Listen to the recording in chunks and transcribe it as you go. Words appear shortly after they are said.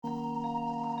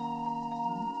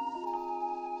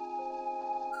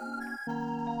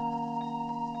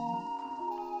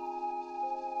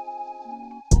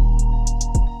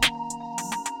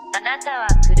なたは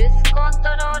クルスコント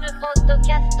ロールポッド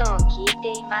キャストを聞い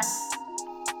ています。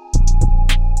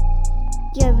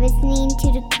You're listening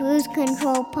to the Cruise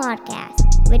Control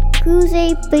Podcast with Cruise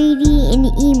Brady and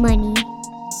E-Money.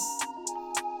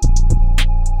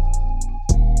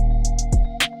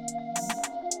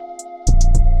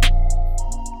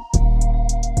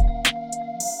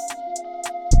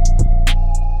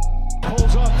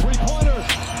 Pulls up, three-pointer.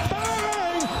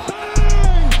 Bang!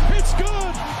 Bang! It's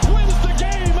good! Wins the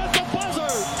game at the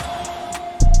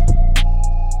buzzer!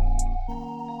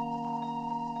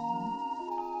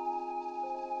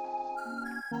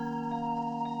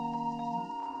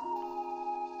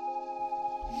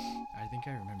 I think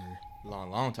I remember.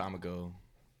 Long time ago.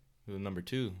 It was number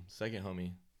 2, second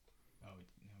homie. Oh,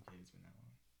 okay, it's been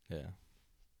that long.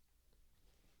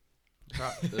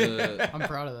 Yeah. I'm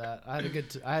proud of that. I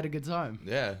had a good time.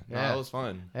 Yeah. No, Yeah. that was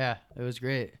fun. Yeah, it was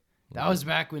great. That was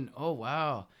back when. Oh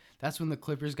wow, that's when the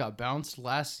Clippers got bounced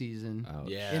last season Ouch.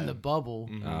 Yeah. in the bubble.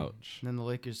 Mhm. Ouch. And then the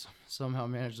Lakers somehow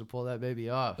managed to pull that baby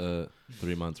off.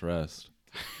 3 months rest.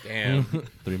 Damn.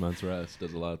 3 months rest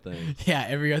does a lot of things. Yeah,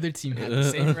 every other team had the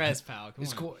same rest, pal. Come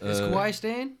Is, on. Is Kawhi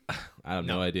staying? I have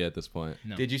no idea at this point.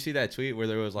 No. Did you see that tweet where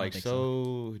there was like, think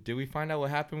so did we find out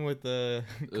what happened with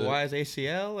Kawhi's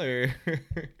ACL or?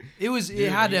 It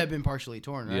had to have been partially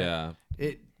torn, right? Yeah.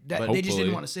 They just Hopefully.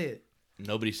 didn't want to say it.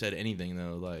 Nobody said anything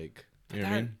though. Like, you know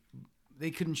what I mean?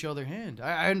 They couldn't show their hand.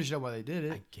 I understand why they did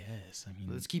it. I guess. I mean,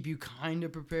 Let's keep you kind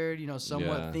of prepared,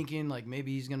 somewhat Yeah. thinking like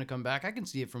maybe he's gonna come back. I can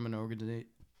see it from an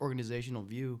organizational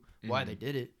view why they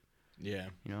did it. Yeah.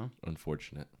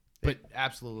 Unfortunate. But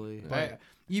absolutely,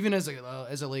 even as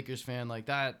a Lakers fan, like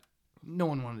that, no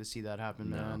one wanted to see that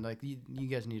happen, man. Like you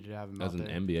guys needed to have him As out an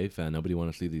there. NBA fan, nobody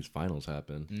want to see these finals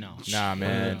happen. no. Nah,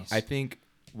 man. else? I think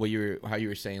how you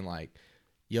were saying like,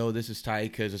 yo, this is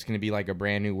tight because it's gonna be like a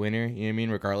brand new winner. You know what I mean?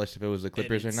 Regardless if it was the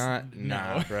Clippers or is. not. No,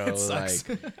 Nah, bro. it sucks.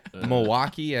 Like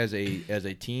Milwaukee as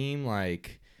a team,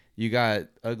 like you got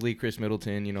ugly Chris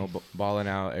Middleton, balling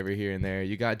out every here and there.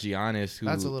 You got Giannis, who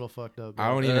That's a little fucked up. I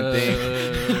don't bro. even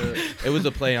think it was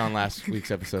a play on last week's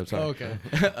episode. Sorry. Okay.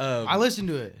 I listened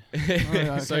to it.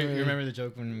 Oh, So okay. you remember the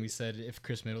joke when we said if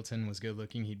Chris Middleton was good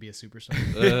looking, he'd be a superstar?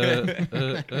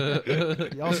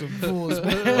 Y'all some fools,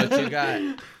 man. But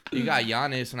you got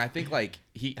Giannis, and I think like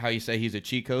how you say he's a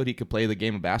cheat code. He could play the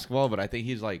game of basketball, but I think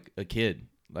he's like a kid.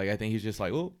 Like I think he's just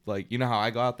like, oh, like how I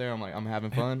go out there, I'm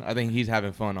having fun. I think he's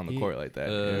having fun on the court like that.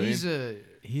 You know what I mean?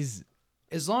 He's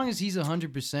As long as he's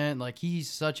 100%, like he's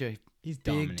such a big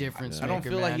dominant. difference I don't maker,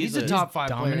 feel like man. he's a a- top 5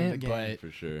 player in the dominant, game. but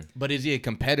For sure. But is he a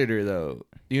competitor though?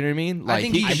 You know what I mean? Like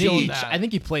think he's shown that. I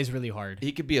think he plays really hard.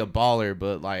 he could be a baller,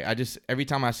 but like every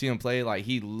time I see him play, like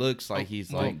he looks like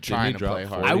he's like Didn't trying he to drop play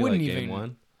hard. 40, I wouldn't like, game even-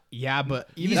 one? Yeah, but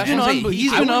He's even been I wouldn't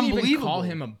he's even been unbelievable. call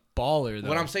him a baller though.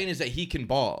 What I'm saying is that he can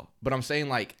ball, but I'm saying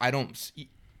like I don't see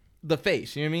the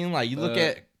face. You know what I mean? Like you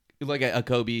look at a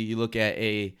Kobe, you look at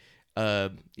a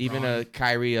even a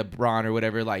Kyrie, a Bron or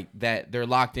whatever like that. They're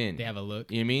locked in. they have a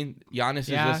look. You know what I mean? Giannis is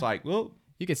Yeah. just like, well,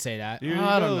 You could say that. Here he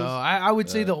I don't goes. know. I would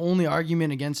say the only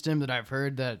argument against him that I've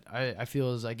heard that I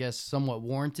feel is, I guess, somewhat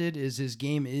warranted is his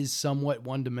game is somewhat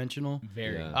one-dimensional.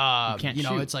 Very. Yeah. You can't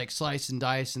shoot. It's like slice and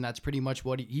dice, and that's pretty much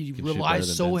what he can shoot relies better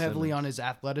than so Ben heavily Simmons. on his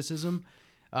athleticism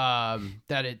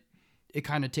that it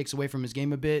kind of takes away from his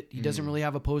game a bit. He doesn't really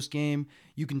have a post game.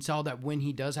 You can tell that when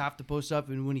he does have to post up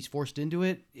and when he's forced into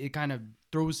it, it kind of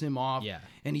throws him off. Yeah.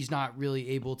 And he's not really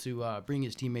able to bring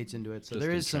his teammates into it. So Just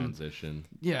there in is some. transition.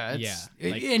 Yeah, Yeah,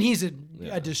 like- and he's a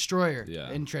Yeah. destroyer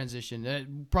Yeah. in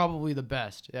transition. Probably the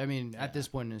best. I mean, at this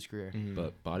point in his career.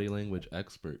 But body language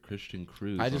expert Christian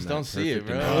Cruz. I on just that don't see it,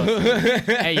 perfect bro. analysis.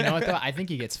 Hey, you know what though? I think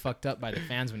he gets fucked up by the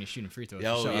fans when he's shooting free throws.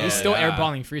 Yo, So yeah. he's still Yeah.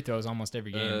 airballing free throws almost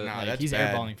every game. Nah, Like, that's he's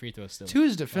bad. airballing free throws still. To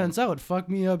his defense, that would fuck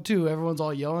me up too. Everyone's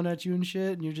all yelling at you and shit,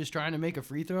 and you're just trying to make a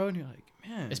free throw, and you're like,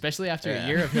 man. Especially after Yeah. a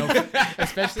year of no,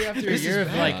 especially after a This is year of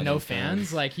bad. like no No fans.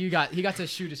 fans. Like he got to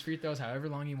shoot his free throws however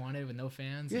long he wanted with no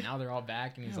fans, and Yeah. now they're all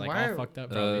back, and he's Yeah, like why all are- fucked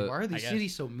up. Uh, Probably. Why are I these guess.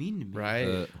 cities so mean to me? Right.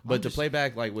 Uh, but I'm to just- play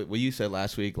back like what you said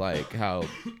last week, like how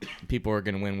people are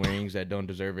gonna win rings that don't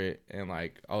deserve it, and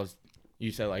like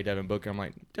you said like Devin Booker. I'm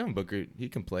like Devin Booker, he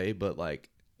can play, but like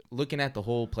looking at the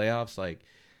whole playoffs, like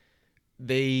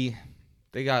they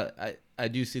got I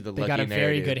do see the They lucky got a very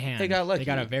narrative. good hand. They got lucky. They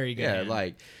got a very good yeah. hand.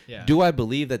 Like, Yeah. do I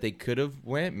believe that they could have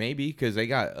went? Maybe because they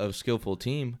got a skillful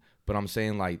team. But I'm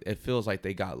saying like it feels like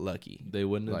they got lucky. They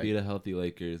wouldn't have Like- beat a healthy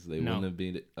Lakers. They No. wouldn't have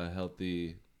beat a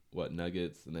healthy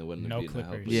Nuggets, and they wouldn't No have beaten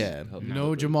Clippers. Yeah.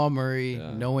 No Jamal Murray,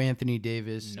 Yeah. no Anthony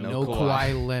Davis, No no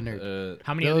Kawhi. Kawhi Leonard.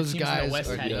 How many Those other teams in guys the West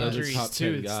are had the those are injuries top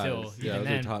 10 too? guys. Still, Yeah, even those are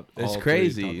then. top. It's all three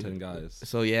crazy. Top 10 guys.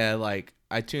 So yeah, like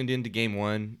I tuned into game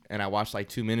 1 and I watched like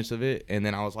 2 minutes of it, and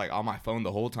then I was like on my phone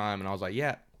the whole time, and I was like,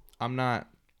 yeah, I'm not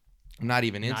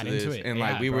even into Not this. into it. And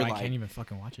Yeah, like we bro, were I like, can't even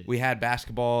fucking watch it. we had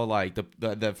basketball, like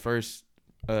the first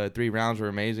 3 rounds were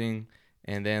amazing,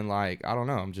 and then like I don't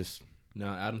know, I'm just No,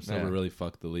 Adam Silver Yeah. really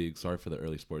fucked the league. Sorry for the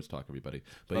early sports talk, everybody.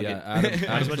 But Fuck yeah, it. Adam Might as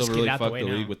well Silver just get really it out the fucked way the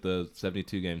now. league with the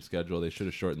 72-game schedule. They should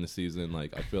have shortened the season.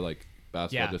 Like I feel like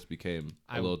basketball Yeah. just became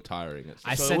a I- little tiring. At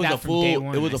I so said it was that a from full day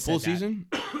one. it was I a full said that. season,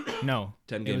 No,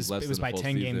 10 it games was, less It was than a by full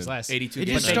 10 games season. less. 82 It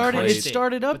games. just But they started. It crunched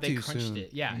started up but they too crunched soon. it.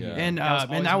 Yeah. Yeah. And That was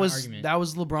and always that my was argument. that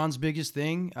was LeBron's biggest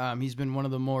thing. He's been one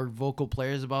of the more vocal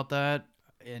players about that,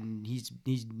 and he's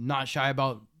not shy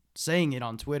about saying it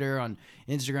on Twitter, on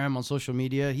Instagram, on social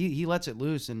media. He lets it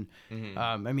loose, and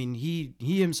I mean he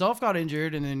himself got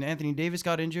injured, and then Anthony Davis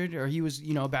got injured, or he was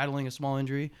battling a small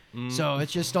injury. So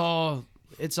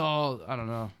it's all I don't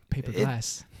know. Paper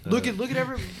glass. Look at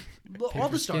all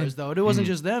the stars though. It wasn't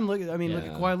just them. Look at Yeah.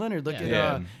 Kawhi Leonard. Look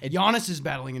Yeah. at Giannis is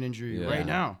battling an injury Yeah. right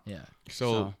now. Yeah.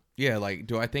 So yeah, like,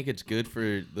 do I think it's good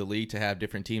for the league to have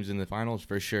different teams in the finals?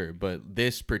 For sure. But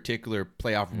this particular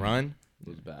playoff run, It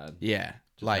was bad. yeah,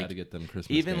 Just like had to get them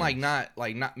Christmas even like games.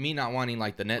 not wanting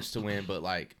like the Nets to win, but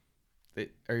like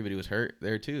everybody was hurt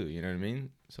there too. You know what I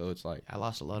mean? So it's like I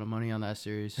lost a lot of money on that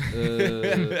series.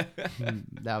 Uh,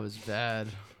 That was bad.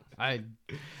 I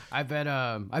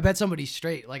bet somebody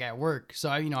straight like at work. So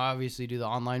I obviously do the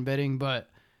online betting, but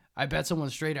I bet someone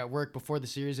straight at work before the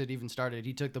series had even started.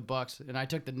 He took the Bucks and I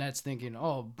took the Nets, thinking,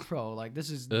 "Oh, bro, like this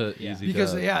is easy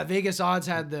because dub. Vegas odds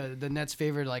had the Nets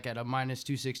favored like at a minus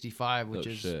 265, which Oh,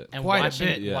 is shit. And quite watching,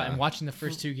 a bit. Yeah. And watching the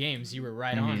first 2 games, you were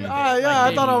right on. with it. Ah, yeah, Like, I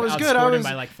they thought I was good. I outscored him was-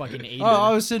 by like fucking 8. Oh,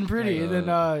 I was sitting pretty, Like, and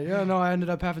then I ended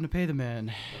up having to pay the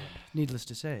man. Needless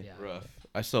to say. Yeah. rough.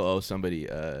 I still owe somebody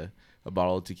a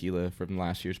bottle of tequila from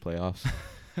last year's playoffs.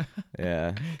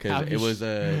 Yeah, How because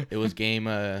you it was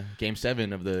game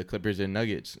 7 of the Clippers and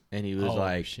Nuggets, and he was Oh,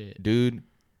 like, shit. "Dude,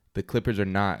 the Clippers are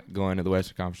not going to the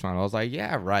Western Conference Final." I was like,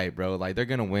 "Yeah, right, bro. Like they're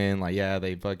gonna win. Like yeah,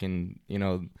 they fucking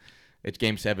it's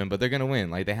game 7, but they're gonna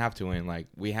win. Like they have to win. Like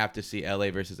we have to see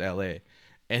LA versus LA."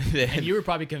 And then And you were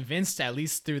probably convinced at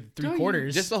least through 3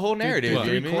 quarters. just the whole narrative. Through you know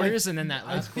 3 what I mean? quarters, and then that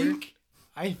last quarter.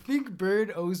 I think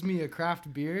Bird owes me a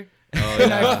craft beer. Oh,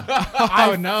 yeah.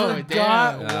 Oh no!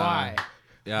 Forgot Damn. why.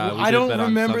 Yeah, we I did don't bet on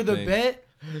remember the something. bet,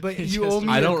 but you just- owe me.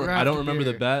 I a don't craft remember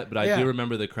the beer. bet, but I Yeah. do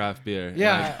remember the craft beer. and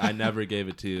Yeah. I never gave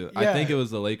it to you. Yeah. I think it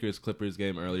was the Lakers Clippers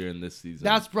game earlier in this season.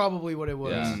 That's probably what it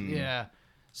was. Yeah. Yeah.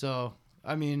 So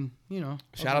I mean,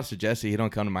 Shout outs to Jesse. He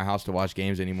don't come to my house to watch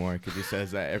games anymore because he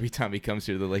says that every time he comes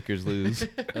here, the Lakers lose.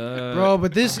 bro.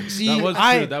 But this, see, that was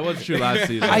true. That was true last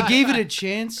season. I gave it a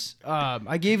chance.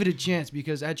 I gave it a chance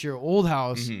because at your old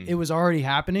house, it was already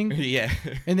happening. Yeah.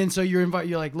 And then so you're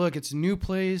like, look, it's a new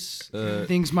place.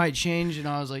 Things might change, and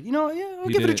I was like, I'll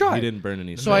He give it a didn't- try. He didn't burn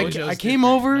any. So I Mojo's came different.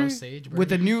 over No sage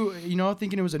with a burning. new,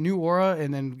 thinking it was a new aura,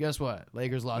 and then guess what?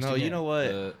 Lakers lost. No, again. you know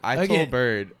what? I again. told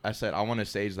Bird, I said, I want to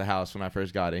stage the house when I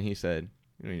first got it. And he said,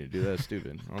 "You don't need to do that. It's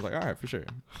stupid." I was like, all right, for sure.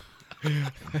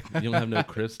 You don't have no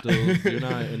crystals. You're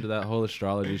not into that whole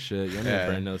astrology shit. You don't need Yeah.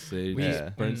 to burn no sage. We-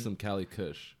 Just burn some Cali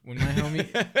Kush. When my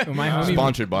homie,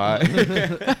 Sponsored by.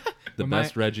 The When my-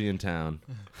 best Reggie in town.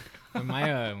 when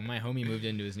my homie moved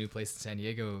into his new place in San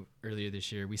Diego earlier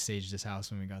this year, we saged his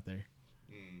house when we got there.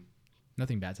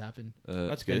 Nothing bad's happened.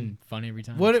 That's It's been good. fun every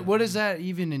time. What does that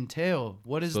even entail?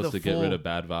 What is Supposed the to get full? rid of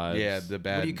bad vibes. Yeah, the What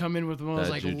bad. do you come in with one of those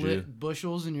Bad like juju. lit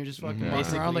bushels and you're just fucking Mhm.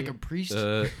 walking around like a Basically. priest?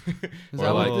 Or Is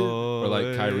that what like, or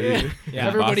like Kyrie. Yeah.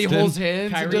 Everybody Boston. holds hands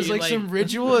and Kyrie, does like like- some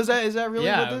ritual. Is that really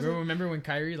Yeah, what this is? remember when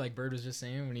Kyrie, like Bird was just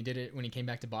saying, when he came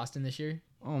back to Boston this year?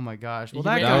 Oh my gosh! Well, He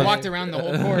that ran- guy walked around the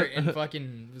whole court and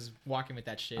fucking was walking with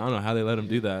that shit. I don't know how they let him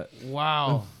do that.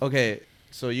 Wow. Okay,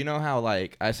 so you know how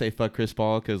like I say fuck Chris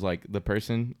Paul because like the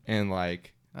person, and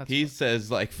like That's he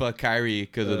says like fuck Kyrie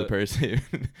because of the person.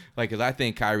 Like, because I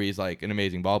think Kyrie's like an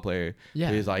amazing ball player. Yeah.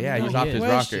 But he's like, yeah, No, he's he off is. his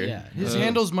Question. rocker. Yeah. His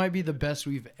handles might be the best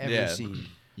we've ever Yeah. seen,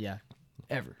 Yeah.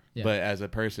 ever. Yeah. But as a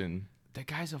person, That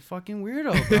guy's a fucking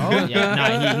weirdo, bro. Yeah,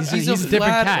 nah, he's a different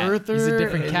flat cat. earther. He's a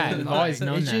different and cat. then, I've always like,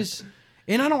 known it's that. just,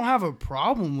 and I don't have a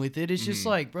problem with it. It's just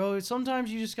like, bro,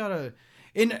 sometimes you just gotta,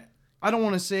 and I don't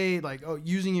want to say like, oh,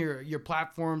 using your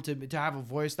platform to have a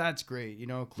voice, that's great.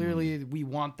 Clearly we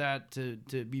want that to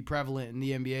be prevalent in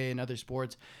the NBA and other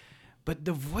sports. But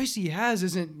the voice he has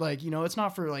isn't like, it's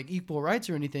not for like equal rights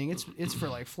or anything. It's for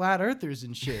like flat earthers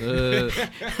and shit.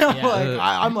 I'm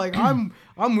Yeah. like,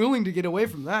 I'm willing to get away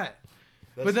from that.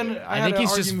 But then I think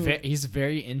he's just he's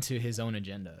very into his own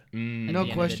agenda. At No the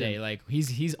end question. Of the day. Like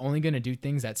he's only gonna do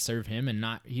things that serve him, and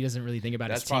not he doesn't really think about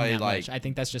That's his team probably, that like, much. I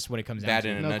think that's just what it comes down That to.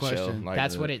 in a No nutshell. question. Like,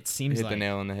 That's what it seems hit like the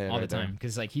nail on the head all the right there. time.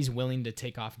 Because like he's willing to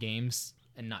take off games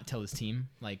and not tell his team.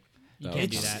 Like you No,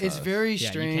 can't do It's that. it's very Yeah, you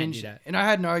strange. can't do that. And I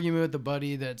had an argument with a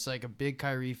buddy that's like a big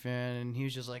Kyrie fan, and he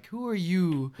was just like, "Who are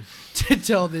you to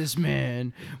tell this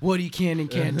man what he can and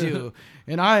can't do?"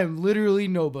 And I am literally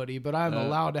nobody, but I'm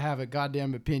allowed to have a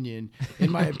goddamn opinion.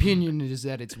 And my opinion is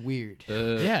that it's weird.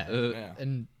 Yeah, Yeah.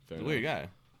 and He's a weird guy.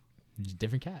 he's a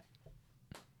different cat.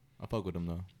 I fuck with him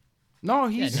though. No,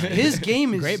 his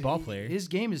game is Great ball player. His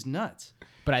game is nuts.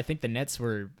 But I think the Nets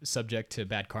were subject to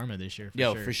bad karma this year.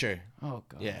 For sure. Oh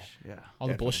gosh, Yeah. yeah. All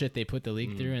the bullshit they put the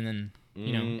league through, and then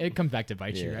it comes back to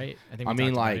bite you, Yeah. right? I think. I we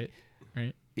mean, talked about like,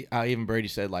 it, right? Even Brady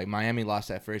said like Miami lost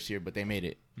that first year, but they made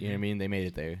it. You know what I mean? They made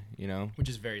it there. You know. Which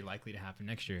is very likely to happen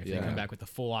next year if they Yeah. come back with a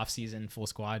full off season, full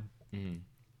squad. Mhm.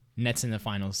 Nets in the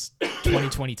finals,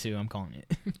 2022. I'm calling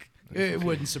it. It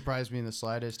wouldn't surprise me in the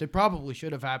slightest. It probably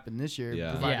should have happened this year,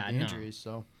 Yeah. provided Yeah, the no. injuries.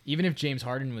 So Even if James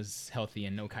Harden was healthy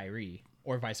and no Kyrie,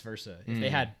 or vice versa, if they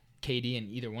had KD and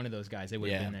either one of those guys, they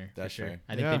would have Yeah, been there. that's for sure. fair.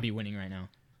 I think Yeah. they'd be winning right now.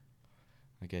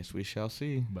 I guess we shall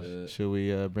see. But Should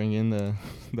we bring in the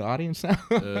audience now?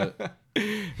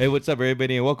 Hey, what's up,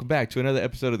 everybody, and welcome back to another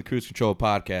episode of the Cruise Control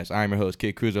Podcast. I'm your host,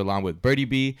 Kid Cruiser, along with Birdie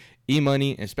B, E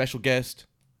Money, and special guest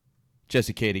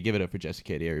Jesse Katie. Give it up for Jesse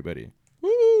Katie, everybody.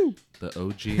 Woo! The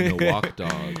OG Milwaukee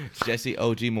dog. Jesse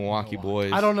OG Milwaukee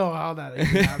boys. I don't know how that even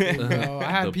happened, bro. I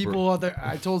had The people out there.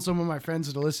 I told some of my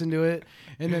friends to listen to it,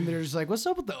 and then they're just like, "What's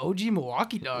up with the OG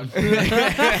Milwaukee dog?"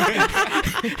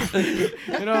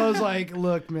 And I was like,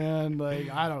 "Look, man, like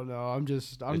I don't know. I'm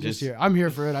just here. I'm here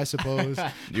for it, I suppose.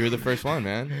 You were the first one,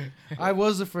 man. I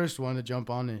was the first one to jump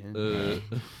on it. And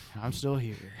I'm still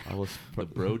here. I was. The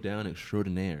bro down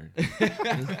extraordinaire.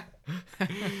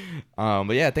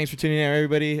 But yeah, thanks for tuning in,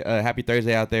 everybody. Happy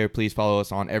Thursday out there. Please follow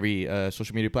us on every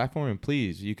social media platform, and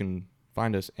please, you can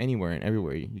find us anywhere and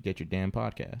everywhere you get your damn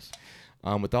podcasts.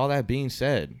 With all that being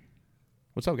said,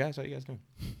 what's up, guys? How you guys doing?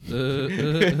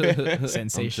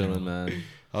 sensational. I'm chilling, man.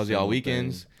 How's Same y'all old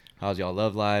weekends? How's y'all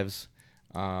love lives?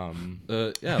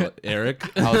 Yeah, Eric.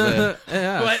 How's the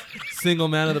Yeah. What? Single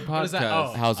man of the podcast. is that?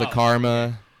 Oh. how's the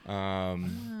karma?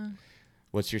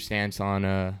 What's your stance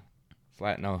on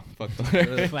flat? No, fuck.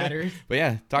 Flat Earth. But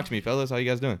yeah, talk to me, fellas. How you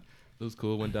guys doing? It was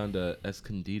cool. Went down to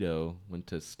Escondido. Went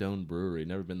to Stone Brewery.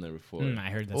 Never been there before.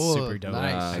 I heard that's Oh, super dope.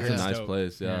 nice. Yeah, I it's heard a nice dope.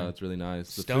 place. Yeah, Yeah. it's really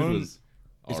nice. The Stone food was is-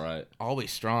 all right.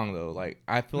 Always strong though. Like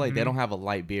I feel like they don't have a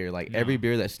light beer. Like every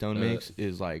beer that Stone makes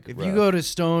is like. If rough. you go to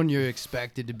Stone, you're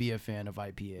expected to be a fan of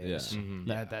IPAs. Yeah.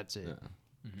 Mhm. That's it. Yeah.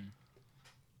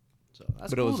 So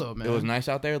that's But cool it was though, man. it was nice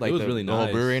out there. Like it was the, really the nice.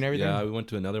 whole brewery and everything. Yeah, we went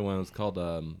to another one. It was called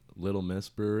Little Miss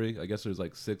Brewery. I guess there's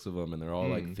like 6 of them, and they're all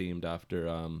like themed after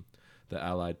the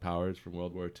Allied powers from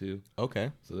World War II.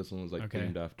 Okay. So this one was like Okay.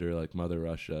 themed after like Mother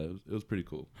Russia. It was pretty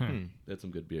cool. Hmm. They had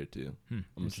some good beer too. I'm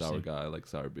a sour Interesting. guy. I like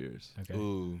sour beers. Okay.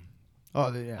 Ooh.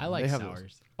 Yeah, I like they have those.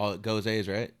 sours. Oh, Goze's,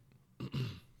 right?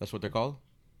 That's what they're called?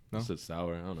 No? It's just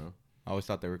sour. I don't know. I always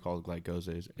thought they were called like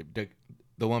Goze's.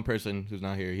 The one person who's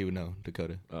not here, he would know,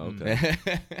 Dakota. Oh, okay.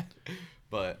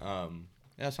 But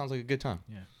yeah, it sounds like a good time.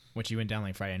 Yeah. What, you went down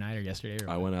like Friday night or yesterday? Or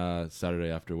I what? went Saturday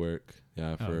after work.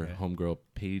 Yeah, for okay. homegirl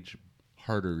Paige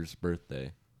Harder's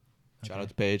birthday. Shout out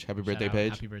to Paige. Happy birthday, Shout out.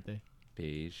 Paige. Happy birthday.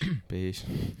 Paige. Paige.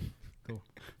 Cool.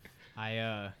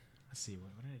 I let's see.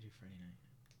 What did I do Friday night?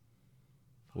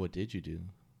 What did you do?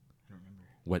 I don't remember.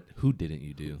 What? Who didn't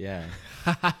you do? Yeah.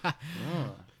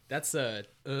 That's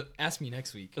ask me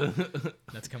next week.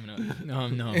 That's coming up. No.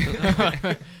 No.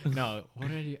 What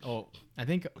did I do? Oh, I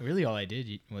think really all I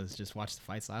did was just watch the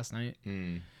fights last night.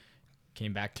 Mm.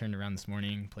 Came back, turned around this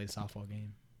morning, played a softball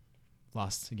game.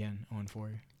 Lost again, 0-4.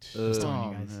 Uh,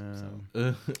 telling you guys,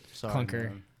 man. Sorry, Clunker.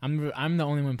 man. I'm the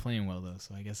only one playing well though,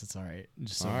 so I guess it's all right.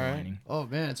 Just silver All right. lining. Oh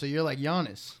man, so you're like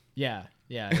Giannis. Yeah.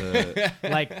 uh,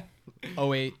 Like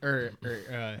 08 or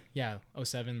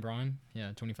 07 Braun.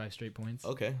 Yeah, 25 straight points.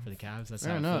 Okay. For the Cavs. That's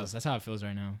Fair how it enough. feels. That's how it feels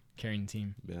right now, carrying the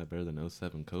team. yeah, better than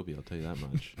 07 Kobe. I'll tell you that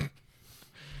much.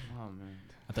 Oh man.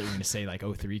 I thought you were gonna say like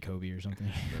 03 Kobe or something.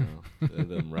 No,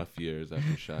 them rough years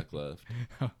after Shaq left.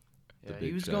 Yeah, big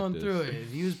he was Shaq going is. through it.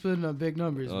 He was putting up big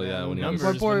numbers. Oh, man. yeah, when he was-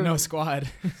 Numbers, Poor- but no squad.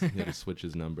 He had to switch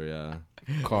his number. Yeah.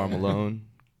 Karl Malone.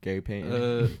 Gary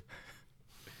Payton.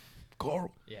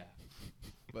 Carl. Yeah.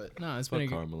 But no, it's been Fuck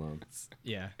a Karl good, Malone.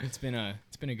 it's been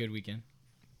a good weekend.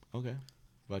 Okay.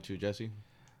 What about you, Jesse?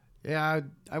 Yeah,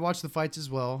 I watched the fights as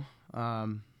well.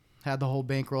 Had the whole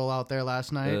bankroll out there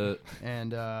last night,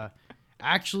 and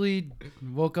actually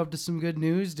woke up to some good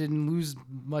news. Didn't lose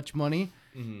much money.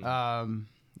 And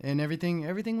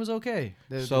everything was okay.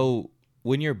 So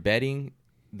when you're betting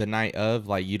the night of,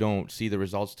 like, you don't see the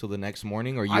results till the next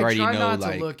morning, or you I already try know, not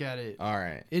like, to look at it. all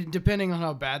right. Depending on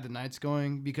how bad the night's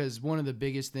going, because one of the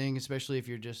biggest things, especially if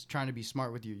you're just trying to be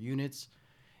smart with your units,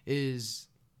 is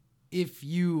if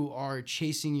you are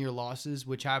chasing your losses,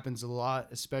 which happens a lot,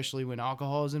 especially when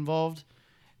alcohol is involved,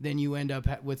 then you end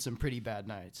up with some pretty bad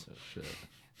nights. Oh, shit.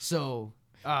 So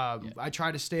I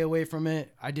try to stay away from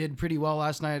it. I did pretty well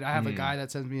last night. I have a guy that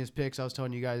sends me his picks. I was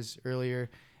telling you guys earlier,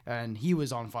 and he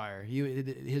was on fire.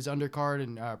 His undercard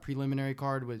and preliminary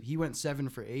card he went 7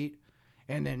 for 8,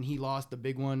 and then he lost the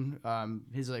big one.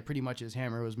 Pretty much his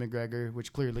hammer was McGregor,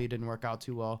 which clearly didn't work out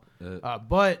too well.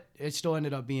 But it still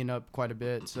ended up being up quite a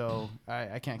bit, so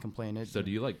I can't complain. So do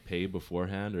you like pay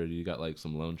beforehand, or do you got like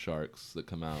some loan sharks that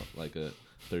come out, like a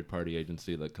third-party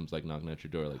agency that comes like knocking at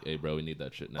your door, like, hey bro, we need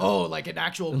that shit now? Oh, like an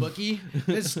actual bookie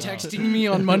is texting me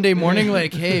on Monday morning,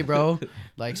 like, hey bro,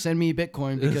 like, send me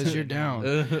Bitcoin because you're down.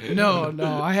 No,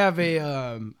 I have a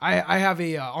I have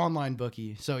a online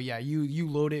bookie. So yeah, you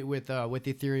load it with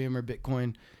Ethereum or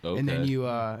Bitcoin, and then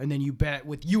you bet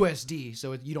with USD.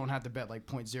 So you don't have to bet like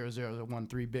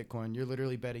 0.0013 Bitcoin. You're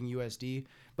literally betting USD,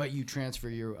 but you transfer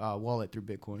your wallet through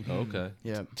Bitcoin. Okay.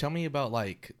 Yeah. Tell me about,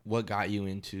 like, what got you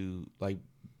into, like,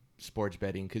 sports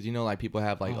betting, because like people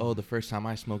have like, the first time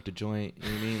I smoked a joint, you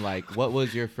know what I mean? Like, what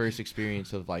was your first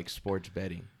experience of like sports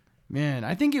betting? Man,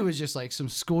 I think it was just like some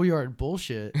schoolyard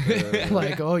bullshit.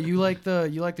 Like, oh, you like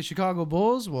the Chicago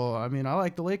Bulls? Well, I mean, I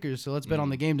like the Lakers, so let's bet on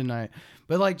the game tonight.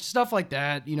 But like stuff like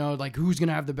that, like who's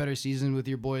gonna have the better season with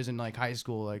your boys in like high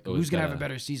school? Like, who's gonna have a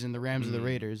better season, the Rams or the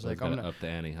Raiders? Like, I'm up the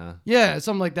ante, huh? Yeah,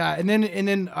 something like that. And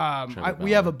then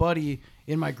we have a buddy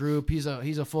in my group. He's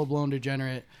a full blown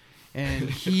degenerate. And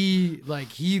he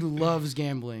loves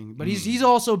gambling, but he's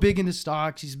also big into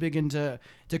stocks. He's big into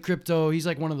crypto. He's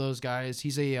like one of those guys.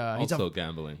 He's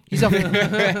gambling. He's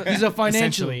a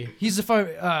financial.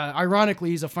 Ironically,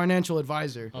 he's a financial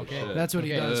advisor. Okay, that's what he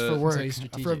does for work so he's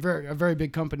for a very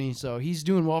big company. So he's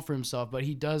doing well for himself, but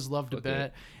he does love to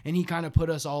bet. And he kind of put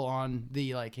us all on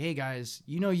the like, hey guys,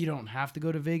 you don't have to go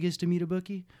to Vegas to meet a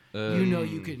bookie.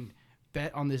 You can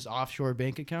bet on this offshore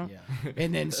bank account. Yeah.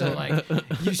 And then so like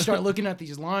you start looking at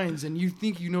these lines and you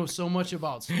think you know so much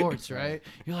about sports, right?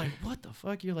 You're like, what the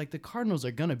fuck? You're like, the Cardinals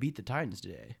are gonna beat the Titans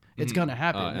today. It's gonna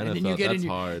happen. And then you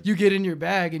get in your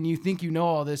bag and you think you know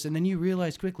all this, and then you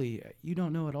realize quickly you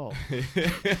don't know it all.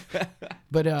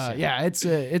 But yeah, it's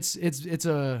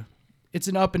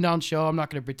an up and down show. I'm not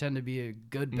going to pretend to be a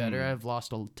good bettor. I've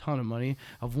lost a ton of money.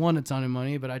 I've won a ton of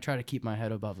money, but I try to keep my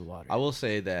head above the water. I will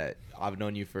say that I've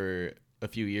known you for a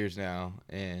few years now,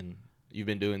 and you've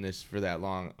been doing this for that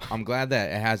long. I'm glad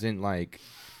that it hasn't, like,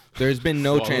 there's been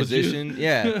no transition.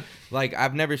 Yeah. Like,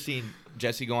 I've never seen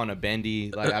Jesse go on a bendy.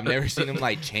 Like, I've never seen him,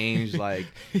 like, change. Like,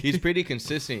 he's pretty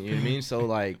consistent, you know what I mean? So,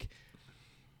 like,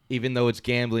 even though it's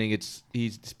gambling,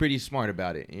 he's pretty smart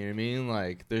about it. You know what I mean?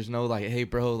 Like, there's no like, hey,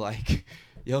 bro, like,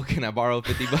 yo, can I borrow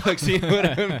 $50? You know what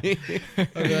I mean?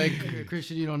 I'll be like,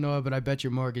 Christian, you don't know it, but I bet your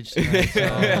mortgage tonight.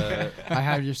 So I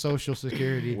have your Social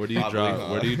Security. Where do you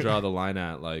draw the line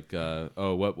at? Like,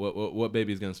 what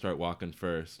baby's gonna start walking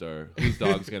first, or whose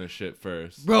dog's gonna shit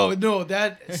first? Bro, no,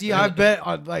 I bet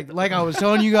on like I was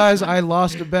telling you guys, I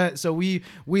lost a bet. So we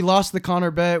lost the Connor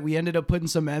bet. We ended up putting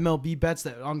some MLB bets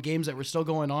on games that were still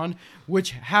going on,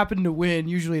 which happened to win.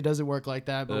 Usually it doesn't work like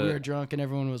that, but we were drunk and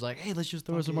everyone was like, hey, let's just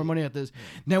throw some more money at this.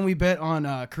 Then we bet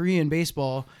on Korean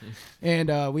baseball,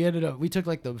 and we took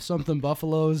like the something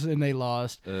Buffaloes and they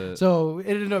lost. So it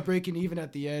ended up breaking even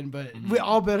at the end. But we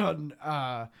all bet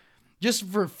on just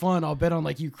for fun. I'll bet on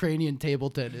like Ukrainian table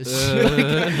tennis.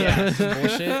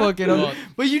 Bullshit.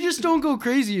 But you just don't go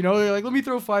crazy, You're like, let me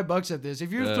throw $5 at this.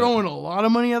 If you're throwing a lot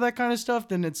of money at that kind of stuff,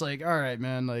 then it's like, all right,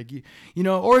 man. Like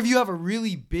or if you have a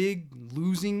really big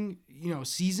losing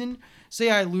season. Say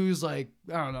I lose like,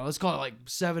 I don't know, let's call it like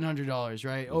 $700,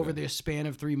 right? Over the span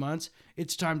of 3 months,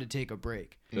 it's time to take a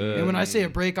break. And when I say a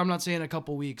break, I'm not saying a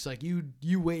couple weeks. Like you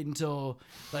wait until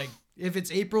like, if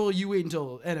it's April, you wait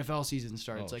until NFL season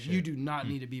starts. You do not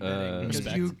need to be betting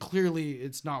because clearly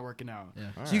it's not working out.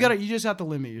 Yeah. So you just have to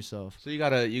limit yourself. So you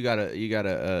got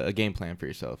a game plan for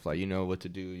yourself. Like, you know what to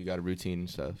do. You got a routine and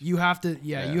stuff. You have to,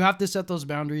 you have to set those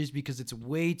boundaries because it's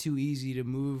way too easy to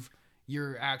move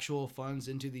your actual funds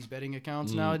into these betting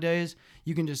accounts nowadays.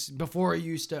 You can just, before I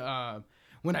used to,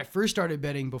 when I first started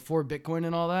betting before Bitcoin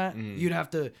and all that, you'd have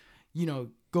to,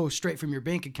 go straight from your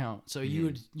bank account. So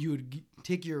you would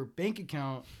take your bank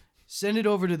account, send it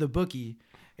over to the bookie,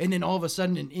 and then all of a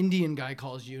sudden an Indian guy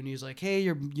calls you and he's like, hey,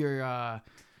 your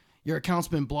your account's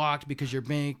been blocked because your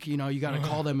bank, you got to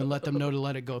call them and let them know to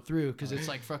let it go through because it's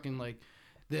like fucking like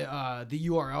the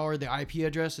URL or the IP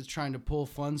address is trying to pull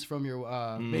funds from your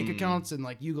bank accounts in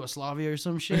like Yugoslavia or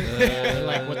some shit.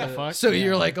 Like, what the fuck? So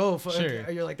you're like, oh, fuck. Sure.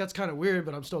 You're like, that's kind of weird,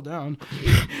 but I'm still down.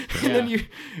 and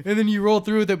then you roll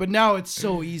through with it. But now it's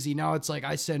so easy. Now it's like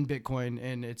I send Bitcoin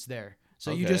and it's there.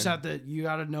 So you just have to, you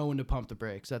got to know when to pump the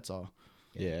brakes. That's all.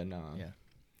 Yeah, no. Yeah.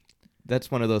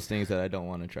 That's one of those things that I don't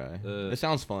want to try. Uh, It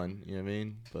sounds fun, you know what I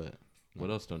mean? But What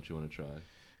else don't you want to try?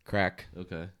 crack,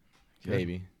 Okay.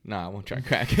 maybe. Nah, I won't try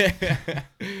crack.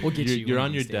 We'll get you. You're one on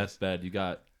of your these days. deathbed. You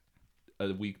got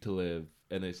a week to live,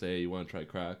 and they say you want to try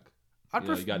crack.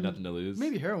 You got nothing to lose.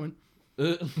 Maybe heroin.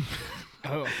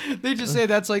 Oh, They just say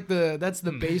that's like that's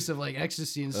the base of like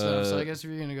ecstasy and stuff. So I guess if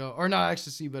you're gonna go, or not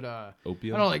ecstasy, but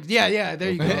Opium. I don't know, like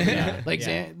there you go, Yeah. like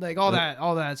Yeah. like all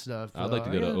that stuff. I'd like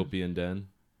to go to yeah. Opium Den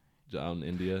out in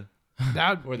India.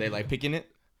 That Were they like picking it?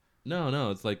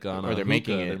 No, it's like on Or a they're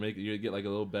making hookah. it. They're making you get like a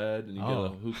little bed and you get a Oh.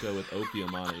 hookah with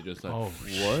opium on it. You're just like, oh,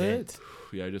 What?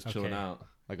 yeah, you're just chilling Okay. out.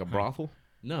 Like a brothel?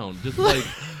 No, just like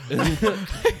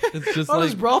it's just how like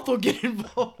does brothel get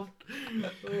involved?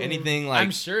 Anything like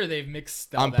I'm sure they've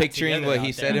mixed. all I'm that picturing together what out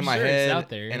he there. said in I'm my sure it's head, out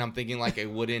there. and I'm thinking like a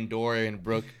wooden door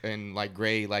and like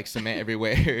gray like cement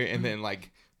everywhere, and then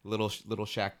like little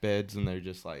shack beds, and they're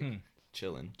just like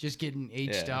chilling. Just getting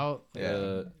aged Yeah. out.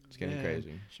 Yeah, it's getting yeah.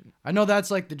 crazy. I know that's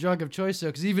like the drug of choice though,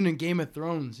 because even in Game of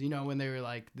Thrones, when they were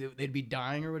like they'd be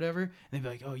dying or whatever, and they'd be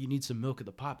like, "Oh, you need some milk of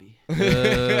the poppy."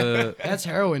 That's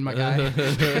heroin, my guy.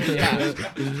 yeah.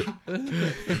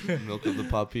 Milk of the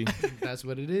puppy. That's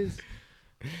what it is.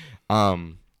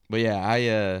 But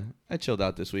yeah, I chilled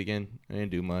out this weekend. I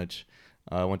didn't do much.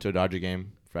 I went to a Dodger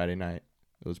game Friday night.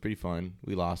 It was pretty fun.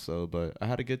 We lost though, but I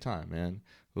had a good time, man.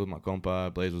 With my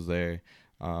compa, Blaze was there.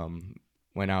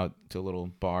 Went out to a little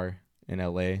bar in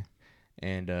LA,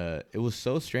 and it was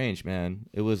so strange, man.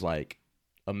 It was like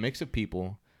a mix of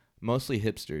people, mostly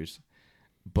hipsters,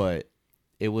 but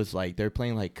it was like they're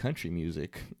playing like country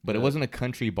music, but it wasn't a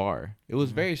country bar. It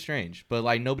was very strange, but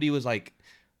like nobody was like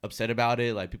upset about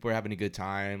it. Like people were having a good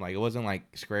time. Like it wasn't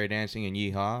like square dancing and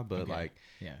yeehaw, but like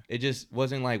Yeah. it just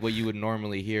wasn't like what you would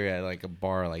normally hear at like a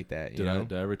bar like that. You Did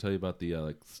know? I ever tell you about the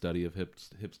like study of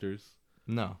hipsters?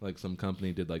 No. Like some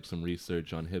company did like some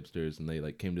research on hipsters, and they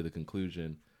like came to the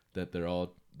conclusion that they're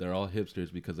all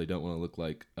hipsters because they don't want to look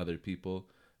like other people,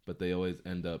 but they always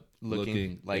end up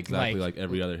looking like- exactly like- like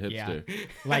every other yeah. hipster.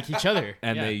 Like each other.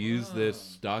 And yeah. they use this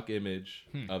stock image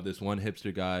of this one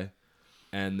hipster guy,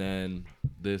 and then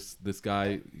this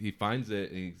guy, he finds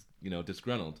it and he's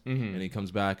disgruntled, and he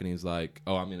comes back and he's like,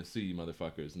 "Oh, I'm gonna sue you,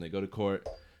 motherfuckers!" And they go to court,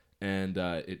 and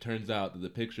it turns out that the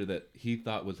picture that he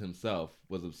thought was himself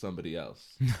was of somebody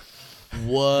else.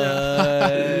 What?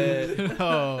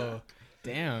 Oh,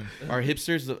 damn. Are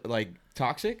hipsters like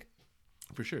toxic?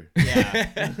 For sure. Yeah,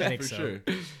 I think For so. sure.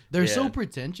 They're so Yeah.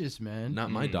 pretentious, man.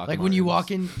 Not my doc. Like when you walk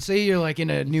in, say you're like in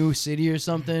a new city or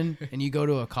something, and you go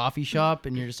to a coffee shop,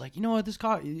 and you're just like, you know what, this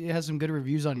coffee it has some good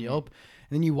reviews on Yelp.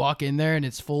 And then you walk in there, and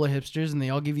it's full of hipsters, and they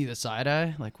all give you the side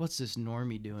eye. Like, what's this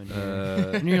normie doing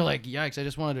here? And you're like, yikes! I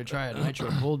just wanted to try a nitro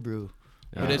cold brew.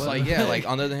 But it's like, yeah, like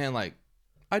on the other hand, like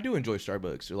I do enjoy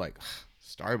Starbucks. You're like,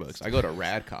 Starbucks. I go to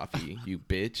Rad Coffee, you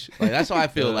bitch. Like that's how I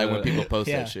feel like when people post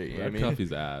Yeah. that shit. You know what I Red mean?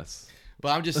 coffee's ass. But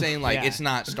I'm just saying, like, Yeah. it's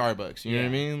not Starbucks. You know what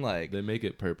I mean? Like, They make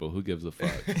it purple. Who gives a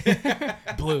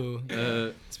fuck? Blue.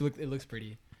 It looks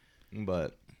pretty.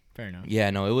 but Fair enough.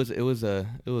 yeah, no, it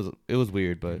was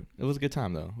weird, but it was a good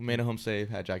time though. We made it home safe.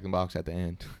 Had Jack in the Box at the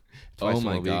end. Twice Oh in a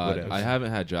my week, god, whatever. I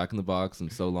haven't had Jack in the Box in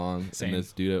so long. Same. And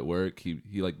this dude at work, he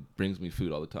like brings me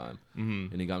food all the time,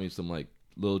 and he got me some like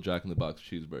little Jack in the Box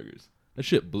cheeseburgers. That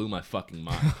shit blew my fucking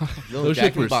mind. Little Those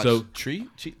Jack shits in the were Box so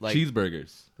like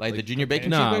cheeseburgers, like the junior bacon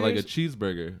nah, cheeseburgers? like a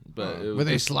cheeseburger. But it was, Were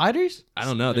they sliders? I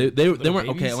don't know. They weren't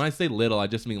okay. babies? When I say little, I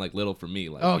just mean like little for me.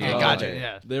 Like Okay, gotcha, like,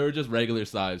 yeah. They were just regular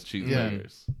sized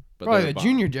cheeseburgers. But Probably they the were bomb.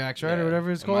 Junior Jacks, right, Yeah. or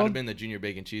whatever it's It might have called. been the junior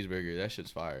bacon cheeseburger. That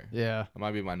shit's fire. Yeah, That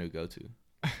might be my new go-to.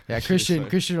 yeah.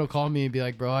 Christian will call me and be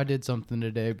like, "Bro, I did something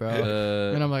today, bro."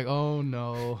 And I'm like, "Oh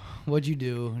no, what'd you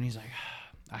do?" And he's like,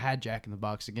 "I had Jack in the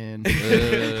Box again."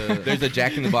 There's a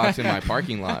Jack in the Box in my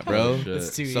parking lot, bro. shit.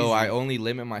 It's too So easy. I only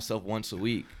limit myself once a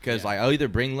week because like I'll either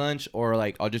bring lunch or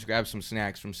like I'll just grab some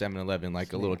snacks from 7-Eleven,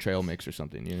 like a little trail mix or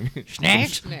something. You know what I mean?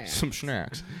 Snacks? Some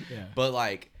snacks. Yeah. But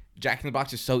like Jack in the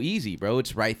Box is so easy, bro.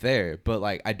 It's right there. But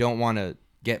like I don't want to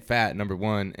get fat, number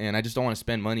one, and I just don't want to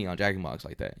spend money on Jack in the Box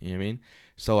like that. You know what I mean?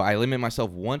 So I limit myself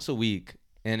once a week,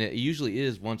 and it usually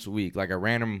is once a week, like a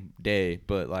random day.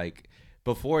 But like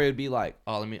before, it'd be like,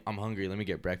 oh, I'm hungry. Let me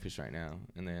get breakfast right now,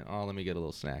 and then let me get a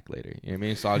little snack later. You know what I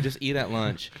mean? So I'll just eat at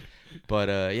lunch.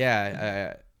 But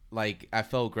yeah, like I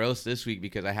felt gross this week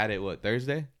because I had it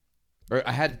Thursday, or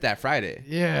I had it that Friday.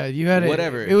 Yeah, you had it.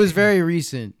 Whatever. It was very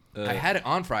recent. I had it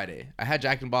on Friday. I had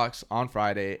Jack in the Box on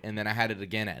Friday, and then I had it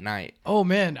again at night. Oh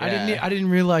man, Yeah. I didn't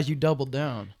realize you doubled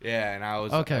down. Yeah, and I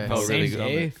was Okay. I felt Same really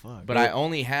day? good. Fuck. But I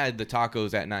only had the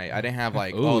tacos at night. I didn't have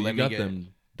like Oh, let you me got get them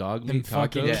dog Them meat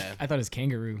fucking, tacos. Yeah. I thought it was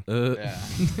kangaroo. Yeah.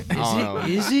 I don't know.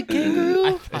 Is it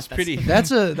kangaroo? It's pretty. That's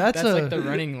That's like the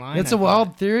running line. That's I a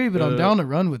wild theory, but I'm down to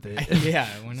run with it. thought. Yeah,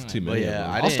 why not? Too But many. yeah, of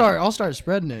I them. didn't- I'll start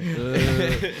spreading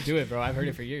it. Do it, bro. I've heard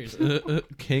it for years.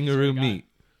 Kangaroo meat.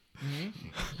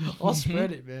 I'll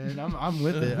spread it, man. I'm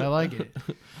with it. I like it.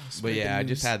 But yeah, I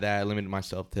just had that. I limited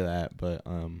myself to that. But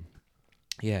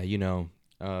yeah, you know.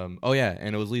 Oh yeah,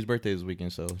 and it was Lee's birthday this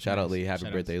weekend. So shout out Nice. Lee. Happy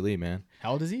Shout birthday, Lee, man.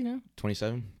 How old is he now?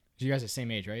 27. You guys are the same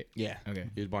age, right? Yeah. Okay.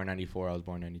 He was born 94. I was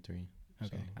born 93.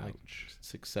 Okay. So, like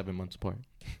 6-7 months apart.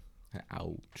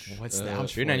 Ouch. What's the Uh,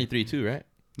 ouch You're for? 93 too, right?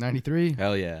 93.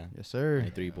 Hell yeah. Yes, sir.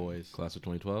 93 boys. Class of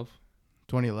 2012.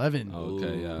 2011. Oh,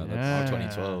 okay, yeah. Ooh, That's, Yeah.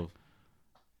 2012.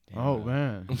 Oh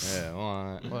man. Yeah,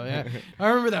 Well, yeah. I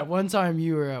remember that one time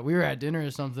we were at dinner or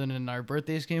something, and our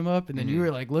birthdays came up, and then you were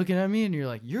like looking at me, and you're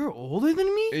like, "You're older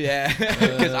than me." Yeah,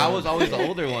 because I was always the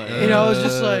older one. You know, I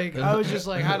was just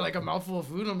like had like a mouthful of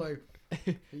food. I'm like,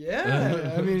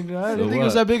 yeah. I mean, I didn't So think it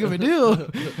was what? that big of a deal.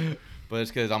 But it's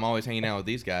because I'm always hanging out with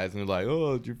these guys, and they're like,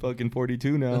 "Oh, you're fucking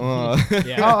 42 now." Huh?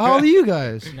 Yeah. How old are you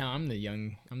guys? No, I'm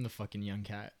the fucking young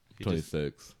cat.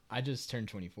 26. I just turned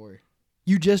 24.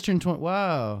 You just turned 20.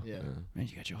 Wow. Yeah. Man,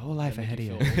 you got your whole life Does that ahead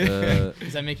of make you. you feel Uh,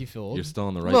 Does that make you feel old? you're still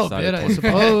on the A right little side bit, of I 20.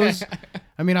 suppose.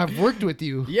 I mean, I've worked with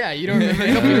you. Yeah, you don't remember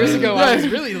a couple years ago I was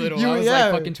really little. You- I was yeah.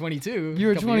 like fucking 22. You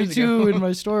were a couple years 22 ago. in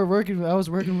my store working. I was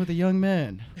working with a young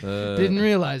man. Didn't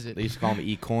realize They it. used to call me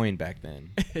E-Coin back then.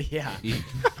 Yeah.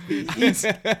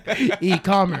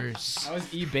 E-commerce. I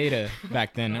was E beta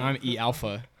back then. Now I'm E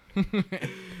alpha.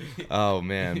 Oh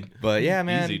man, but yeah,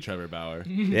 man. Easy, Trevor Bauer.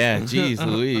 Yeah, jeez,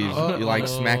 Louise, you like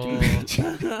smacking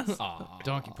bitch.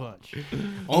 Donkey punch.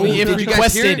 Only if did you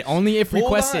guys hear requested. it? Only if Hold on.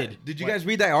 requested. Did you guys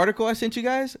read that article I sent you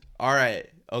guys? All right,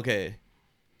 okay.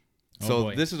 Oh, So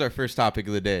boy. this is our first topic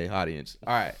of the day, audience.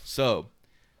 All right, so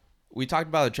we talked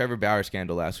about the Trevor Bauer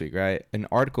scandal last week, right? An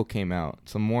article came out,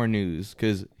 some more news,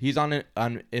 because he's on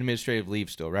administrative leave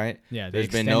still, right? Yeah, they There's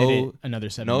been extended it another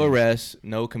 7 no years. arrests,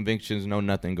 no convictions, no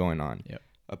nothing going on. Yep.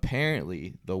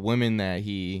 Apparently, the woman that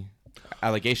he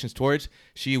allegations towards,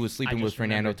 she was sleeping with just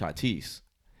Fernando remembered. Tatis.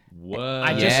 What? I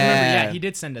just remember. Yeah, he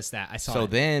did send us that. I saw So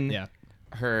it. then Yeah.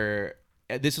 her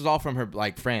this is all from her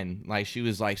like friend, like she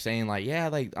was like saying like, yeah,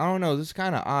 like I don't know, this is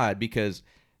kind of odd because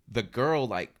the girl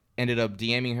like ended up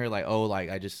DMing her like, oh, like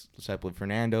I just slept with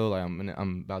Fernando, like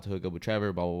I'm about to hook up with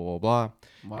Trevor, blah blah blah blah.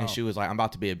 Wow. And she was like, I'm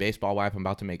about to be a baseball wife, I'm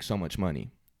about to make so much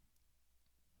money.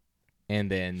 And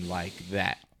then like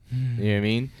that, you know what I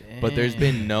mean? But there's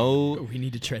been no, We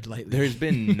need to tread lightly. there's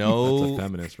been That's a no,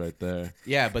 feminist right there.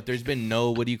 yeah, but there's been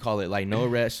no, what do you call it, like no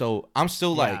arrest. So I'm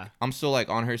still like, Yeah. I'm still like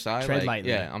on her side. Tread like,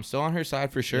 lightly. Yeah, I'm still on her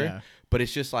side for sure. Yeah. But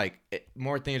it's just like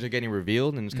more things are getting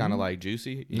revealed, and it's kind of like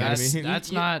juicy. You know what I That's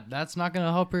mean? that's not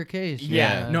gonna help her case.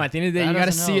 Yeah. No, at the end of the day, That you got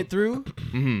to doesn't see help. it through.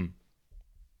 Mm-hmm.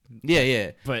 Yeah,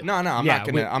 yeah. But no, I'm yeah, not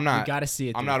gonna. I'm not. We got to see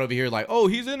it. I'm through. not over here like, oh,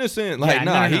 he's innocent. Like, Yeah,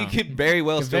 nah, no. he could very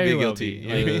well Could still very be well guilty. be. You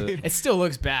know what I mean? It still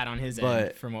looks bad on his end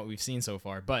But- from what we've seen so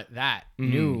far. But that Mhm.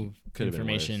 new Could have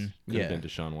information. Could have Yeah. been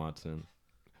Deshaun Watson.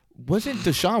 Wasn't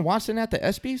Deshaun Watson at the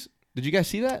ESPYs? Did you guys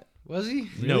see that? Was he?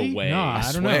 No way. No, I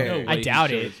don't swear. know. No I way doubt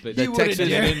he it. showed his The face. Texas.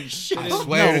 They I didn't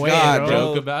swear No to way, God, bro. bro.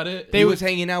 joke about it. He was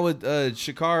hanging out with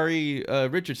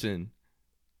Sha'Carri Richardson.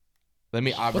 Let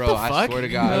me, What bro. the I fuck? swear to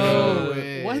God. No bro.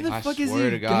 way. Why the I fuck is swear he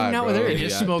to going God, out with bro. her? They Did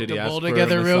just he- smoked did a he ask bowl for a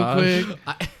together real massage? quick.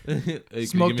 Hey, can you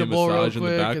Smoked give a me bowl real massage in the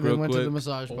quick, back and real then went to the quick?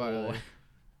 massage parlor.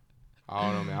 I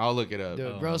don't know, man. I'll look it up. Dude,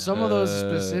 Oh, bro, no. some of those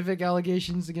Uh, specific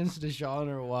allegations against Deshaun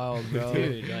are wild, bro.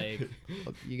 Dude, like,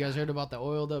 You guys heard about the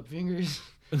oiled up fingers?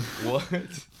 What?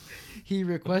 He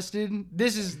requested.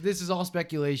 This is all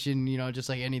speculation, you know, just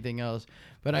like anything else.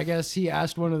 But I guess he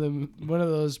asked one of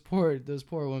those poor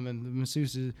women, the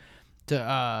masseuses,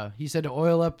 to he said to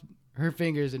oil up her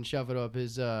fingers and shove it up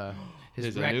his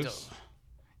His rectum. anus?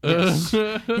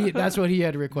 That's what he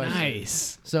had requested.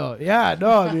 nice. So yeah, no,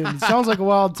 I mean, it sounds like a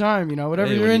wild time, you know, whatever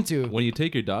Hey, you're when into. When you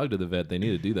take your dog to the vet, they need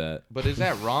to do that. But is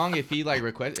that wrong if he like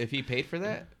if he paid for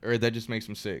that, or that just makes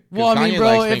him sick? 'Cause Well, I mean, Kanye bro,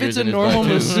 likes if fingers it's a in his normal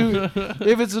butt, too. masseuse,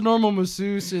 if it's a normal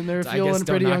masseuse and they're I guess feeling don't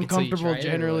pretty knock it till you uncomfortable try it,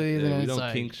 or generally, Yeah, then we it's don't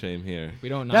like. kink shame here. We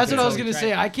don't. That's knock what I it was till gonna we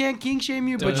say. try I can't kink shame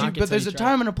you, Don't but knock it till there's you a try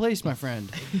time it. and a place, my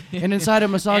friend. And inside a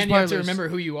massage And you have to parlor. remember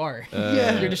who you are.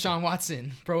 Yeah. You're Deshaun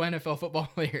Watson, pro NFL football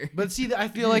player. But see, I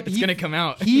feel like It's gonna come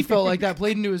out. He felt like that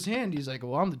played into his hand. He's like,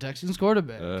 well, I'm the Texans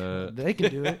quarterback. They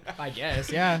can do it. I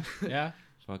guess. Yeah. Yeah.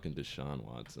 Fucking Deshaun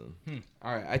Watson.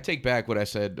 All right, I take back what I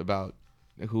said about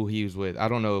who he was with. I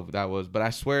don't know if that was, but I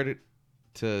swear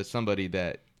to somebody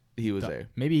that he was there.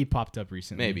 Maybe he popped up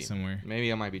recently Maybe somewhere.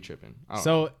 Maybe I might be tripping. I don't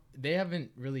know. So they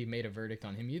haven't really made a verdict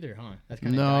on him either, huh? That's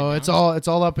kind of No, it's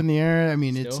all up in the air. I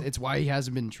mean, Still? it's why he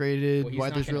hasn't been traded. Why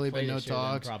there's really been no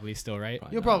talks. Probably still, right?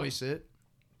 Probably He'll not. probably sit.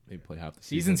 Maybe play half the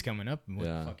Season's season. coming up in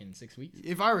fucking 6 weeks.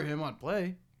 If I were him, I'd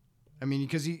play. I mean,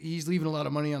 because he's leaving a lot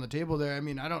of money on the table there. I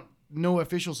mean, no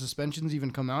official suspensions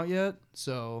even come out yet.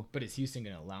 So, But is Houston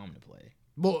gonna allow him to play?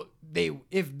 well,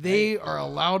 if they are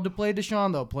allowed to play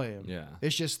Deshaun, they'll play him. Yeah.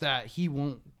 It's just that he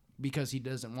won't because he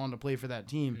doesn't want to play for that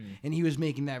team, Mm. and he was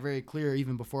making that very clear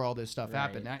even before all this stuff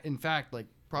happened. In fact, like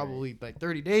probably like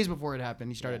 30 days before it happened,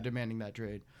 he started demanding that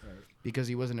trade because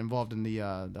he wasn't involved in the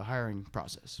hiring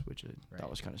process, which that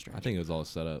was kind of strange. I think it was all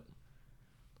set up.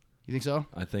 You think so?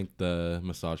 I think the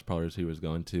massage parlors he was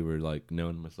going to were like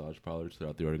known massage parlors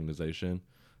throughout the organization,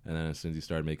 and then as soon as he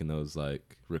started making those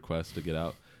like requests to get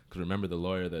out, because remember the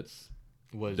lawyer that's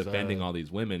was defending all these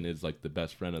women is like the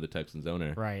best friend of the Texans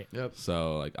owner. Right. Yep.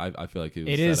 So like I feel like he was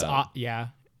It set is. up. Yeah.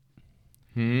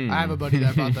 I have a buddy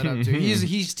that brought that up too.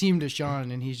 He's Team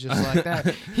Deshaun, and he's just like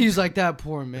that. He's like that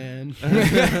poor man.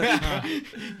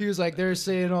 He was like, they're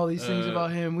saying all these things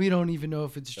about him. We don't even know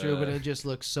if it's true, but it just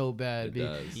looks so bad. It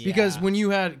does. Because Yeah. when you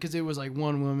had, because it was like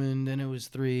one woman, then it was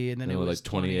 3, and then They it were was like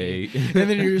 28. 20, and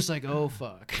then you're just like, oh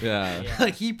fuck. Yeah.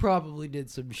 Like he probably did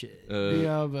some shit. You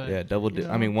know, but Yeah, double. you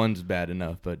I mean, know. one's bad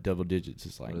enough, but double digits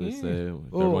is like. What do they say? If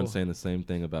Oh. everyone's saying the same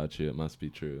thing about you, it must be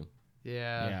true.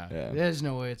 Yeah. Yeah. Yeah. There's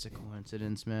no way it's a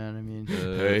coincidence, man. I mean,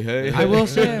 Hey. I will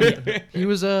say he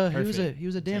was a Perfect. he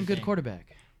was a damn Same good thing.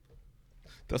 quarterback.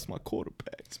 That's my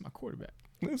quarterback. It's my quarterback.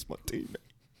 That's my teammate.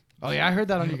 Oh yeah, I heard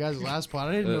that on your guys' last pod.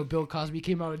 I didn't know Bill Cosby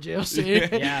came out of jail saying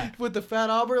Yeah. with the Fat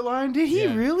Albert line. Did he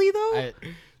Yeah. really though? I,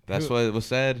 That's what it was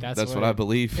said. That's That's what what- I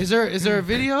believe. Is there a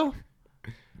video?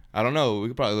 I don't know. We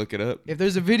could probably look it up. If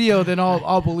there's a video, then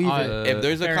I'll believe it. If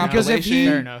there's a fair enough. Because if compilation he-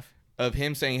 fair enough. of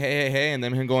him saying hey, and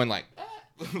then him going like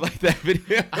like that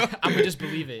video, I'm gonna just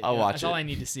believe it. I'll watch That's it. all I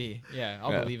need to see. Yeah,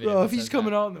 I'll Yeah. believe it. Bro, it if he's says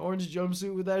coming that. out in the orange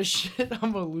jumpsuit with that shit,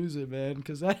 I'm gonna lose it, man.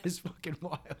 Because that is fucking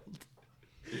wild.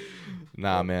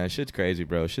 Nah, man, shit's crazy,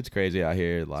 bro. Shit's crazy out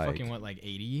here. Like, Fucking what, like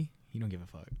 80? You don't give a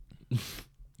fuck.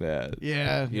 yeah,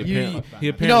 Yeah. He You- apparently, he you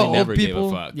apparently know, old never people-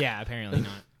 gave a fuck. Yeah, apparently not.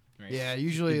 Right. yeah.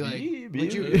 Usually, like,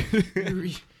 once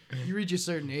you reach a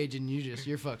certain age and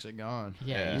your fucks are gone.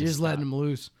 Yeah, You're just letting them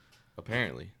loose.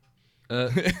 apparently.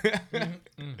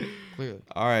 Clearly.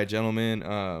 All right, gentlemen.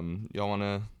 Y'all want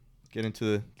to get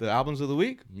into the albums of the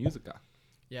week? Musica.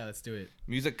 Yeah, let's do it.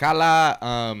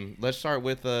 Musicala. Let's start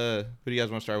with who do you guys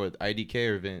want to start with? IDK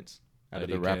or Vince? Out of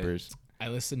the IDK. rappers. I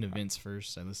listened to Vince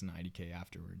first. I listened to IDK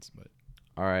afterwards, but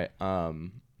All right.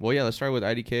 Well, yeah. Let's start with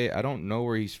IDK. I don't know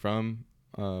where he's from.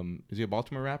 Is he a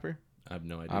Baltimore rapper? I have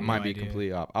no idea. I might be idea.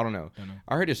 completely off. I don't know. don't know.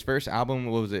 I heard his first album.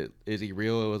 What was it? Is He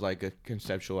Real? It was like a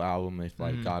conceptual album. If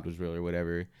like Mhm. God was real or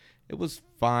whatever. It was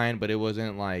fine, but it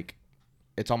wasn't like.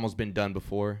 It's almost been done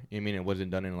before. I mean, it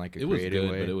wasn't done in like a It was creative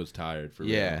good, way. but it was tired for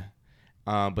Yeah.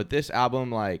 But this album,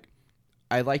 like,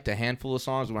 I liked a handful of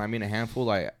songs. When I mean a handful,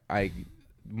 like, I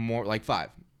more like 5.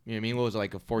 You know what I mean? What was it,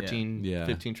 like a 14, Yeah.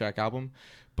 15 track album?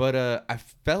 But I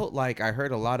felt like I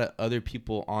heard a lot of other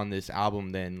people on this album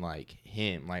than like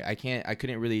him. Like I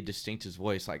couldn't really distinct his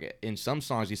voice. Like in some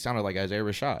songs, he sounded like Isaiah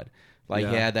Rashad. Like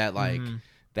he Yeah. had that like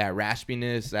that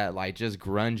raspiness, that like just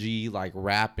grungy like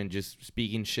rap and just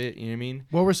speaking shit. You know what I mean?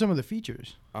 What were some of the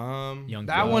features? Young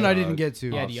That Thug. one I didn't get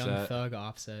to. He had Young Offset. Thug,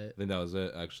 Offset. I think that was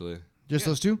it, actually. Just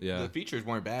those two? Yeah. The features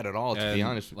weren't bad at all, to And, be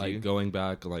honest with like you. going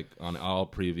back like on all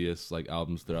previous like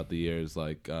albums throughout the years,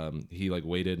 like he like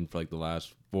waited for like the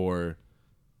last four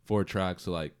tracks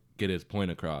to like get his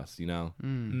point across, you know?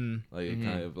 Like it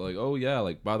kind of like, oh yeah,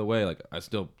 like by the way, like I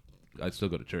still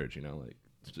go to church, you know, like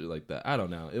shit like that. I don't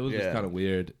know. It was just Yeah. kind of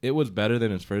weird. It was better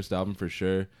than his first album for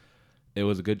sure. It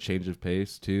was a good change of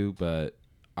pace too, but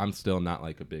I'm still not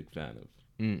like a big fan of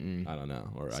I don't know,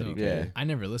 or So, IDK. Yeah. I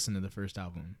never listened to the first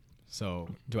album. So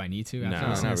do I need to after No,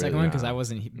 listening to not the second really, one? Because no. I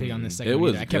wasn't big on the second It one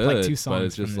was either. I kept good, like 2 songs but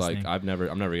it's from just this like thing. I'm never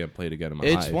gonna play it again in my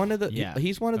It's life. one of the Yeah.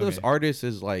 he's one of those Okay. artists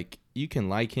is like you can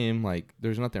like him, like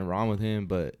there's nothing wrong with him,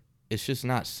 but it's just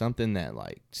not something that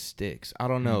like sticks. I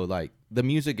don't know, like the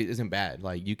music isn't bad.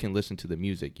 Like you can listen to the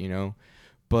music, you know,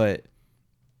 but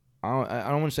I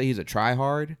don't want to say he's a try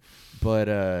hard, but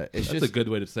it's That's just a good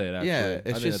way to say it. Actually. yeah, I it's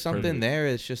think just that's something perfect. there.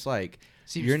 It's just like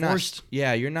Seems you're forced.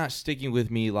 not you're not sticking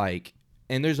with me like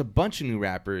and there's a bunch of new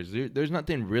rappers. There's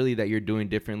nothing really that you're doing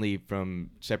differently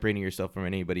from separating yourself from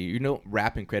anybody. You don't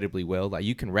rap incredibly well. Like,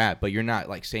 you can rap, but you're not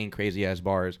like saying crazy ass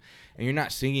bars, and you're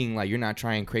not singing, like, you're not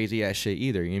trying crazy ass shit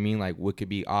either. You know what I mean? Like, what could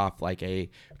be off, like a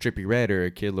Trippie Redd or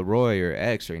a Kid Laroi or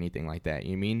X or anything like that.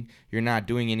 You know what I mean? You're not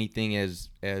doing anything as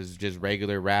just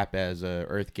regular rap as a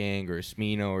Earth Gang or a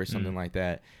Smino or something like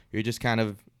that. You're just kind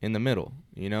of in the middle,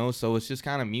 you know? So it's just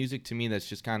kind of music to me that's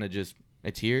just kind of just,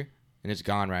 it's here and it's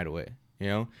gone right away. You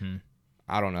know,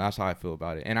 I don't know. That's how I feel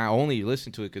about it. And I only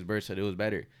listened to it because Bert said it was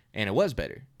better. And it was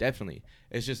better, definitely.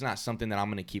 It's just not something that I'm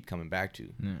going to keep coming back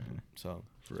to. So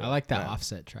I like that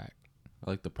Offset track. I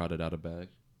like the Prodded Out of Bag.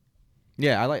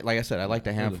 Yeah, like I said, I like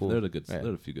the handful. They're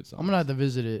a few good songs. I'm gonna have to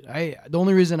visit it. The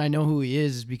only reason I know who he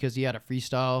is because he had a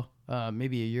freestyle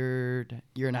maybe a year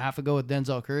and a half ago with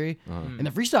Denzel Curry, and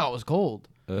the freestyle was cold.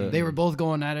 They were both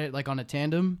going at it like on a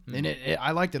tandem, and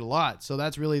I liked it a lot. So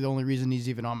that's really the only reason he's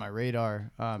even on my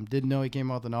radar. Didn't know he came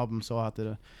out with an album, so I'll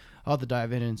have to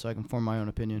dive in so I can form my own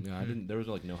opinion. Yeah, I didn't. There was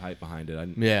like no hype behind it. I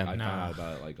found out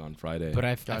about it like on Friday. But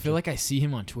I feel like I see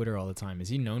him on Twitter all the time. Is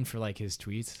he known for like his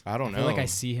tweets? I don't know. I feel like I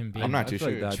see him being. I'm not too I feel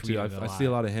sure. like that too. I see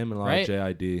a lot of him and a lot of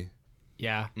JID.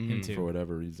 Yeah, him too. For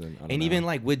whatever reason. I don't And know. even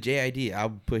like with JID,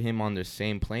 I'll put him on the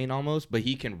same plane almost, but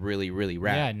he can really, really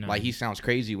rap. Yeah, no. Like, he sounds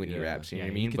crazy when he raps. You know what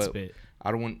I mean? He can But spit.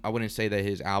 I wouldn't say that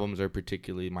his albums are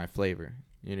particularly my flavor.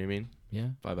 You know what I mean? Yeah,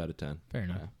 5 out of 10. fair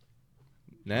enough.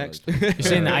 Next. You're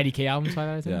saying the IDK album's 5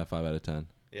 out of 10? Yeah, 5 out of 10.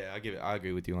 Yeah, I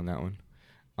agree with you on that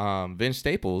one. Vince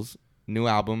Staples, new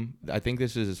album. I think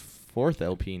this is his 4th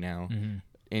LP now,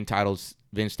 entitled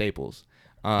Vince Staples.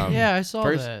 Yeah, I saw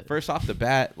that. First off the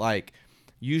bat, like,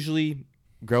 usually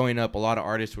growing up, a lot of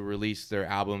artists would release their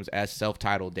albums as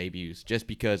self-titled debuts just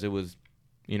because it was,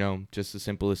 you know, just the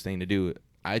simplest thing to do.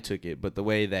 I took it, but the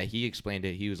way that he explained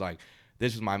it, he was like,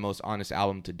 this is my most honest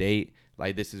album to date.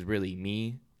 Like, this is really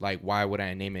me. Like, why would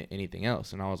I name it anything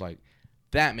else? And I was like,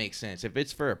 that makes sense. If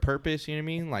it's for a purpose, you know what I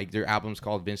mean? Like, their album's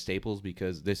called Vince Staples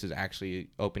because this is actually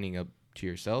opening up to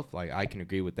yourself. Like, I can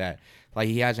agree with that. Like,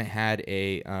 he hasn't had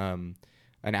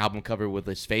an album cover with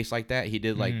his face like that. He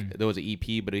did like there was an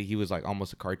EP, but he was like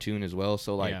almost a cartoon as well.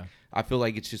 So like I feel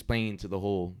like it's just playing into the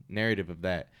whole narrative of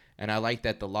that. And I like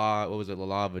that The Law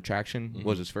of Attraction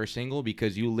was his first single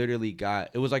because you literally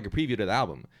it was like a preview to the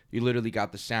album. You literally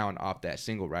got the sound off that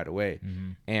single right away.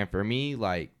 And for me,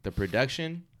 like the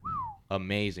production,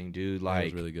 amazing, dude. Like, That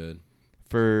was really good.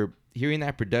 For hearing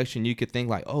that production, you could think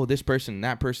like, oh, this person and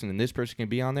that person and this person can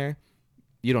be on there.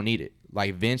 You don't need it.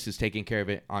 Like, Vince is taking care of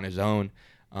it on his own.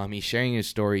 He's sharing his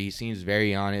story. He seems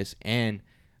very honest. And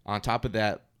on top of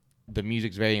that, the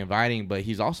music's very inviting, but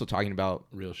he's also talking about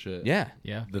real shit. Yeah.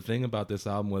 The thing about this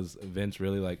album was Vince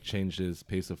really like changed his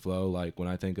pace of flow. Like, when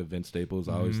I think of Vince Staples,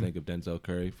 I always think of Denzel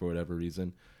Curry for whatever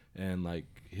reason. And like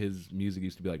his music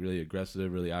used to be like really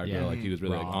aggressive, really aggro. Like, he was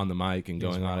really like on the mic and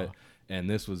going on it. And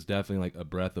this was definitely like a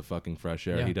breath of fucking fresh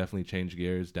air. He definitely changed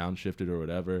gears, downshifted or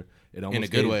whatever. It almost in a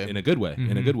good way. In a good way.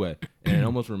 In a good way. And it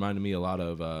almost reminded me a lot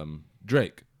of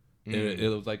Drake. It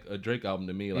was like a Drake album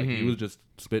to me. Like, he was just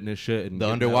spitting his shit and the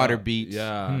getting underwater it out. beats.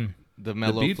 Yeah. The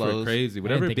mellow the beats flows were crazy.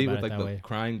 Whatever think beat about with it like that the way.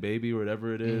 Crying Baby or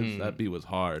whatever it is, that beat was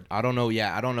hard. I don't know.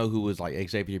 Yeah, I don't know who was like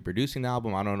executive producing the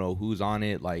album. I don't know who's on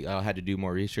it. Like, I had to do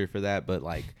more research for that. But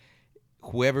like,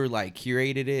 whoever like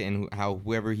curated it and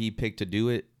whoever he picked to do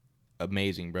it,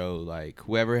 amazing, bro. Like,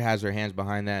 whoever has their hands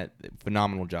behind that,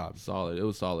 phenomenal job. Solid. It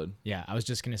was solid. Yeah, I was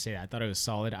just gonna say that. I thought it was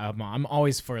solid. I'm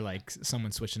always for like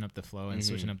someone switching up the flow and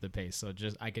switching up the pace. So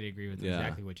just I could agree with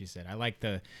exactly what you said. I like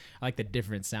the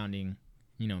different sounding,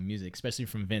 music, especially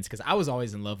from Vince, because I was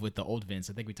always in love with the old Vince.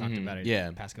 I think we talked about it in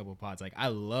the past couple of pods. Like, I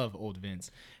love old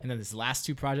Vince, and then this last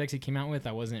 2 projects he came out with,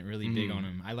 I wasn't really big on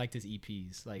him. I liked his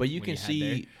EPs. Like, but you can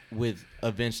see with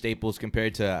a Vince Staples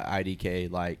compared to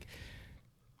IDK, like,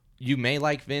 you may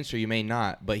like Vince or you may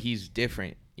not, but he's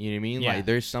different. You know what I mean? Yeah. Like,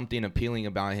 there's something appealing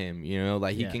about him,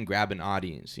 like he can grab an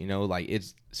audience, like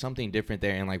it's something different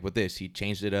there. And like with this, he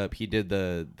changed it up. He did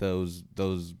those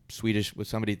Swedish, what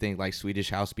somebody think like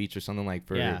Swedish house beats or something like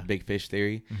for Big Fish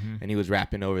Theory. And he was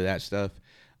rapping over that stuff.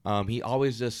 He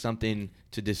always does something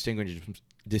to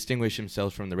distinguish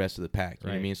himself from the rest of the pack. You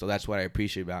know what I mean? So that's what I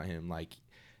appreciate about him. Like,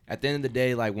 at the end of the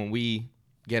day, like when we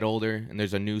get older and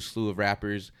there's a new slew of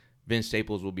rappers, Vince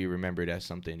Staples will be remembered as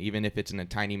something. Even if it's in a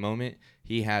tiny moment,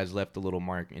 he has left a little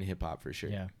mark in hip-hop for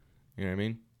sure. Yeah. You know what I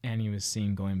mean? Annie was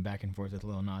seen going back and forth with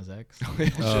Lil Nas X. Oh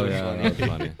yeah, that was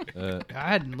funny. I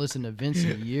hadn't listened to Vince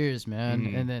in years, man.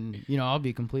 Mm-hmm. And then, I'll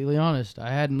be completely honest.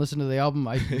 I hadn't listened to the album.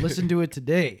 I listened to it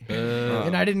today.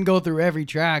 And I didn't go through every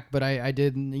track, but I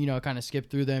did, kind of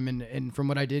skip through them. And from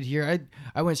what I did here,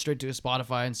 I went straight to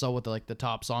Spotify and saw what the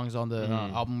top songs on the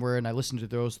album were. And I listened to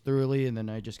those thoroughly. And then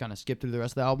I just kind of skipped through the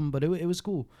rest of the album. But it was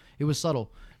cool. It was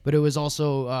subtle. But it was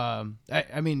also,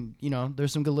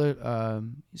 there's some good,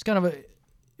 he's kind of it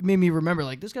made me remember,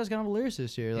 like, this guy's kind of a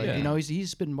lyricist here. Like,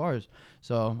 he's spitting bars.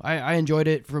 So I enjoyed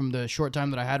it from the short time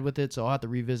that I had with it. So I'll have to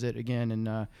revisit again and,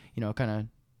 kind of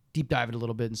deep dive it a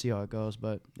little bit and see how it goes.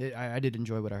 But I did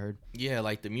enjoy what I heard. Yeah,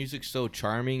 like the music's so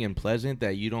charming and pleasant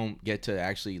that you don't get to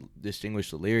actually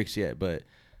distinguish the lyrics yet. But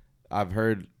I've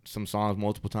heard some songs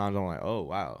multiple times. I'm like, oh,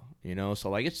 wow. So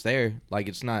like it's there. Like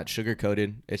it's not sugar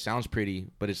coated. It sounds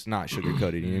pretty, but it's not sugar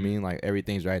coated. You know what I mean? Like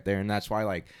everything's right there. And that's why,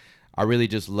 like, I really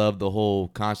just love the whole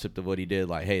concept of what he did.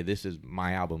 Like, hey, this is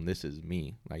my album. This is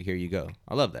me. Like, here you go.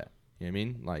 I love that. You know what I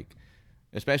mean? Like,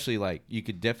 especially, like, you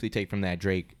could definitely take from that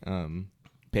Drake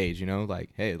page,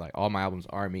 Like, hey, like, all my albums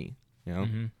are me,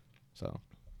 Mm-hmm. So,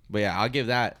 but, yeah, I'll give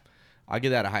that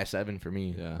a high 7 for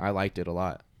me. Yeah. I liked it a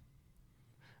lot.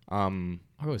 I'll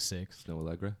go 6. Snow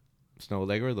Allegra. Snow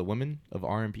Allegra, the woman of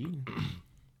R&B?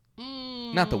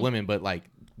 Not the women, but, like,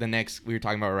 the next, we were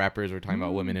talking about rappers, we're talking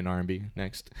about women in R&B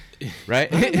next,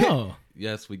 right? No.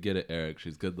 Yes, we get it, Eric.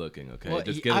 She's good looking. Okay, Well,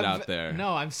 just get it out there.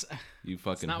 No, You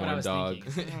fucking not what I horn was dog. thinking.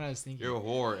 It's not what I was thinking. You're a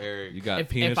whore, Eric. You got If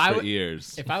penis I for would-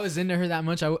 ears. If I was into her that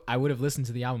much, I would have listened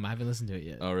to the album. I haven't listened to it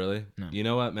yet. Oh really? No. You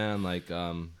know what, man? Like,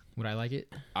 Would I like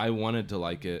it? I wanted to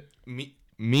like it.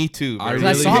 Me too. I Because very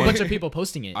I really saw a want- bunch of people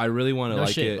posting it. I really want to No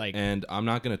like shit, it, like- and I'm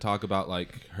not gonna talk about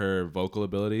like her vocal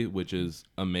ability, which is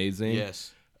amazing.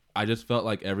 Yes. I just felt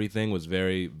like everything was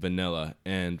very vanilla,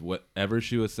 and whatever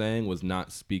she was saying was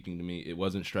not speaking to me. It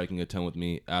wasn't striking a tone with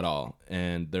me at all.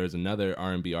 And there's another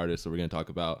R&B artist that we're going to talk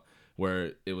about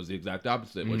where it was the exact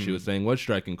opposite. What she was saying was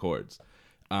striking chords.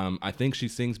 I think she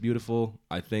sings beautiful.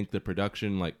 I think the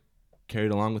production, like,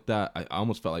 carried along with that. I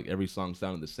almost felt like every song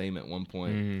sounded the same at one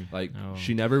point. Like, Oh.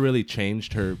 she never really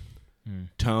changed her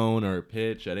tone or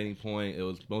pitch at any point. It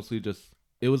was mostly just,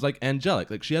 it was like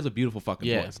angelic. Like, she has a beautiful fucking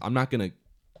voice. I'm not going to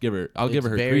give her It's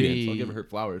her very credence. I'll give her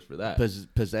flowers for that.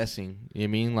 Possessing. You know what I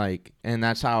mean? Like, and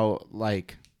that's how,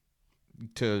 like,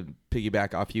 to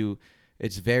piggyback off you,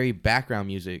 it's very background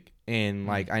music. And,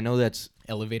 like, I know that's,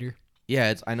 Elevator.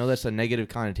 yeah, I know that's a negative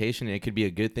connotation. And it could be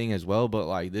a good thing as well. But,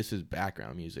 like, this is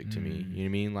background music to me. You know what I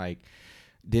mean? Like,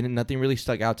 nothing really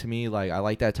stuck out to me. Like, I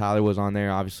like that Tyler was on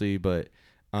there, obviously. But,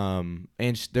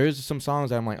 there's some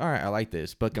songs that I'm like, all right, I like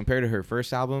this. But compared to her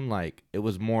first album, like, it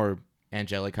was more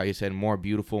angelic, how you said, more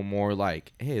beautiful, more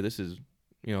like, hey, this is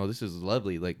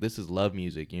lovely, like, this is love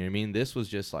music, you know what I mean? This was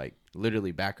just like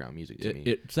literally background music to me.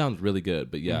 It sounds really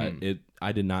good, but yeah,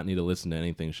 I did not need to listen to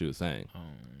anything she was saying.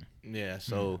 Yeah,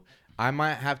 so I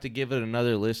might have to give it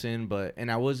another listen, and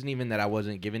I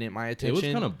wasn't giving it my attention. It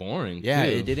was kind of boring. Yeah,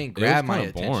 too. it didn't grab my kinda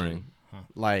attention. boring.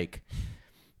 Like,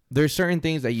 there's certain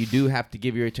things that you do have to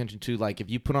give your attention to. Like, if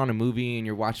you put on a movie and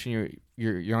you're watching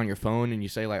you're on your phone and you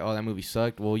say, like, oh, that movie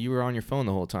sucked. Well, you were on your phone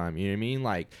the whole time. You know what I mean?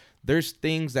 Like, there's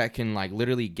things that can, like,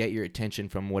 literally get your attention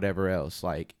from whatever else.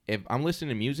 Like, if I'm listening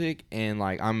to music and,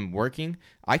 like, I'm working,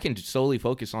 I can solely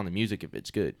focus on the music if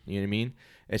it's good. You know what I mean?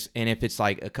 And if it's,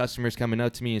 like, a customer's coming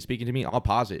up to me and speaking to me, I'll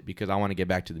pause it because I want to get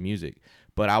back to the music.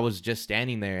 But I was just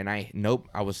standing there and I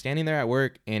was standing there at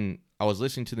work and I was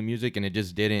listening to the music and it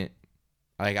just didn't,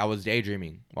 like, I was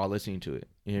daydreaming while listening to it.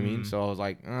 You know what I mean? So I was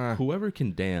like, Whoever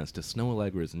can dance to Snow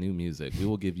Allegra's new music, we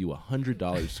will give you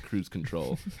 $100 cruise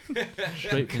control.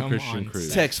 Straight from Come Christian on,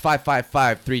 Cruise. text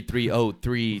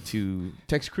 555-3303 to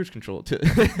text cruise control to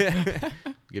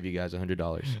give you guys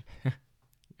 $100.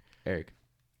 Eric,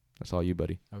 that's all you,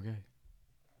 buddy. Okay.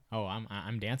 Oh,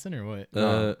 I'm dancing or what?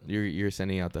 You're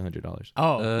sending out the $100.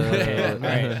 Oh, okay. All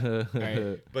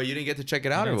right. But you didn't get to check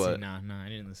it out or what? No, I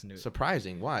didn't listen to it.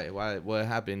 Surprising. Why? What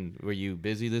happened? Were you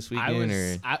busy this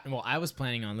weekend? I was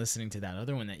planning on listening to that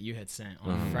other one that you had sent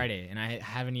on Friday, and I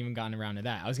haven't even gotten around to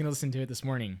that. I was gonna listen to it this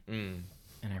morning, and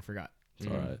I forgot. It's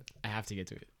all right. I have to get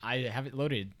to it. I have it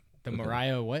loaded. The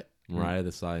Mariah what? Mariah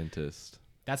the Scientist.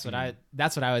 That's what I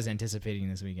was anticipating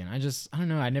this weekend. I don't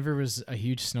know. I never was a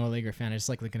huge Snow Allegra fan. I just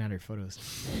like looking at her photos.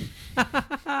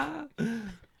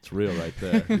 It's real right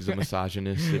there. He's a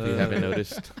misogynist, if you haven't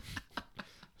noticed.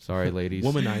 Sorry, ladies.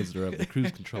 Womanizer of the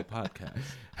Cruise Control Podcast.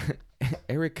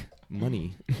 Eric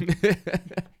Money.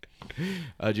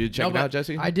 Did you check it out,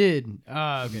 Jesse? I did.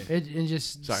 It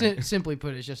just Sorry. simply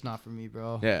put, it's just not for me,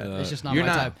 bro. Yeah. It's just not You're my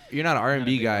not. type. You're not an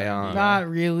R&B guy. Not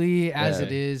really, as Yeah.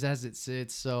 it is, as it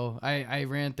sits. So I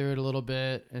ran through it a little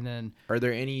bit, and then Are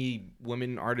there any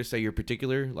women artists that you're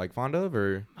particular like fond of,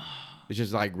 or it's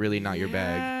just like really not your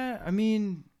bag? Yeah, I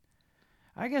mean,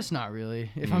 I guess not really.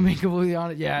 If I'm being completely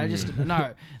honest, yeah, I just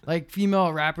not like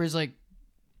female rappers. Like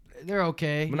they're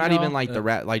okay, But you not know? even like the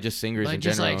rap, like just singers like in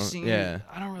just general. like singers. Yeah.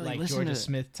 I don't really Like listen Georgia to.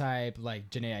 Smith type,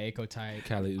 like Janae Aiko type.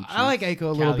 Kali Uchis. I like Aiko a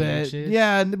little Kali bit. Uchis.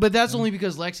 Yeah, but that's only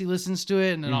because Lexi listens to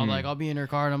it, and then I'll be in her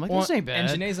car, and I'm like, this ain't bad.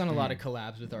 And Janae's on a lot of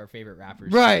collabs with our favorite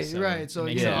rappers. Right, so right. So it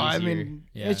makes you it know, I easier. mean,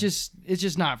 Yeah. it's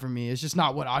just not for me. It's just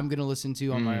not what I'm gonna listen to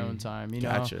on my own time. You know,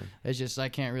 Gotcha. it's just I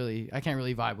can't really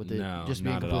vibe with it. No, just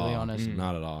being not at completely all. honest.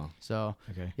 Not at all. So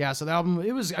Okay. yeah, so the album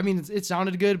it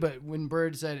sounded good, but when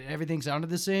Bird said everything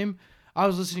sounded the same, I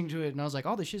was listening to it and I was like,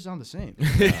 all this shit sound the same.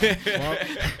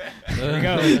 There we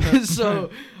go. So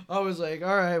I was like,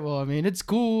 all right, well, I mean, it's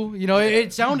cool. You know,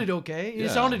 it sounded okay. It Yeah.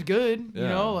 sounded good. You Yeah.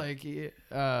 know, like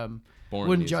Boring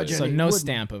wouldn't music. judge So any- no wouldn't-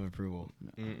 stamp of approval.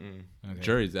 Mm-mm. Okay.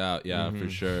 Jury's out, yeah, for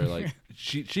sure. Like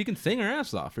she can sing her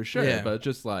ass off for sure, Yeah. but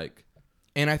just like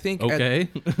And I think okay,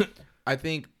 I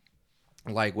think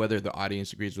like whether the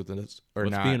audience agrees with us or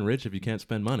what's not, being rich if you can't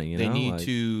spend money? You they know, need like,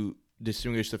 to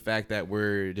distinguish the fact that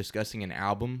we're discussing an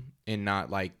album and not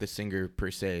like the singer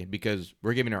per se, because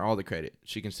we're giving her all the credit.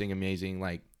 She can sing amazing.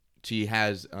 Like she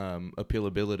has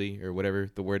appealability or whatever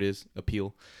the word is,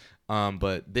 appeal.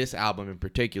 But this album in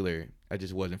particular, I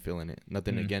just wasn't feeling it.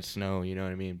 Nothing against Snow, you know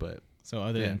what I mean? But So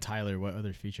other Yeah. than Tyler, what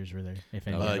other features were there? If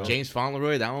any? James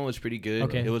Fauntleroy, that one was pretty good.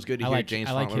 Okay. It was good to I hear like James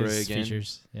I like Fauntleroy his again.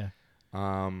 features. Yeah.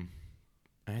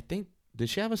 I think, did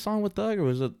she have a song with Thug or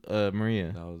was it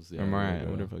Maria? that was Or Mariah, yeah.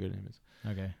 whatever her name is.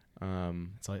 Okay.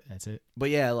 That's it. But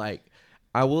yeah, like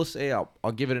I will say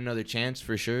I'll give it another chance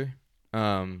for sure.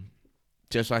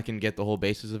 Just so I can get the whole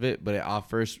basis of it. But off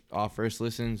first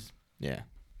listens, yeah,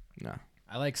 no.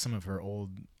 I like some of her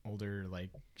older like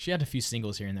she had a few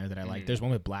singles here and there that I like. There's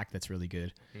one with Black that's really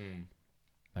good.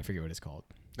 I forget what it's called.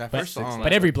 That But, first song,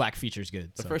 but every Black feature's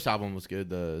good. the so. first album was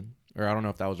good. Or I don't know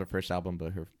if that was her first album,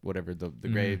 but her whatever the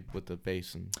grave with the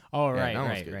bass and Oh yeah, right, that one's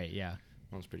right, good. right. Yeah.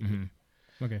 that was pretty good.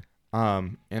 Okay.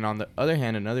 And on the other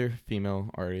hand, another female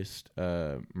artist,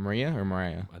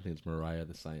 Mariah. I think it's Mariah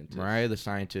the Scientist. Mariah the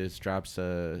Scientist drops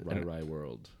Rai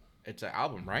World. it's an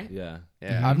album, right? Yeah.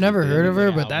 Yeah. I've never heard of her,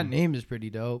 Good but that album. name is pretty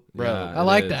dope. Bro, Yeah, I it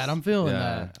like is. that. I'm feeling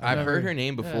Yeah. that. I've heard her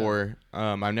name before.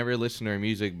 I've never listened to her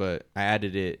music, but I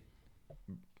added it.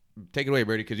 Take it away,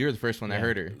 Birdie, because you were the first one that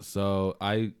heard her. So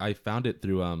I found it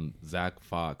through Zach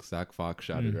Fox. Zach Fox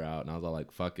shouted her out, and I was all like,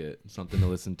 "Fuck it, something to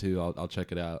listen to. I'll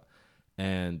check it out."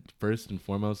 And first and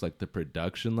foremost, like the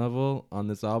production level on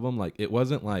this album, like it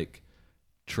wasn't like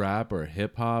trap or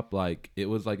hip hop. Like it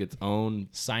was like its own.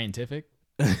 Scientific.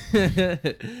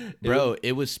 Bro,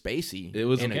 it was spacey. It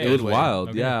was in a it good was way. wild,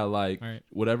 Okay. yeah. Like Alright.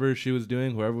 whatever she was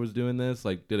doing, whoever was doing this,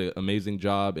 like did an amazing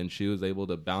job, and she was able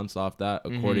to bounce off that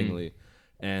accordingly.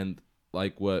 And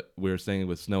like what we were saying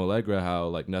with Snow Allegra, how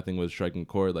like nothing was striking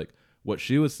chord. Like what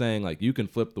she was saying, like you can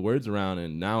flip the words around,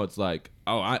 and now it's like,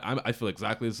 oh, I feel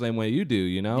exactly the same way you do,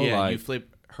 you know? Yeah, like you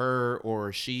flip her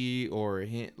or she or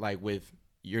him, like with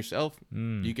yourself,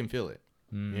 you can feel it.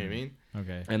 You know what I mean?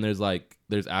 Okay. and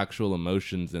there's actual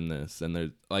emotions in this, and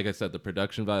there's, like I said, the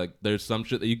production vibe. Like, there's some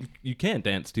shit that you can't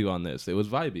dance to on this. It was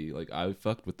vibey. Like I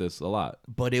fucked with this a lot.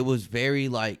 But it was very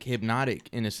like hypnotic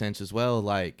in a sense as well.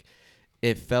 Like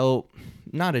it felt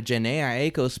not a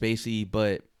Janae Aiko spacey,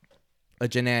 but a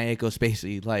Janae Aiko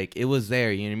spacey. Like it was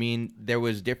there. You know what I mean? There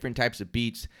was different types of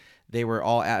beats. They were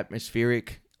all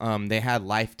atmospheric. They had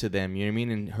life to them. You know what I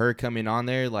mean? And her coming on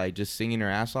there, like just singing her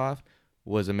ass off,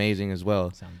 was amazing as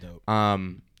well. Sound dope.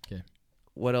 Okay.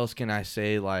 What else can I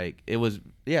say? Like it was,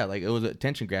 yeah, like it was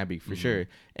attention grabbing for sure.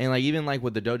 And like even like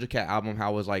with the Doja Cat album,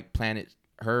 how it was like Planet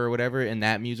Her or whatever, and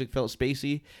that music felt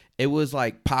spacey. It was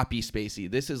like poppy spacey.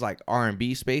 This is like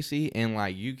R&B spacey, and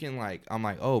like you can like, I'm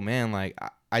like, oh man, like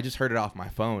I just heard it off my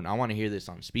phone. I want to hear this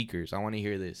on speakers. I want to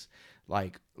hear this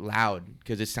like loud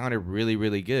because it sounded really,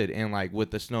 really good. And like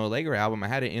with the Snow Allegra album, I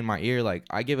had it in my ear. Like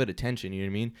I give it attention. You know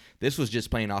what I mean? This was just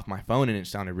playing off my phone, and it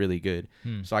sounded really good.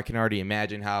 So I can already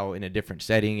imagine how in a different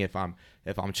setting, if I'm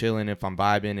chilling, if I'm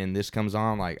vibing, and this comes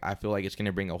on, like I feel like it's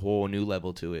gonna bring a whole new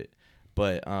level to it.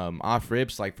 But off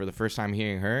rips, like for the first time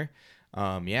hearing her,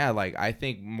 yeah, like I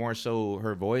think more so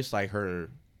her voice, like her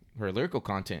lyrical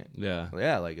content. Yeah.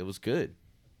 Yeah, like it was good.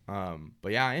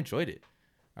 But yeah, I enjoyed it.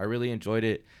 I really enjoyed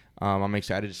it. I'm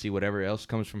excited to see whatever else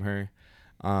comes from her.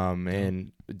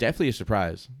 And definitely a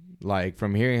surprise. Like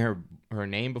from hearing her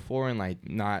name before and like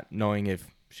not knowing if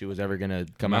she was ever gonna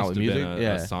come Must out with have music. been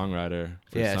a songwriter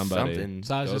for Yeah, somebody. something.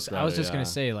 So I was just Ghostwriter, gonna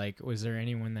say, like, was there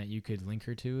anyone that you could link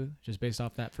her to just based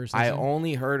off that first? I listen?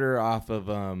 only heard her off of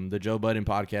the Joe Budden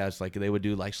podcast. Like they would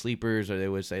do like sleepers, or they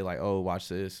would say like, "Oh, watch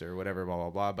this" or whatever, blah blah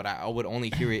blah. But I would only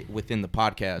hear it within the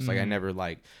podcast. Like I never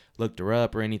like looked her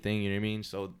up or anything. You know what I mean?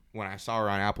 So when I saw her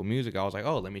on Apple Music, I was like,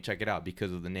 "Oh, let me check it out,"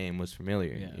 because of the name was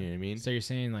familiar. Yeah. You know what I mean? So you're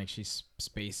saying like she's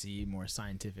spacey, more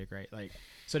scientific, right? Like,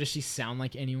 so does she sound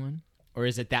like anyone, or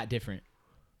is it that different?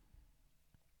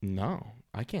 No,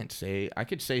 I can't say. I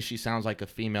could say she sounds like a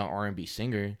female R&B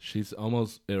singer. It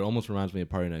almost reminds me of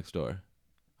Party Next Door.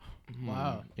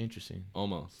 Wow. Interesting.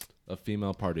 Almost a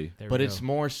female party. There But we it's go.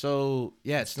 more so,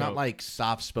 yeah, it's not dope. like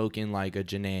soft spoken like a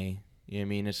Janae. You know what I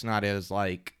mean? It's not as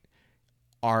like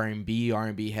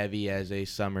R&B heavy as a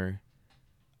Summer.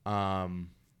 I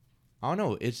don't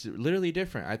know. It's literally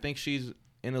different. I think she's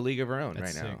in a league of her own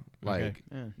That's right now. sick. Like, Okay.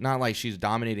 Yeah. not like she's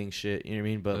dominating shit. You know what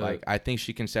I mean? But like, I think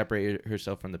she can separate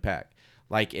herself from the pack.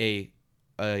 Like a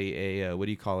what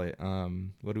do you call it?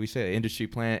 What do we say? Industry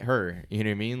plant. Her. You know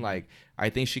what I mean? Like, I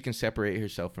think she can separate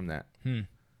herself from that.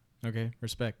 Okay,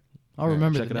 respect. I'll Yeah,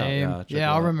 remember check the it out. name. Yeah, check it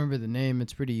I'll out. remember the name.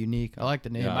 It's pretty unique. I like the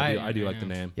name. Yeah, I do like the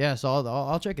name. Yeah, so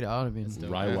I'll check it out. I mean,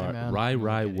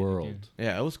 Rai World.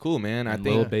 Yeah, it was cool, man. I And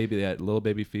think. Lil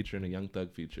Baby feature and a Young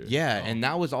Thug feature. Yeah, and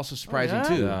that was also surprising yeah?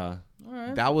 too. Yeah. all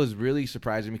right. That was really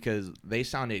surprising because they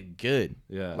sounded good.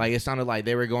 Yeah. Like it sounded like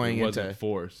they were going It wasn't into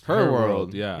forced. her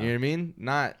world. Yeah. You know what I mean?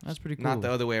 Not That's pretty Not cool.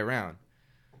 the other way around.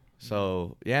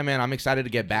 So yeah, man, I'm excited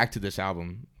to get back to this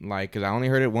album. Like, cause I only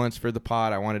heard it once for the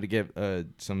pod. I wanted to give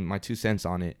my 2 cents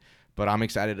on it, but I'm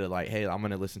excited to like, hey, I'm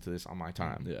gonna listen to this on my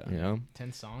time. Yeah. You know.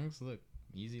 10 songs, look,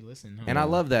 easy listen. Huh? And I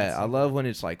love that. I love when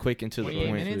it's like quick and to the 28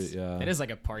 point. minutes. Yeah. That is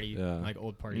like a party, Yeah. like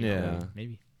old party. Yeah. album,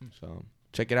 maybe. So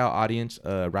check it out, audience.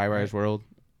 Rai World.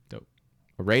 Dope.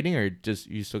 A rating or just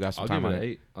you still got some I'll time give it on an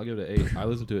it? 8. I'll give it an 8. I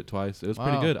listened to it twice. It was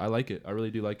pretty Wow. good. I like it. I really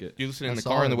do like it. You listen in the That's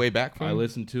car on the solid. way back from? I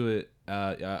listened to it.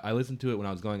 I listened to it when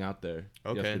I was going out there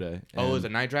yesterday. Oh, it was a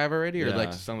and- night drive already, or yeah,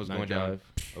 like the sun was night going down? drive.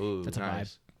 Oh, That's a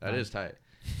nice. vibe. That is tight.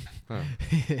 Huh.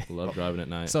 Love driving at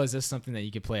night. So is this something that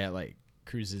you could play at like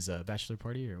Cruz's bachelor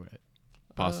party or what?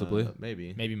 Possibly.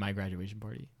 Maybe. Maybe my graduation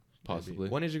party, Possibly.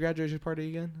 When is your graduation party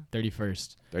again?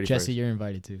 31st. 31st. Jesse, you're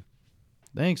invited too.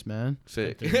 Thanks, man.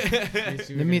 Sick.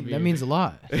 That means a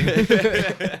lot.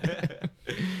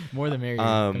 More the merrier.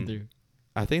 Um, Come through.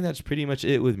 I think that's pretty much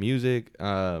it with music.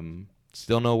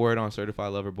 Still no word on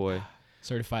Certified Lover Boy.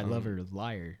 Certified lover,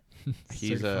 liar.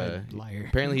 He's Certified liar.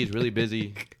 apparently he's really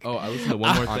busy Oh, I listened to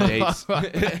one more on thing. dates.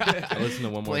 I listened to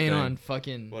one more Playing thing. on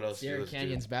fucking What else do you Sierra listen to?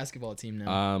 Canyon's basketball team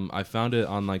now. I found it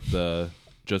on like the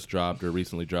just dropped or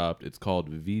recently dropped. It's called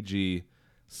VG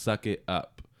Suck It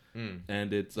Up.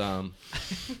 And it's All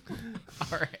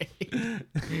right.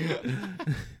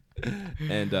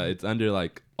 and it's under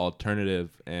like alternative,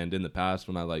 and in the past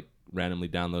when I like randomly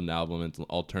download an album, it's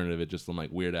alternative, it's just some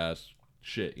like weird ass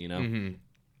shit, you know?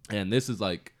 And this is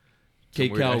like Some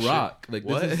weird KCal ass rock. shit. Like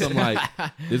What?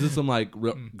 this is some like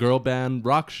girl band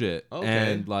rock shit. Okay.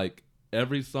 And like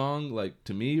every song like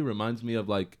to me reminds me of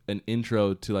like an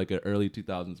intro to like an early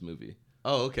 2000s movie.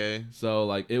 Oh, okay. So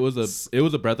like it was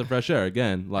a breath of fresh air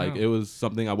again. Like Oh. it was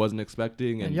something I wasn't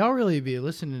expecting, And and y'all really be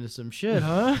listening to some shit,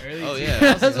 huh? Early Oh, 2000s.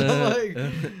 yeah. That's like,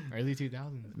 Early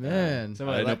 2000s. man. So I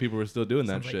what, didn't know like- people were still doing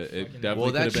that sounds like shit. It fucking- definitely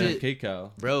Well, could have that been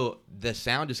KCal. Bro, the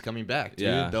sound is coming back, dude.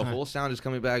 Yeah. The whole sound is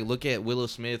coming back. Look at Willow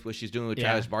Smith, what she's doing with Yeah.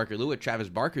 Travis Barker. Look what Travis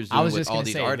Barker's I doing was with just all gonna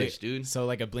these say, artists, they- dude. So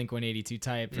like a Blink 182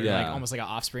 type, or Yeah. like almost like an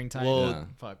Offspring type. Well, Yeah.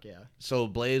 Fuck yeah. So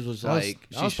Blaze was That was, like,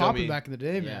 that was showed popping me, back in the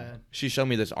day, Yeah. man. she showed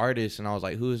me this artist, and I was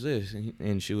like, who is this?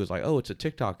 And she was like, oh, it's a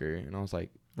TikToker. And I was like,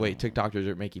 wait, TikTokers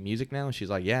are making music now? And she's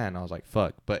like, yeah. And I was like,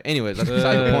 fuck. But anyways, that's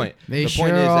beside the point. They the sure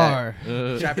point is are.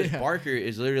 that Travis Barker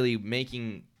is literally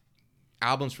making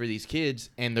albums for these kids,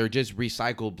 and they're just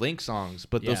recycled Blink songs,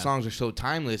 but those Yeah. songs are so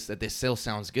timeless that they still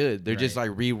sounds good. They're just Right.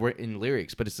 like rewritten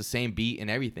lyrics, but it's the same beat and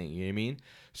everything. You know what I mean?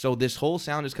 So this whole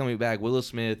sound is coming back. Willow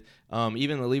Smith,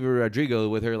 even Olivia Rodrigo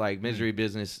with her like Misery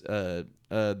Business.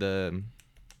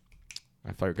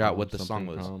 I forgot what the song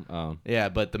was. Yeah,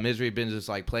 but the Misery Business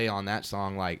like play on that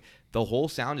song, like the whole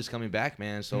sound is coming back,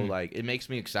 man. So like it makes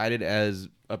me excited as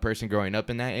a person growing up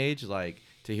in that age, like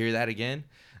to hear that again.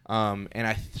 And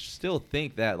I still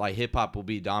think that like hip hop will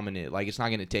be dominant. Like it's not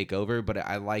gonna take over, but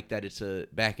I like that it's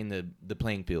back in the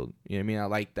playing field. You know what I mean? I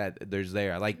like that there's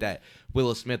there. I like that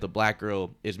Willow Smith, a black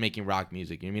girl, is making rock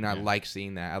music. You know what I mean? I like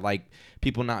seeing that. I like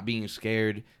people not being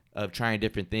scared of trying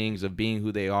different things, of being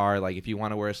who they are. Like if you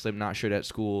want to wear a Slipknot shirt at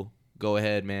school, go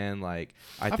ahead, man. Like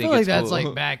I think feel like it's that's cool.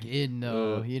 like back in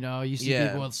though. You know, you see yeah.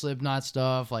 people with Slipknot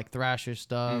stuff, like Thrasher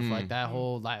stuff, like that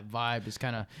whole vibe is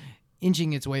kind of.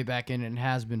 inching its way back in and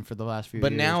has been for the last few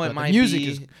But years. now it the might music be-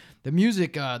 is the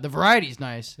music. The variety's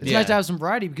nice. It's Yeah. nice to have some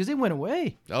variety because it went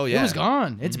away. Oh It yeah, was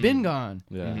gone. It's been gone.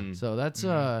 Yeah. Mhm. So that's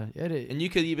And you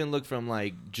could even look from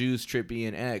like Juice, Trippy,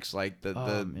 and X, like the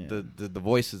Oh, man. the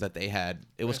voices that they had.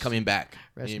 It was coming back.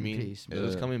 rest you know in what I mean? peace, It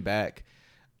was man. coming back.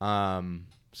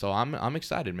 So I'm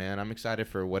excited, man. I'm excited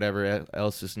for whatever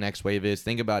else this next wave is.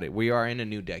 Think about it. We are in a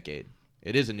new decade.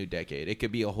 It is a new decade. It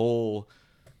could be a whole,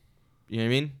 you know what I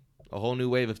mean? A whole new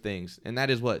wave of things. And that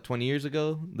is what, 20 years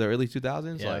ago, the early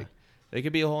 2000s. Yeah. Like, it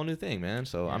could be a whole new thing, man.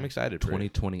 So I'm excited for it.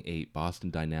 2028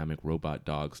 Boston Dynamic robot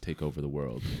dogs take over the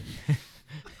world.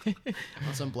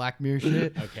 on some Black Mirror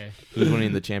shit. Okay. Who's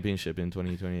winning the championship in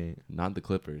 2028? Not the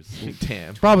Clippers.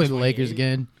 Damn. Probably the Lakers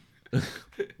again.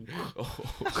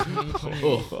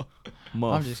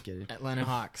 I'm just kidding. Atlanta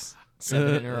Hawks,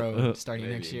 7 in a row, starting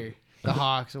next year. The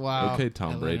Hawks. Wow. Okay,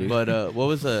 Tom Brady. But what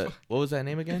was that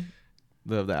name again?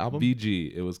 The album?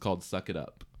 VG. It was called Suck It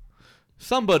Up.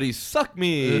 Somebody suck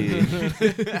me.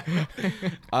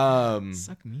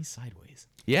 Suck me sideways.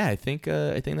 Yeah, I think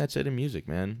that's it in music,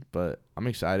 man. But I'm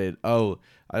excited. Oh,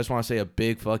 I just want to say a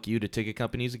big fuck you to ticket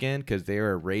companies again because they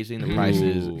are raising the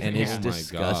prices Ooh, and it's oh my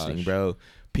disgusting, gosh. bro.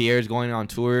 Pierre's going on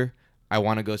tour. I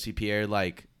want to go see Pierre.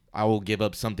 Like, I will give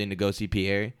up something to go see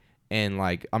Pierre, and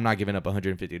like, I'm not giving up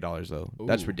 $150 though.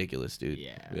 That's Ooh. ridiculous, dude.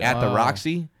 Yeah. At the Wow.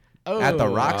 Roxy. At the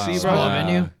Roxy, bro. Small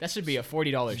venue. That should be a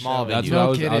 $40 Small show. venue. That's No what I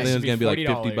was. kidding. I think it was Should gonna be like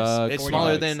be $50. $40. It's $40.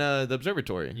 smaller than the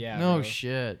Observatory. Yeah. No bro.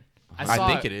 shit. I saw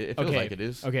think it is. It feels okay, like it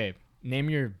is. Okay. Name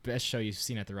your best show you've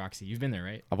seen at the Roxy. You've been there,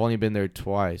 right? I've only been there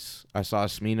twice. I saw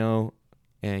Smino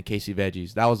and Casey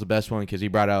Veggies. That was the best one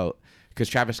because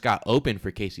Travis Scott opened for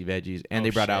Casey Veggies, and Oh, they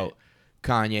brought shit. out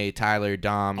Kanye, Tyler,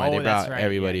 Dom. Like, Oh, they that's brought right.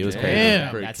 everybody. Yeah, It was damn. crazy.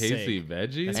 Damn. For That's Casey sick. Veggies?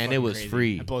 That's And fucking it was crazy.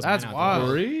 free. That blows That's mine out the wild.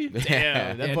 water. Free?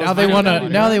 Damn. That Yeah, blows now they mine out want the to.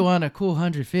 water. Now they want a cool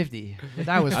 150.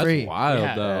 That was That's free. wild,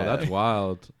 Yeah. though. That's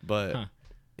wild. But Huh.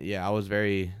 yeah, I was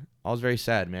very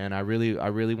sad, man. I really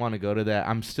want to go to that.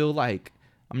 I'm still like,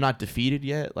 I'm not defeated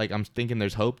yet. Like, I'm thinking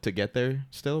there's hope to get there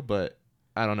still, but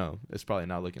I don't know. It's probably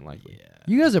not looking likely. Yeah.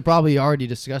 You guys have probably already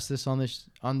discussed this on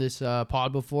this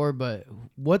pod before, but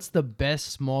what's the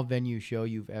best small venue show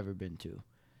you've ever been to?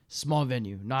 Small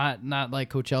venue, not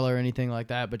like Coachella or anything like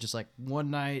that, but just like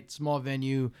one night, small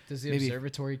venue. Does the Maybe-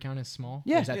 observatory count as small?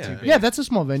 Yeah, Or is that too big? yeah, that's a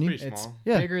small venue. pretty It's small.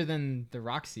 Yeah. bigger than the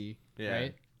Roxy, Yeah.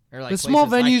 right? Or like The small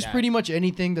places like venue is that. pretty much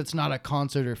anything that's not a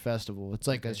concert or festival. It's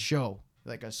like a show,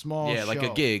 like a small Yeah, like a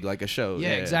show. gig, like a show.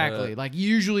 Yeah, exactly. Like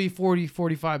usually 40,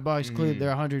 45 bucks. Clearly they're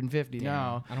 150 Damn.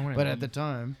 now. I don't wanna But at leave. the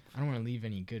time, I don't want to leave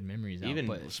any good memories out. Even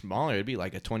but smaller, it'd be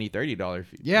like a $20, $30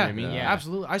 fee. yeah, You know what I mean? Yeah.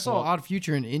 absolutely. I saw Odd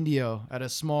Future in Indio at a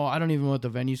small. I don't even know what the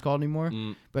venue's called anymore,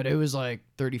 but it was like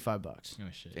 $35. oh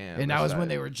shit. Damn, And that that's was when sad.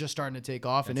 they were just starting to take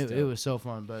off, and That's it dope. was so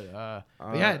fun. But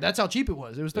yeah, that's how cheap it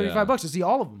was. It was $35 to see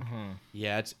all of them.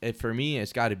 Yeah, for me,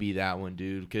 it's got to be that one,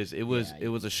 dude, because it was Yeah. it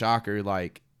was a shocker.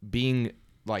 Like, being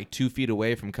like 2 feet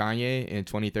away from Kanye in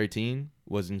 2013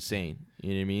 was insane.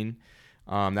 You know what I mean?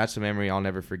 That's a memory I'll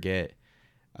never forget.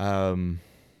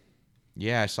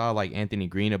 Yeah, I saw like Anthony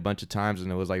Green a bunch of times,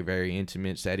 and it was like very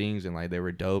intimate settings, and like they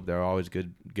were dope. They were always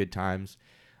good times.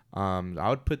 I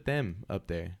would put them up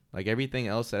there. Like, everything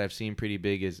else that I've seen pretty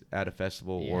big is at a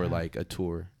festival or Yeah. like a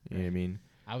tour. You know what I mean?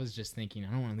 I was just thinking,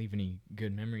 I don't want to leave any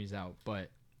good memories out, but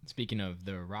speaking of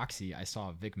the Roxy, I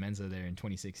saw Vic Mensa there in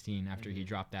 2016 after he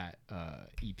dropped that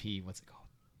EP. What's it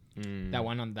called? That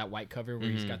one on that white cover where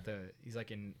he's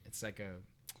like it's like a,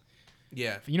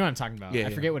 Yeah. you know what I'm talking about. Yeah, I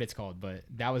yeah. forget what it's called, but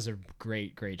that was a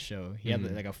great show. He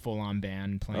had like a full on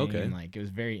band playing. Okay. And, like, it was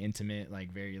very intimate,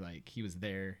 like very like he was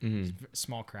there. It was a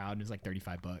small crowd. It was like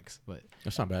 $35, but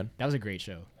That's not bad. that was a great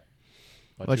show.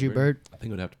 What you, Bird? I think it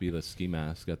would have to be the ski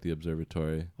mask at the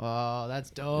observatory. Oh,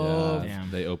 that's Yeah, dope. Damn.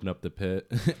 they open up the pit.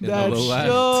 in the That's little latch.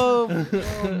 dope.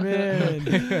 Oh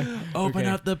man. Open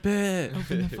up the pit.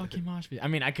 Open the fucking mosh pit. I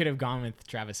mean, I could have gone with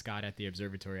Travis Scott at the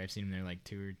observatory. I've seen him there like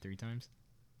 2 or 3 times,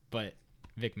 but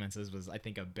Vic Mensa's was, I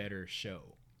think, a better show.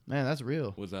 Man, that's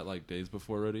real. Was that like days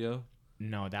before rodeo?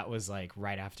 No, that was like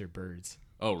right after Birds.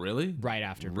 Oh, really? Right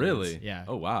after Birds. Really? Yeah.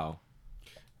 Oh, wow.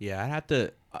 Yeah, I'd have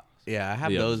to. Yeah, I have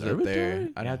The those up there.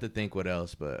 observatory? I'd have to think what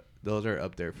else, but those are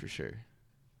up there for sure.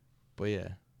 But yeah.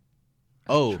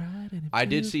 Oh, I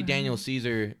did see Daniel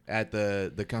Caesar at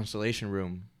the Constellation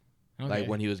Room, Okay. like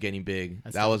when he was getting big.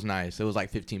 That's that dope. was nice. It was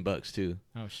like $15 too,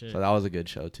 Oh shit. so that was a good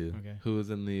show too. Okay. Who was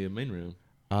in the main room?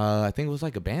 I think it was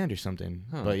like a band or something.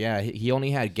 Huh. But yeah, he only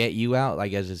had "Get You" out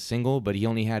like as a single, but he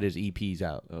only had his EPs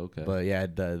out. Okay. But yeah,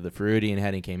 the Floridian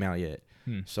hadn't came out yet.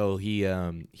 Hmm. So he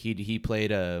played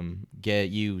 "Get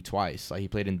You" twice. Like, he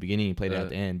played in the beginning, he played it at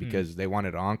the end because they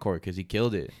wanted an encore because he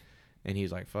killed it. And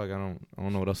he's like, "Fuck, I don't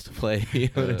know what else to play." You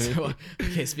know what I mean? So,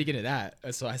 okay, speaking of that,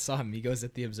 so I saw Migos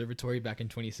at the Observatory back in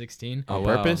 2016. On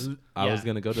wow. purpose? I was Yeah.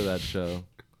 gonna go to that show.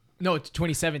 No, it's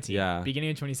 2017. Yeah. Beginning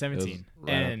of It was 2017.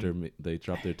 right And after they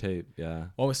dropped their tape. Yeah.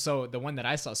 oh, so the one that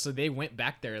I saw, so they went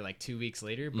back there like 2 weeks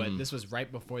later, but this was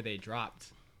right before they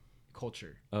dropped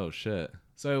Culture. Oh shit.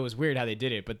 So it was weird how they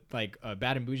did it, but like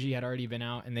Bad and Bougie had already been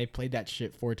out, and they played that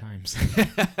shit 4 times.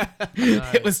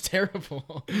 It was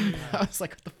terrible. I was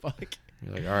like, what the fuck?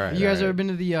 You're like, all right. You guys all ever right. been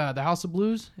to the House of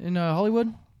Blues in Hollywood?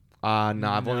 No,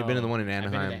 I've only been to the one in I've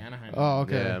been to the Anaheim. Anaheim. Oh,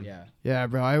 okay. Yeah. Yeah. Yeah,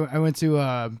 bro. I went to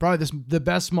probably the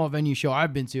best small venue show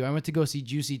I've been to. I went to go see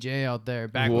Juicy J out there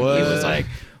back when he was What? like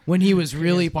when he was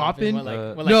really popping. What,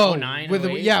 like, what, no, like 09, with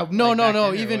 08? yeah, no, Like no, back no.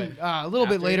 then, or Even what? a little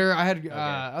bit After? later, I had Okay.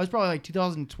 I was probably like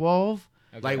 2012.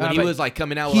 Like Uh, when he but was like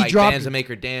coming out with he like dropped- bands to make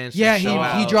her dance. Yeah, and show he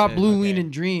out dropped and- Blue okay. Ween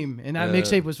and Dream, and that Yeah.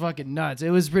 mixtape was fucking nuts. It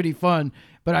was pretty fun.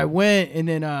 But I went, and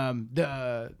then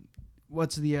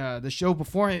the show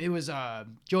before him? It was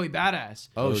Joey Badass.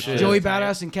 Oh shit. Joey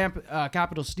Badass and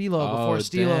Capital Stilo Oh,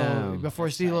 damn. before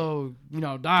Stilo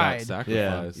Got died.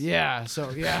 sacrificed. Yeah. So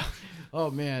yeah. Oh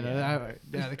man.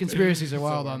 Yeah. The conspiracies are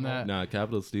wild on that. Nah,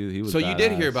 Capital Steel. He was. So you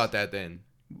did badass. hear about that then?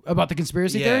 About the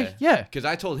conspiracy Yeah. theory? Yeah. Because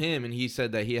I told him and he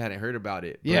said that he hadn't heard about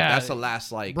it. But Yeah. that's the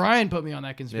last like. Brian put me on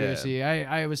that conspiracy.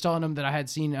 I was telling him that I had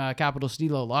seen Capital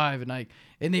Stilo live,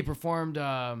 and they performed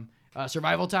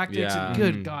Survival Tactics. Yeah. And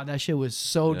good God, that shit was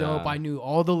so dope. Yeah. I knew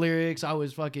all the lyrics. I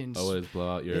was fucking. Always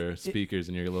blow out your speakers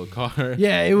in your little car.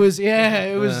 Yeah, it was. Yeah,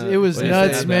 it was. It was What do you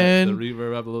nuts, say? man. The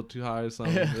reverb up a little too high or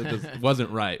something. It just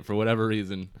wasn't right for whatever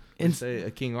reason. And say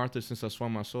King Arthur since I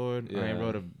swung my sword. I Yeah.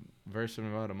 wrote a verse in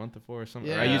about a month before or something.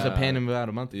 Yeah. Or I used a pen in about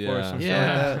a month before or Yeah. something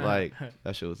Yeah. like that. Like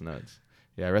that shit was nuts.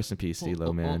 Yeah, rest in peace,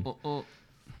 CeeLo, man.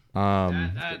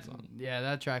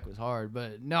 That track was hard,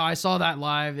 but no, I saw that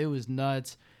live. It was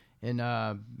nuts, and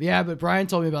but Brian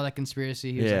told me about that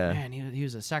conspiracy. He was Yeah. like, man, he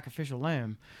was a sacrificial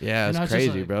lamb. Yeah, And I it's was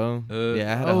just crazy, like, bro. uh,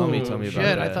 Yeah, I had a homie tell me shit,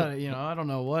 about I that. thought I don't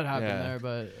know what happened Yeah. there,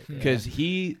 but Because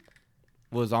he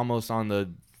was almost on the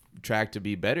track to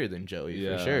be better than Joey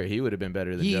Yeah. for sure. He would have been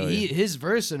better than Joey. his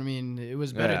verse, I mean, it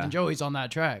was better Yeah. than Joey's on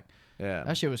that track. Yeah,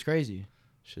 That shit was crazy.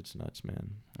 shit's nuts,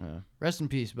 man. Rest in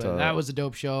peace, but So- that was a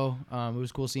dope show. It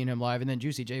was cool seeing him live, and then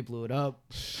Juicy J blew it up.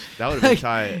 That would have been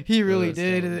tight. He really was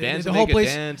did. dope. Bands The to whole make a place,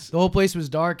 dance. the whole place was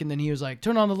dark, and then he was like,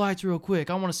 "Turn on the lights real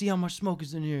quick. I want to see how much smoke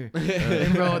is in here."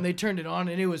 and they turned it on,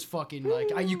 and it was fucking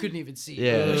like you couldn't even see.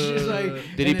 Yeah. It was just like, Did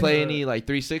and he then- play any like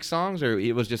 3-6 songs or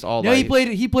it was just all? No, like,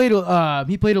 he played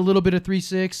a little bit of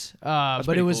 3-6, but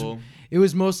pretty it was cool. it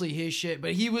was mostly his shit.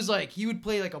 But he would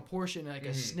play like a portion, like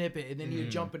Mm-hmm. a snippet, and then he would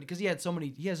jump in because he had so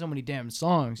many damn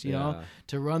songs, you know, Yeah.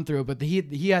 to run through. But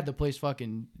he had the place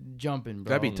fucking jumping,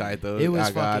 bro. That'd be tight though. It was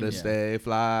I gotta fucking- stay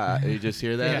fly. You just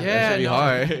hear that? Yeah, that should be no,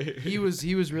 hard. he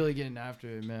was really getting after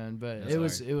it, man. But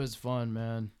That's it was fun,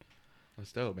 man.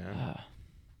 That's dope, man.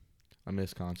 I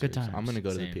miss concerts. times. I'm gonna go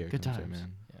to Same. the Pierre Good concert, times.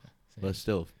 man. Same. But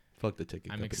still, fuck the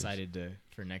ticket. I'm companies. excited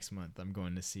for next month. I'm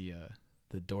going to see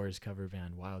the Doors cover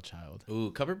band Wild Child.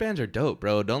 Ooh, cover bands are dope,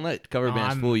 bro. Don't let cover No,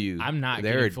 bands fool you. I'm not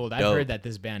They're getting fooled. I've dope. heard that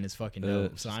this band is fucking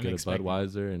dope, so Just I'm get a expecting.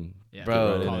 Budweiser and Yeah,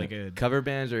 Bro, get call right it in it. good. Cover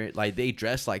bands are like they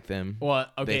dress like them. Well,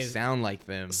 They okay. sound like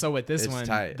them. So with this It's one,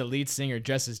 tight. the lead singer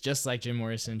dresses just like Jim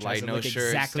Morrison, tries Like to no look shirts,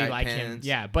 exactly tight like him. pants.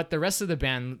 Yeah, but the rest of the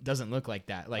band doesn't look like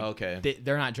that. Like, Okay.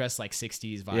 they're not dressed like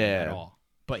 '60s vibe Yeah. at all.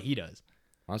 But he does.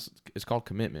 It's called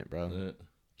commitment, bro.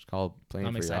 It's called playing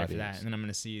I'm for your excited for audience. that, and then I'm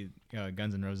gonna see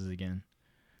Guns N' Roses again.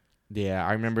 Yeah,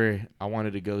 I remember I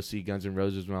wanted to go see Guns N'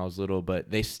 Roses when I was little, but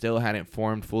they still hadn't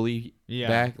formed fully Yeah.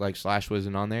 back. Like Slash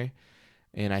wasn't on there,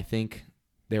 and I think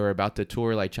they were about to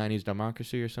tour like Chinese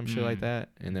Democracy or some shit like that.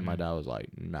 And then my dad was like,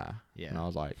 "Nah," Yeah. and I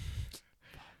was like,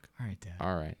 All right, Dad.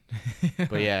 "All right."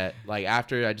 But yeah, like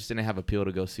after I just didn't have appeal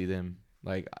to go see them,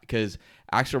 like because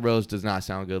Axl Rose does not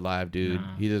sound good live, dude.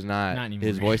 Nah, He does not. not anymore.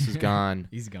 His voice is gone.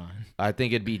 He's gone. I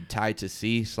think it'd be tight to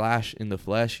see Slash in the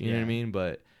flesh. You know what I Yeah. mean?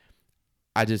 But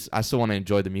I still want to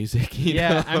enjoy the music. You Yeah,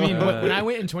 know? I mean, when I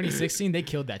went in 2016, they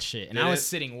killed that shit, and Did I was it?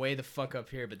 sitting way the fuck up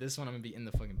here. But this one, I'm gonna be in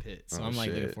the fucking pit, so Oh, I'm like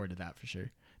looking shit. forward to that for sure.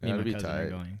 Me That'd and be my cousin are tight.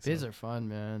 going. Pits So. are fun,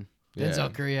 man. Yeah.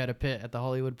 Denzel Curry had a pit at the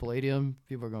Hollywood Palladium.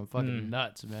 People are going fucking Mm.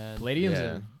 nuts, man. Palladium's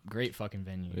Yeah. a great fucking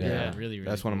venue. Yeah. Yeah, really, really.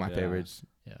 That's one of cool. my Yeah. favorites.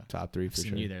 Yeah. Top 3 I've for seen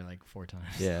sure. you there like 4 times.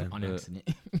 Yeah. on accident.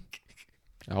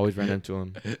 I always run into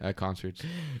him at concerts.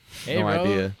 Hey, No bro,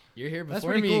 idea. you're here That's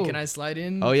before pretty me. cool. Can I slide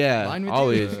in? Oh yeah, line with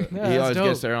always. You? Yeah, He that's always dope.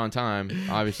 gets there on time.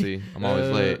 Obviously, I'm always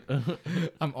late.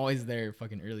 I'm always there,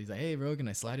 fucking early. He's like, hey, bro, can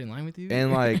I slide in line with you?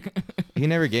 And like, he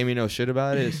never gave me no shit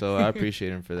about it, so I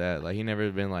appreciate him for that. Like, he never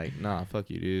been like, "Nah,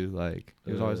 fuck you, dude." Like,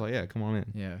 he was always like, "Yeah, come on in."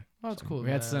 yeah. Oh, that's cool. We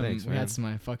had man. some. Thanks, we man. had some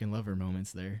my fucking lover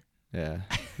moments there. Yeah,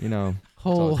 you know.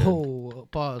 Pause.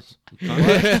 Context? You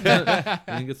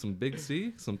can get some big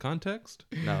C, some context.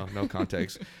 No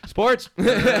context. Sports.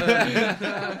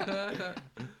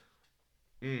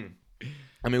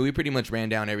 I mean, we pretty much ran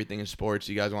down everything in sports.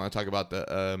 You guys want to talk about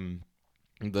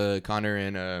the Conor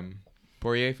and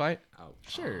Poirier fight?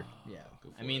 Sure. Yeah.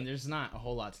 I mean, there's not a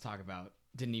whole lot to talk about.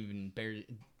 Didn't even barely.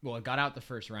 Well, it got out the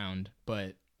first round,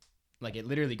 but like it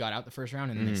literally got out the first round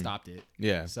and then they stopped it.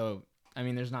 Yeah. So I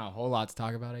mean, there's not a whole lot to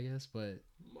talk about, I guess, but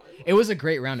it was a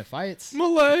great round of fights. My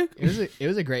leg. It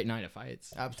was a great night of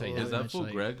fights. Absolutely. Is that fool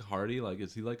Greg Hardy? Like,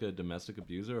 is he like a domestic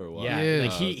abuser or what? Yeah. Yeah.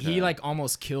 Like Okay. he like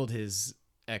almost killed his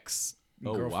ex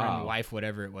girlfriend, wow. wife,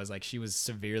 whatever it was. Like she was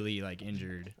severely like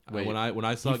injured. Wait, when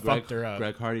I saw he Greg, fucked her up.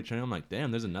 Greg Hardy train, I'm like,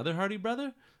 damn, there's another Hardy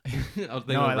brother. I was thinking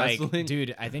No, of like, wrestling.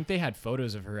 dude, I think they had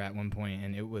photos of her at one point,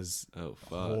 and it was Oh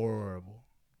fuck. horrible.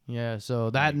 Yeah,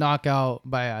 so that knockout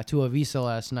by Tuivasa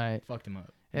last night. Fucked him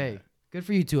up. Hey, good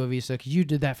for you, Tuivasa, because you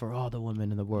did that for all the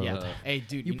women in the world. Yeah. Hey,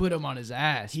 dude, You put him on his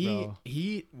ass, bro.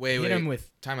 he Wait, hit him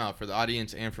with. Time out for the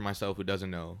audience and for myself who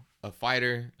doesn't know. A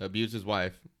fighter abused his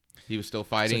wife. He was still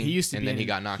fighting. So he used to and be then he in-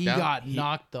 got knocked He out. got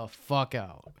knocked the fuck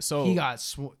out. So- he got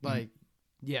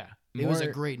yeah. It was a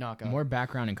More- great knockout. More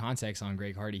background and context on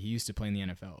Greg Hardy. He used to play in the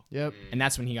NFL, Yep. and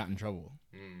that's when he got in trouble.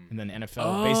 And then the NFL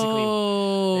Oh,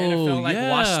 basically, the NFL like yeah.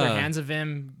 washed their hands of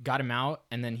him, got him out,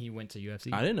 and then he went to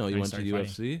UFC. I didn't know he And went to started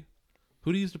fighting. UFC.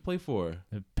 Who did he used to play for?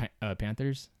 The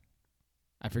Panthers.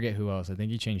 I forget who else. I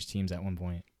think he changed teams at one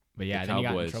point. But yeah, The then he got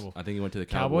in Cowboys. trouble. I think he went to the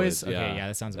Cowboys? Cowboys. Okay, yeah,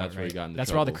 that sounds about That's where right. he got into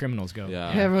That's where all the trouble. criminals go. Yeah.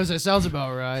 Everyone says, sounds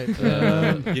about right.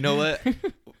 You know what?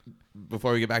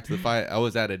 Before we get back to the fight, I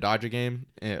was at a Dodger game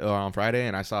on Friday,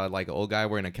 and I saw like an old guy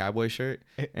wearing a Cowboy shirt.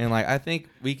 And like, I think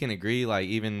we can agree, like,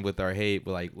 even with our hate,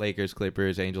 with like Lakers,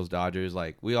 Clippers, Angels, Dodgers,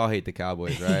 like we all hate the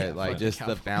Cowboys, right? Yeah, like fuck just the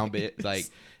the Cowboys. found bit, like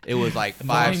it was like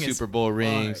Annoying 5 as Super Bowl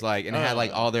rings, fuck. like, and it had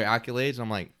like all their accolades. I'm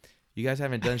like, you guys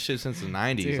haven't done shit since the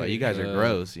 '90s. Like, you guys are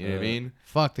gross. You know what I mean?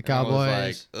 Fuck the And I was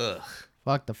Cowboys. like, ugh.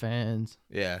 Fuck the fans.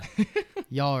 Yeah.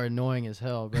 Y'all are annoying as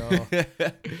hell, bro.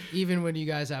 Even when you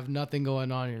guys have nothing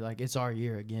going on, you're like, it's our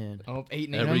year again. Oh,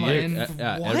 8-8 Every again. year,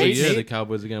 What? every year 8-8? the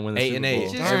Cowboys again win the 8-8. Super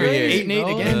Bowl. Just Every year. great, 8-8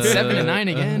 bro. again.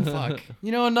 7-9 again. Fuck.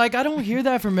 You know, and like I don't hear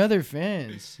that from other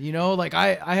fans. You know, like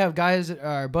I have guys that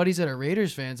are buddies that are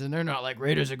Raiders fans, and they're not like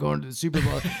Raiders are going to the Super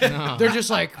Bowl. No. They're just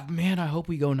like, man, I hope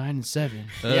we go 9-7.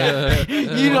 Yeah.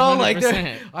 You know, like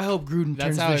 100%. I hope Gruden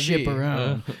That's turns how the it ship be.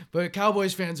 around. But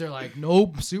Cowboys fans are like,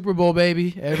 nope, Super Bowl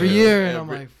baby every year, and I'm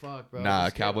Every- like, fuck, bro. Nah,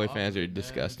 just get Cowboy off fans me, are man.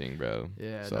 disgusting, bro.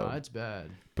 Yeah, So, no, it's bad.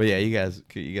 but yeah, you guys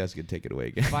could take it away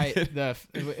again. Fight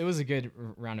it was a good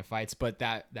round of fights, but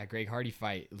that Greg Hardy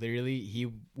fight, literally,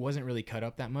 he wasn't really cut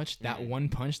up that much. That one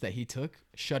punch that he took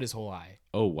shut his whole eye.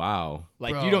 Oh wow.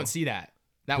 Like Bro. you don't see that.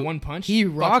 That one punch. He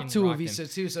rocked fucking him.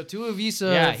 Tuivasa too. So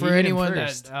Tuivasa, Yeah, he for hit him anyone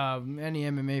first. that any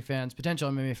MMA fans, potential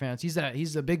MMA fans,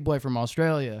 he's the big boy from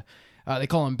Australia. They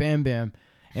call him Bam Bam,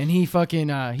 and he fucking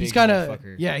he's Big kind of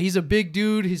motherfucker. he's a big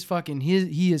dude. He's fucking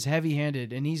he is heavy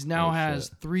handed, and he's now Oh, has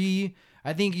shit. 3.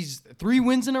 I think he's 3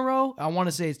 wins in a row. I want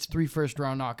to say it's 3 first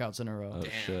round knockouts in a row. Oh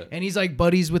shit. And he's like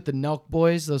buddies with the Nelk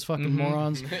boys, those fucking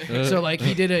morons. So like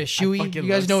he did a shoey. fucking You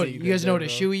guys love know seeing you guys that, know what a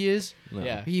bro. shoey is? No.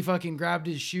 Yeah. He fucking grabbed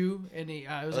his shoe and it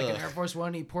was like an Air Force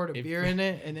One. He poured a beer in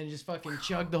it and then just fucking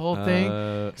chugged the whole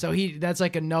thing. So that's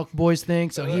like a Nelk Boys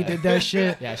thing. So he did that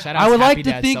shit. Yeah, shout out I would to like Happy to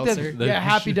Dad think Seltzer. that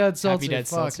Happy Dad Seltzer. Dad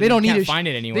Fuck. Seltzer. They don't You need can't a find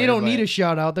it anywhere, They don't need but- a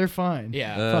shout out. They're fine.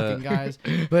 Yeah. Fucking guys.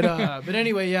 But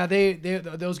anyway, yeah, they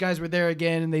those guys were there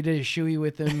again and they did a shoey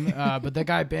with him. But the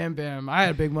guy Bam Bam, I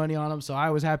had big money on him, so I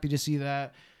was happy to see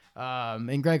that.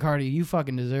 And Greg Hardy, you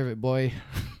fucking deserve it, boy.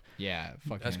 Yeah,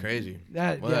 fuck That's him. crazy.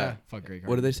 That What? yeah. Fuck Greg Hardy.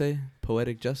 What do they say?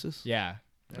 Poetic justice? Yeah.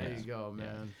 There you go,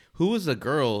 man. Who was the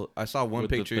girl? I saw one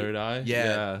With picture. the third eye?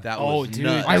 Yeah, that Oh, was dude.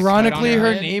 nuts. Ironically, right on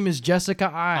her her name is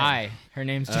Jessica I. Her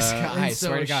name's Jessica. And I so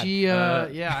swear to God. she,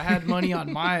 yeah, I had money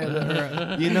on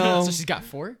Maya. You know, So she's got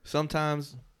 4.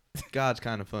 sometimes God's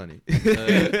kind of funny.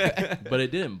 But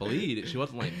it didn't bleed. She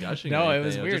wasn't like gushing. No, or it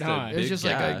was anything. weird, just a huh? It was big just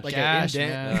gash. like a an gash,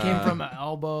 indent. man. It came from an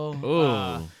elbow.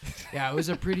 Oh. Yeah, it was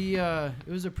a pretty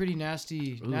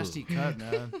nasty cut,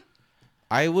 man.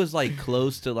 I was like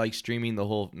close to like streaming the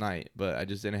whole night, but I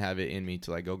just didn't have it in me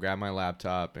to like go grab my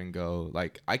laptop and go.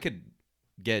 Like I could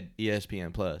get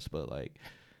ESPN Plus, but like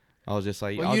I was just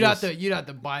like, Well, I'll you'd just- have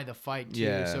to buy the fight too.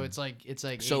 Yeah. So it's like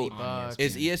So, $80.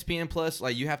 Is ESPN Plus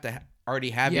like you have to already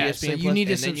have Yeah, ESPN so Plus you need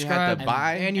to and then you have subscribe to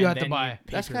buy? and you have to then buy.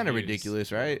 That's kind of pay-per-views.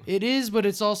 ridiculous, right? It is, but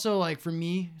it's also like for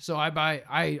me. So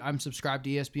I'm subscribed to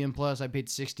ESPN Plus. I paid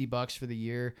 $60 for the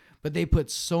year, but they put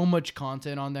so much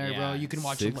content on there, bro. Yeah, You can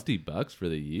watch $60 for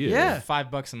the year. Yeah.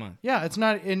 $5 a month. Yeah, it's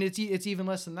not, and it's even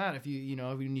less than that if you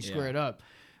when you square Yeah. it up.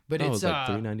 But Oh, it's it's like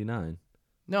 $3.99.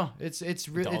 no, it's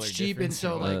Dollar cheap, and difference.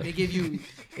 so like they give you,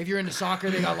 if you're into soccer,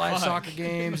 they got live soccer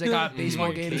games, they got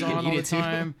baseball games on all the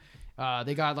time.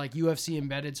 They got like UFC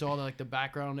embedded, so all the, like the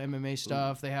background MMA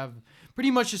stuff. They have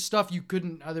pretty much just stuff you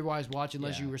couldn't otherwise watch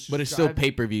unless you were subscribed. But it's still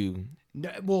pay-per-view.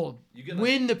 No, well, get, like-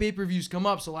 when the pay-per-views come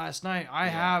up, so last night I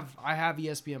have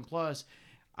ESPN Plus.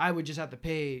 I would just have to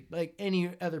pay like any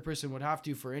other person would have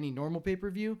to for any normal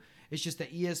pay-per-view. It's just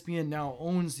that ESPN now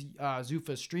owns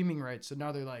Zuffa's streaming rights, so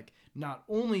now they're like, not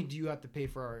only do you have to pay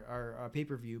for our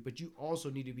pay-per-view, but you also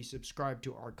need to be subscribed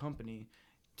to our company,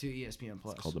 to ESPN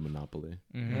Plus. It's called a monopoly.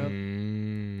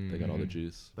 Yep. They got all the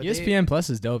juice. But ESPN Plus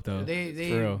is dope though. They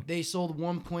for real. they sold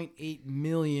 1.8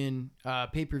 million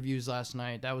pay-per-views last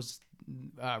night. That was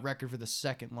record for the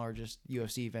second largest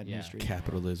UFC event in history.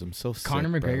 Capitalism, so sick,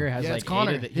 Conor bro. McGregor has Yeah, like it's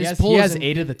Conor. eight of the, His he pull has is in-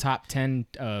 8 of the top 10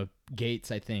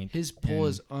 gates, I think. His pull in-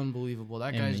 is unbelievable.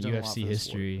 That in guy's the done a lot for UFC the sport.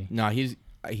 history. No,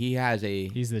 he has a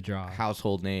He's the draw.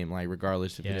 household name, like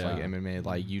regardless if it's Yeah. like MMA,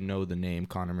 like you know the name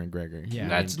Conor McGregor. Yeah.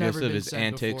 That's Just never of been his said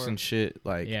antics before. and shit,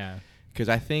 like Yeah. because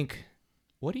I think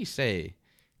what did he say?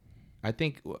 I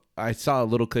think I saw a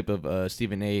little clip of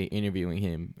Stephen A. interviewing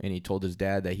him, and he told his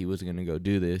dad that he was gonna go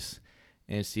do this,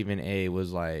 and Stephen A.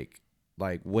 was like,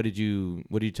 what did you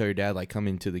tell your dad, like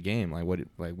coming to the game, what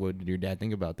did your dad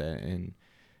think about that? And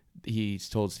he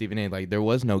told Stephen A. like there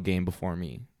was no game before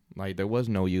me, like there was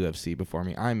no UFC before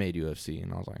me. I made UFC,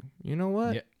 and I was like, you know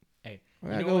what? Yeah. Hey,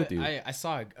 Where you I know go what? with you? I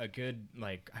saw a good,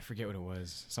 like, I forget what it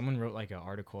was. Someone wrote like an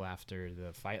article after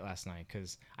the fight last night,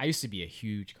 because I used to be a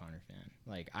huge Conor fan.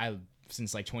 Like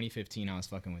since like 2015 I was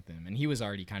fucking with him, and he was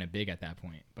already kind of big at that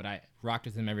point, but I rocked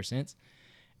with him ever since.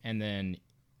 And then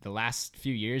the last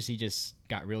few years he just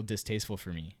got real distasteful for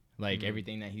me. Like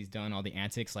everything that he's done, all the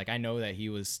antics, like I know that he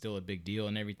was still a big deal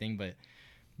and everything, but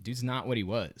dude's not what he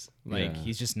was. Like Yeah.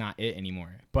 he's just not it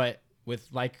anymore. But with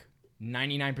like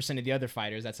 99% of the other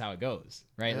fighters, that's how it goes,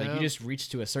 right? Like Yeah. you just reach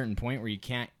to a certain point where you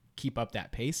can't keep up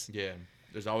that pace. Yeah,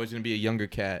 there's always gonna be a younger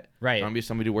cat, Right. Gonna be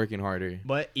somebody working harder.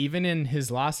 But even in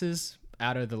his losses,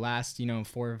 out of the last,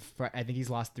 4, I think he's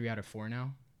lost 3 out of 4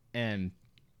 now, and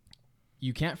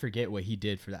you can't forget what he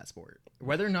did for that sport.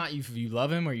 Whether or not you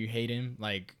love him or you hate him,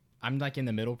 like I'm like in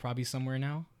the middle probably somewhere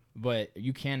now, but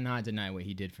you cannot deny what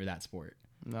he did for that sport.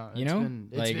 No, You know?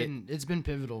 it's been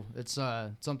pivotal. It's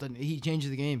something he changed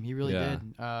the game. He really Yeah.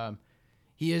 did.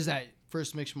 He is that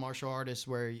first mixed martial artist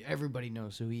where everybody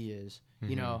knows who he is.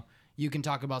 You know, you can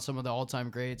talk about some of the all-time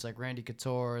greats like Randy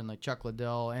Couture and like Chuck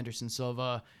Liddell, Anderson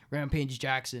Silva, Rampage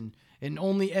Jackson, and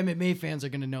only MMA fans are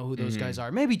gonna know who those guys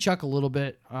are. Maybe Chuck a little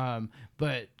bit,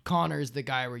 but Conor is the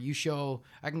guy where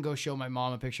I can go show my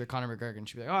mom a picture of Conor McGregor and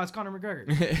she'll be like, "Oh, it's Conor McGregor."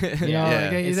 You know, Yeah.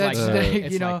 like, It's that's like that. you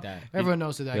It's know, like that. everyone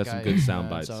knows who that Got guy some is. good sound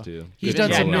bites so too. He's Good done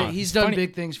Yeah, some. sound no, bites. He's done funny-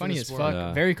 big things for funny the as sport. fuck.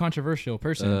 Yeah. Very controversial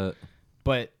person. But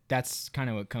But that's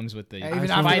kind of what comes with the Even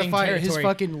after the fight, his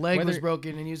fucking leg was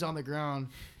broken and he was on the ground,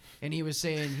 and he was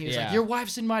saying like, Yeah. "Your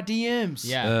wife's in my DMs."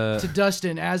 Yeah. To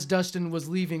Dustin as Dustin was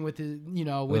leaving with his,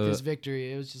 his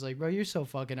victory. It was just like, bro, you're so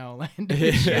fucking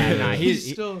outlandish. Yeah, nah, he's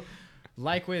he- still.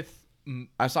 Like with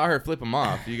I saw her flip him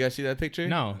off. You guys see that picture?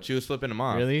 No. She was flipping him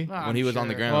off. really. When he was on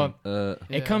the sure. ground. Well,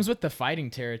 Yeah. it comes with the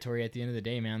fighting territory at the end of the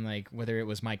day, man. Like whether it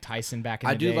was Mike Tyson back in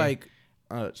I the do day. like.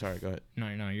 Sorry, go ahead.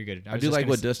 No, you're good. I do like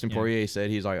what Dustin Poirier said.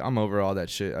 He's like, I'm over all that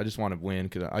shit. I just want to win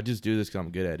because I just do this because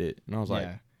I'm good at it. And I was like,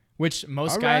 Yeah. Which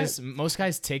most all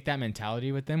guys take that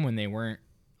mentality with them when they weren't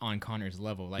on Conor's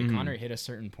level. Like Mm-hmm. Conor hit a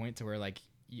certain point to where like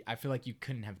I feel like you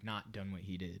couldn't have not done what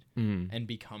he did Mm-hmm. and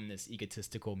become this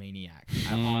egotistical maniac.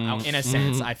 In a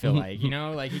sense, I feel like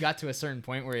like he got to a certain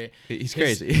point where he's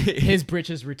his- crazy. his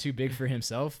britches were too big for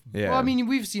himself. yeah. Well, I mean,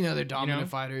 we've seen other dominant know?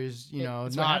 fighters.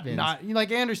 It's what happens. not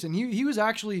like Anderson. He was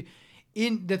actually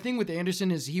in the thing with Anderson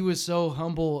is he was so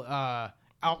humble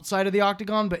outside of the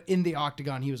octagon, but in the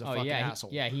octagon he was a Oh fucking yeah, asshole.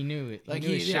 he knew it. Like knew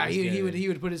his shit was good. he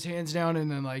would put his hands down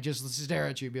and then like just stare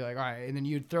at you, be like, all right, and then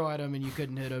you'd throw at him and you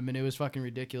couldn't hit him, and it was fucking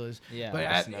ridiculous. Yeah, but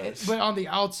that's nuts. but on the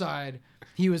outside,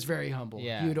 he was very humble.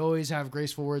 Yeah. He would always have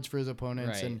graceful words for his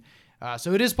opponents, Right. and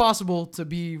so it is possible to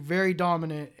be very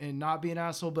dominant and not be an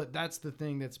asshole. But that's the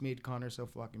thing that's made Conor so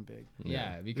fucking big.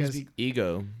 Yeah, because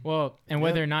Ego. well, and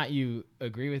whether or not you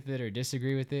agree with it or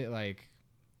disagree with it, like,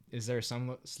 is there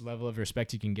some level of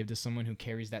respect you can give to someone who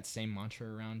carries that same mantra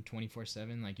around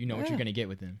 24/7? Like, you know what you're gonna get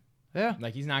with him. Yeah,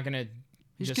 Like, he's not gonna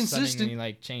He's just consistent. suddenly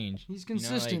like change. he's you know,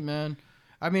 consistent, like- man.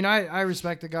 I mean, I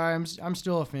respect the guy. I'm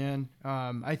still a fan.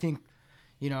 I think,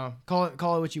 call it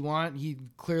what you want. He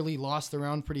clearly lost the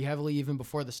round pretty heavily even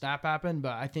before the snap happened.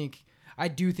 But I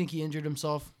do think he injured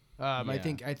himself. I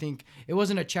Yeah. think it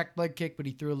wasn't a checked leg kick, but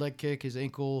he threw a leg kick. His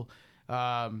ankle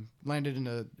landed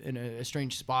in a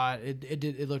strange spot.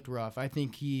 It looked rough. I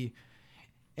think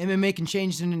MMA can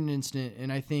change in an instant,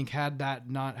 and I think had that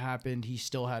not happened, he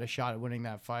still had a shot at winning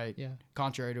that fight. Yeah.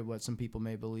 Contrary to what some people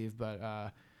may believe,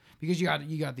 but because you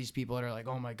got these people that are like,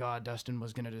 oh my God, Dustin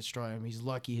was gonna destroy him. He's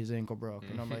lucky his ankle broke,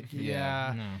 and I'm like,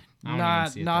 yeah, No, I don't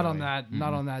even see it not that on way. that,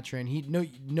 not on that train.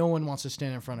 No one wants to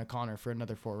stand in front of Conor for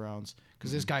another 4 rounds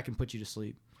because this guy can put you to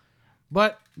sleep.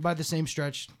 But by the same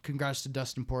stretch, congrats to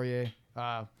Dustin Poirier.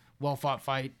 Well fought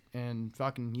fight, and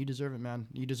fucking you deserve it, man.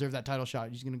 You deserve that title shot.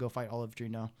 He's gonna go fight Oliveira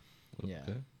now. Yeah.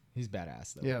 Okay. He's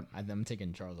badass though. Yeah. I'm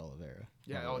taking Charles Oliveira.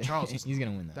 Yeah, Charles is He's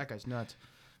gonna win that. That guy's nuts.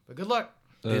 But good luck.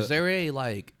 Is there a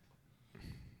like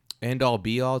end all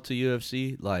be all to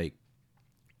UFC? Like,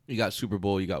 you got Super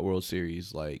Bowl, you got World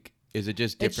Series. Like, is it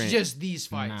just different? It's just these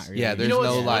fights. Not really. Yeah, there's know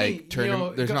no what's like funny?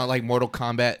 tournament. There's not like Mortal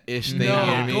Kombat ish thing. No, You know what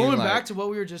I mean? going Like, back to what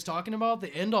we were just talking about,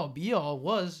 the end all be all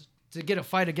was to get a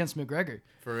fight against McGregor,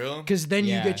 for real. because then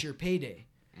Yeah. you get your payday.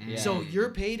 Yeah. So your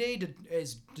payday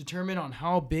is determined on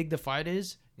how big the fight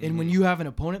is. And Mm-hmm. when you have an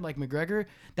opponent like McGregor,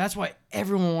 that's why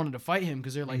everyone wanted to fight him,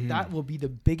 because they're Mm-hmm. like, that will be the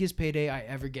biggest payday I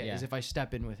ever get Yeah. is if I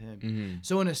step in with him. Mm-hmm.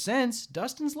 So in a sense,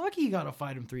 Dustin's lucky he got to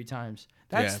fight him 3 times.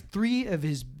 That's Yeah. 3 of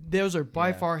his. Those are by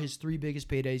Yeah. far his 3 biggest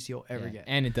paydays he'll ever Yeah. get.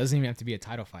 And it doesn't even have to be a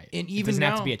title fight. And it even doesn't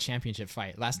have now- to be a championship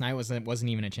fight. Last night wasn't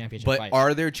even a championship But fight.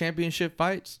 are there championship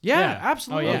fights? Yeah, Yeah.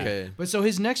 absolutely. Oh, yeah. Okay. But so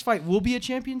his next fight will be a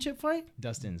championship fight,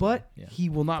 Dustin's. but yeah. he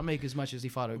will not make as much as he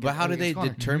fought against. But how do they Conor.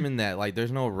 determine that? Like,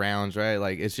 there's no rounds, right?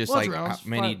 Like, it's just Well, it's like rounds. how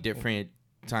many Five- different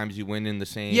times you win in the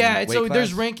same. Yeah, weight so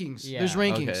there's class? rankings. Yeah. There's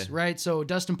rankings, Okay. right? So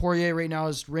Dustin Poirier right now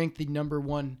is ranked the number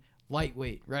 1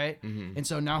 lightweight, right? Mhm. And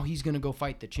so now he's gonna go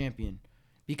fight the champion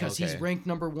because he's Okay. ranked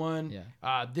number 1.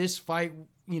 Yeah. This fight,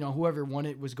 whoever won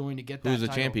it was going to get that. Who's the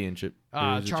title. championship?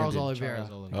 Charles Who's the champion? Oliveira.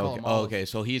 Charles Oliveira. Call Okay. him Oh, Olive. okay,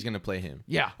 so he's gonna play him.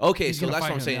 Yeah. Okay, He's so gonna that's fight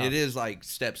what I'm him, saying. yeah. It is like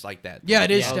steps like that. Yeah,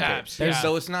 it is Okay. steps. There's- Yeah.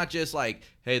 So it's not just like,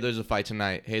 hey, there's a fight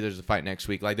tonight. Hey, there's a fight next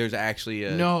week. Like, there's actually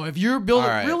a. No, if you're building,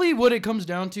 All right. really what it comes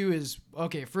down to is,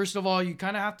 okay, first of all, you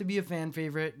kind of have to be a fan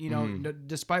favorite, Mm-hmm.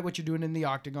 despite what you're doing in the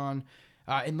octagon,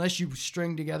 unless you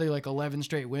string together like 11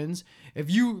 straight wins. If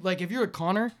you're a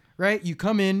Conor, right, you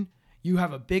come in, you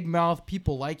have a big mouth,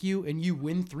 people like you, and you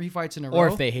win 3 fights in a row. Or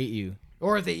if they hate you.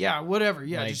 Whatever.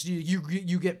 Yeah, Like- just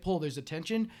you get pulled. There's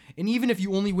attention, and even if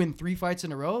you only win 3 fights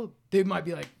in a row, they might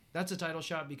be like, that's a title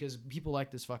shot because people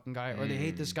like this fucking guy, or they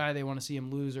hate this guy. They want to see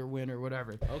him lose or win or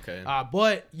whatever. Okay.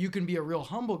 But you can be a real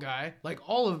humble guy, like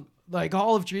Olive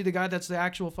Tree, the guy that's the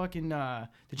actual fucking the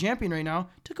champion right now.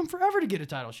 Took him forever to get a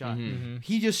title shot.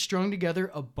 He just strung together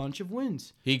a bunch of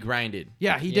wins. He grinded.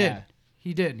 Yeah, he Yeah. did.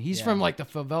 He did. He's Yeah. from like the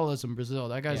favelas in Brazil.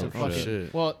 That guy's Yeah. a Oh, fucking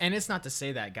shit. Well, and it's not to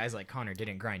say that guys like Connor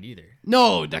didn't grind either.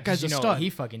 no. That guy's 'Cause, a stud.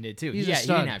 he fucking did too. He's a Yeah, he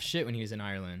stud. didn't have shit when he was in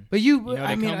Ireland. But You know,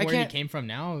 I mean, I where can't. he came from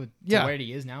now to Yeah. where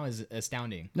he is now is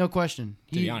astounding. No question.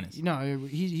 be honest.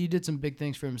 He did some big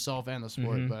things for himself and the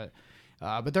sport, Mhm.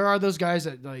 but there are those guys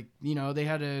that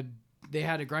they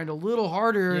had to grind a little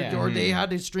harder, Yeah. or they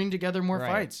had to string together more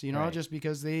Right, fights, right. just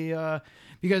because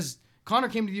because Conor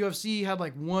came to the UFC, had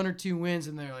like 1 or 2 wins,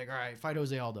 and they're like, all right, fight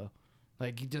Jose Aldo,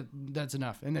 like that's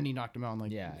enough, and then he knocked him out in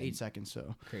like Yeah. 8 seconds.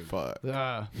 So, Crazy. Fuck.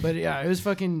 but yeah, it was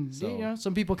fucking. So-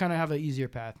 Some people kind of have an easier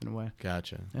path in a way.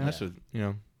 Gotcha. Yeah. That's what,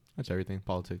 that's everything.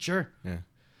 Politics. Sure. Yeah.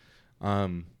 I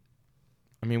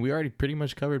mean, we already pretty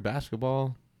much covered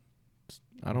basketball.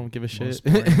 I don't give a shit.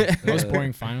 Most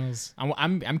boring finals.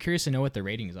 I'm curious to know what the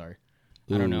ratings are.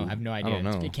 I don't know. I have no idea. don't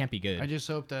know. It can't be good. I just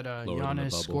hope that Lower than the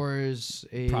Giannis bubble. scores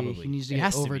Probably. He needs to It get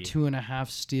has to over be. 2.5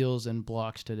 steals and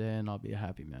blocks today, and I'll be a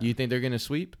happy man. You think they're gonna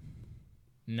sweep?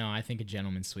 No, I think a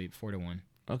gentleman's sweep 4-1.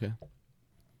 Okay.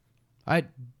 I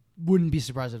wouldn't be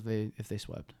surprised if they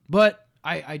swept, but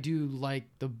I do like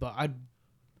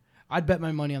I'd bet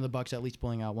my money on the Bucks at least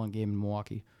pulling out one game in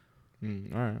Milwaukee. All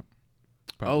right.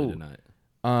 Probably tonight.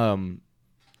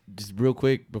 Just real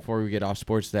quick before we get off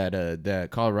sports, that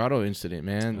Colorado incident,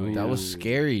 man, that was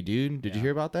scary, dude. Did you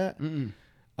hear about that?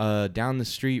 Down the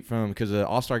street because the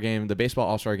All-Star game, the baseball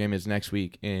All-Star game is next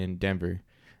week in Denver,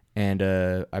 and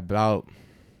about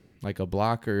like a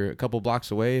block or a couple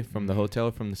blocks away from the hotel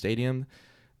from the stadium,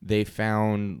 they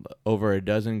found over a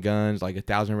dozen guns, like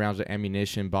 1,000 rounds of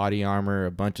ammunition, body armor,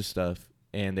 a bunch of stuff,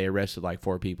 and they arrested like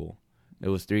 4 people. It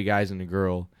was 3 guys and a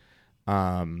girl.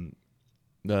 A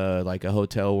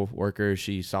hotel worker,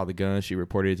 she saw the gun, she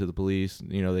reported it to the police.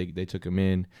 They took him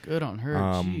in. Good on her.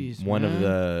 Jeez, one man.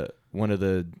 of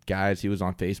the guys, he was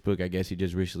on Facebook. I guess he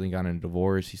just recently got a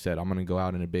divorce. He said, "I'm gonna go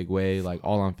out in a big way," like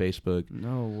all on Facebook.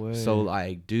 No way. So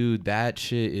like, dude, that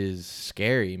shit is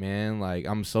scary, man. Like,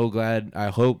 I'm so glad. I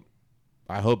hope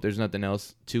there's nothing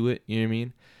else to it. You know what I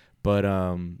mean? But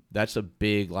that's a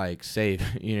big like save.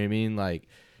 You know what I mean? Like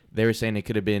they were saying it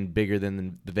could have been bigger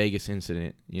than the Vegas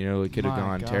incident. You know, it could have My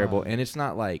gone God. terrible. And it's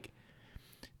not like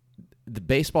the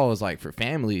baseball is like for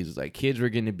families. Like kids were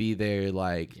going to be there.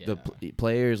 Like the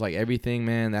players, like everything,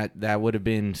 man. That would have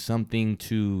been something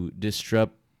to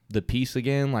disrupt the peace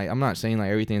again. Like I'm not saying like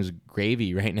everything's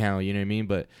gravy right now. You know what I mean?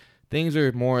 But things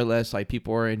are more or less like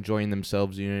people are enjoying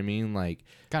themselves. You know what I mean? Like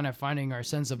Kind of finding our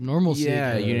sense of normalcy.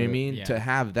 yeah, again. you know what I mean? Yeah. To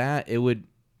have that, it would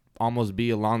almost be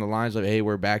along the lines of, hey,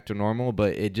 we're back to normal.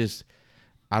 But it just,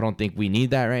 I don't think we need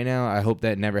that right now. I hope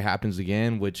that never happens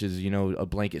again, which is, you know, a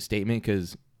blanket statement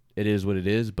because it is what it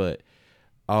is. But,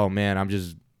 oh, man,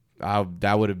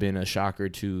 that would have been a shocker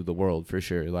to the world for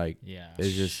sure. Like, Yeah.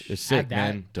 it's sick,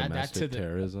 man. Domestic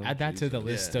terrorism. Add that to the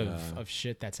list Yeah. of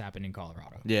shit that's happened in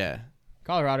Colorado. Yeah.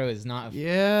 Colorado is not.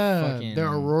 Yeah, Fucking- the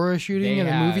Aurora shooting in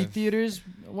the they movie have- theaters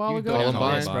a while You ago. go down the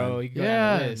Columbine. list, bro. You go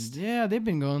down the Yeah, list. yeah, they've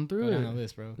been going through Go down the it.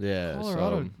 list, bro. Yeah.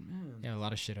 Colorado. So, Yeah, a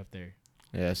lot of shit up there.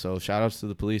 yeah. So shout outs to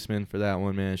the policeman for that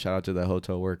one, man. Shout out to the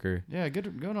hotel worker. Yeah,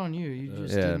 good on you. You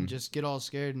just Yeah. didn't just get all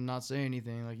scared and not say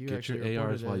anything. Like you Get actually your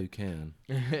ARs reported while it. you can.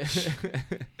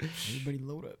 Everybody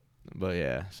load up. But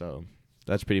yeah, so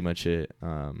that's pretty much it.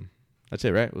 That's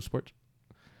it, right? With sports.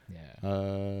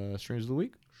 Yeah. Streams of the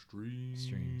week. Streams.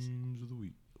 of the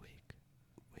week.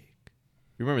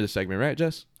 You remember this segment, right,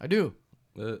 Jess? I do.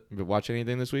 You been watching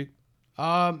anything this week? So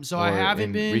I Or haven't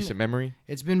in been. recent memory.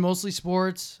 It's been mostly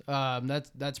sports.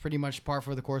 That's pretty much par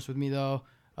for the course with me though.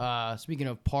 Speaking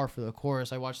of par for the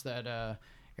course, I watched that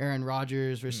Aaron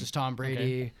Rodgers versus Tom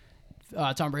Brady.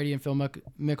 Tom Brady and Phil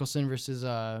Mickelson versus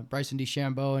Bryson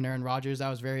DeChambeau and Aaron Rodgers. That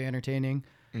was very entertaining.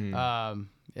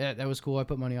 Yeah, that was cool. I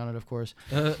put money on it, of course,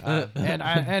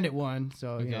 and it won.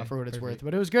 So you know, Okay, for what it's perfect. worth.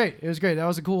 But it was great. It was great. That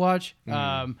was a cool watch.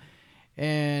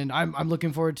 And I'm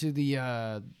looking forward to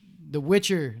the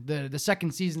Witcher. The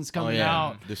second season's coming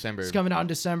out. December. It's coming out in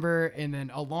December, and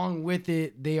then along with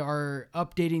it, they are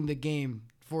updating the game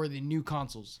for the new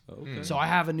consoles. Okay. So I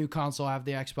have a new console. I have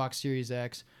the Xbox Series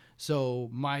X. So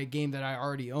my game that I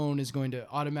already own is going to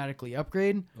automatically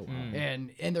upgrade, and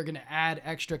they're going to add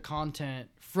extra content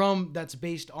that's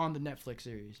based on the Netflix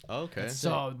series. Okay.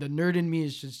 So the nerd in me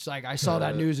is just like, I saw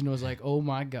that news and was like, oh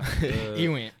my god, He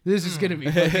went. this is gonna be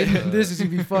fucking, this is gonna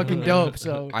be fucking dope.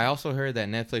 So I also heard that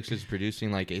Netflix is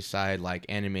producing like a side like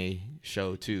anime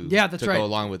show too. yeah, that's to right. go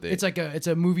along with it. It's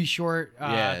a movie short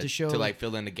yeah, to show to like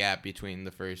fill in the gap between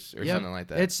the first or Yep. something like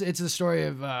that. It's the story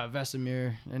of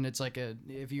Vesemir, and it's like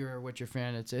if you're a Witcher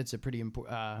fan, it's a pretty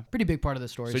big part of the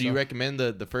story. so do you recommend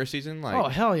the first season? Like, Oh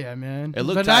hell yeah, man! It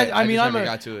looked But tight. I mean, just I'm never a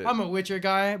got to it. I'm a Witcher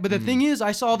guy, but the thing is,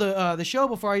 I saw the show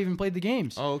before I even played the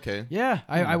games. Oh, okay. Yeah,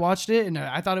 I watched it and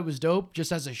I thought it was dope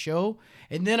just as a show,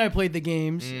 and then I played the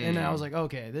games and I was like,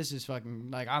 okay, this is fucking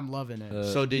like I'm loving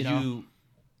it. So did you know? you,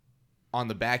 on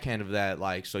the back end of that,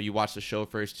 like, so you watched the show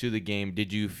first to the game,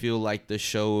 did you feel like the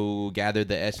show gathered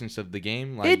the essence of the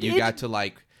game? Like, you got to,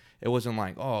 like, it wasn't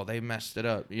like, oh, they messed it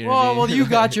up. You know what I mean? Well, you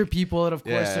got your people, and of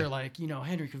course Yeah. they're like,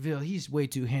 Henry Cavill, he's way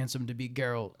too handsome to be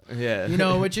Geralt.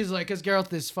 Yeah. Which is like, because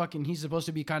Geralt is he's supposed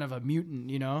to be kind of a mutant,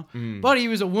 Mm. but he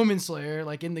was a woman slayer,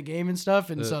 like in the game and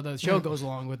stuff, and so the show goes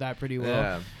along with that pretty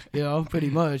well, pretty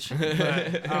much.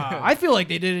 But, I feel like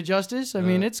they did it justice. I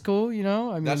mean, it's cool, I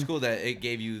mean, That's cool that it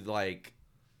gave you, like,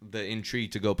 the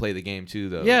intrigue to go play the game, too,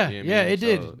 though. Yeah, You know what I yeah, mean? it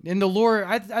did. So- In the lore,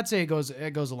 I'd say it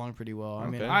goes along pretty well. I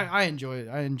mean, Okay. I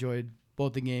enjoyed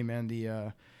both the game and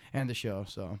the show.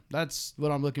 So that's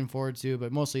what I'm looking forward to.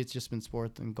 But mostly it's just been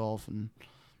sports and golf and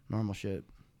normal shit.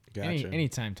 Gotcha.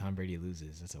 Anytime Tom Brady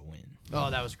loses, that's a win. Oh,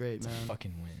 that was great, It's man. a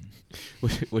fucking win.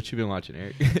 What you been watching,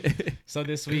 Eric? So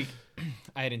this week,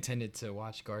 I had intended to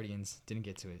watch Guardians, didn't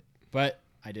get to it, but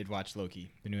I did watch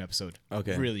Loki, the new episode.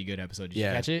 Okay. Really good episode. Did Yeah.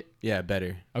 you catch it? Yeah,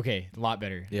 better. Okay, a lot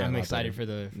better. Yeah, a I'm lot excited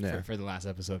better. for the last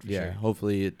episode for Yeah, sure.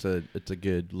 hopefully it's a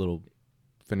good little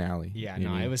finale. Yeah, you know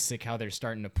no, what I it mean? was sick how they're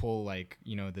starting to pull like,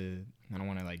 I don't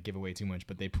want to like give away too much,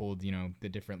 but they pulled, the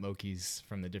different Lokis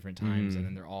from the different times and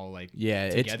then they're all like Yeah,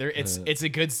 together. It's a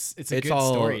good good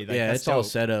all, story. Like, yeah, that's it's all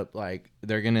dope. set up. Like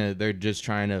they're just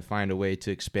trying to find a way to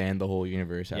expand the whole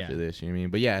universe after Yeah. this. You know what I mean?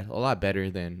 But yeah, a lot better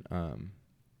than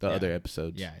the Yeah. other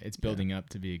episodes. Yeah, it's building up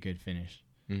to be a good finish.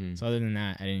 Mhm. So other than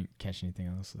that, I didn't catch anything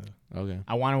else though. Okay.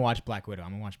 I want to watch Black Widow.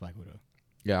 I'm gonna watch Black Widow.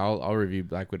 Yeah, I'll review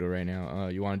Black Widow right now.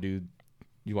 You want to do?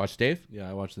 You watch Dave? Yeah,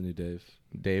 I watched the new Dave.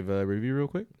 Dave review real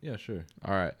quick. Yeah, sure.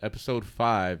 All right, episode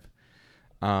 5.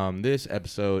 This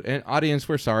episode, and audience,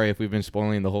 we're sorry if we've been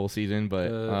spoiling the whole season, but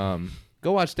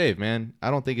go watch Dave, man.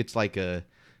 I don't think it's like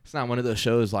it's not one of those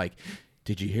shows like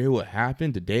did you hear what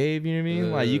happened to Dave? You know what I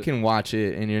mean? Like, you can watch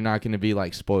it and you're not going to be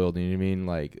like spoiled. You know what I mean?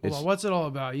 Like, it's, Well, what's it all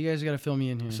about? You guys got to fill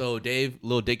me in here. so Dave,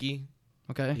 Lil Dicky,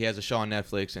 Okay. he has a show on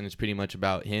Netflix and it's pretty much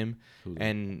about him. Hulu.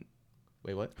 And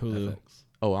wait, what? Hulu. FX.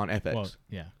 Oh, on FX. Well,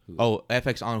 yeah. Oh,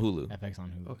 FX on Hulu. FX on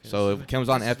Hulu. Okay. So it comes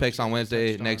on this is what FX on you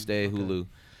Wednesday, touched next on. day Okay. Hulu.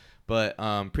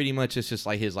 But pretty much it's just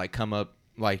like his like come up,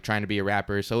 like trying to be a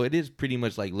rapper. So it is pretty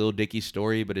much like Lil Dicky's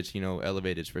story, but it's, you know,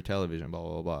 elevated for television, blah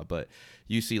blah blah. But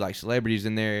you see like celebrities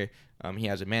in there. He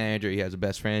has a manager, he has a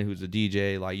best friend who's a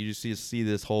DJ. Like, you just see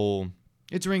this whole.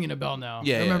 It's ringing a bell now.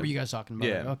 Yeah, I remember yeah. you guys talking about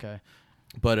it. Yeah. Okay.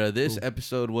 But this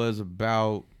episode was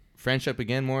about friendship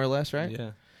again, more or less, right?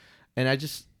 Yeah. And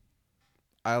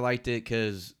I liked it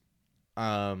because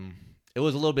it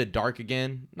was a little bit dark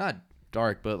again. Not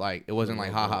dark, but like it wasn't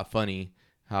like haha funny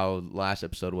how last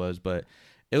episode was. But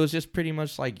it was just pretty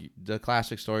much like the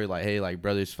classic story, like, hey, like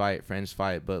brothers fight, friends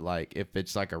fight. But like if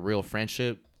it's like a real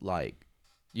friendship, like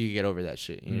you can get over that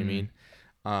shit. You know what I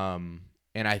mean?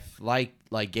 And I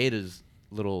like Gata's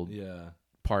little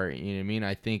part. You know what I mean?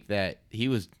 I think that he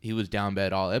was down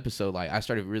bad all episode. Like, I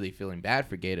started really feeling bad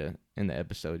for Gata in the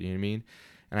episode. You know what I mean?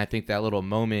 And I think that little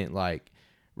moment, like,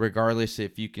 regardless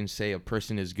if you can say a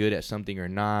person is good at something or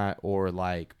not, or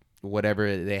like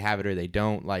whatever, they have it or they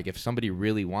don't, like if somebody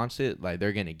really wants it, like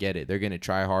they're gonna get it, they're gonna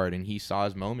try hard. And he saw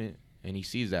his moment and he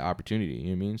sees that opportunity. You know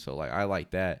what I mean? So like, I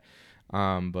like that.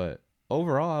 But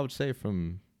overall, I would say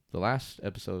from the last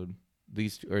episode,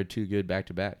 these are two good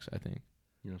back-to-backs, I think.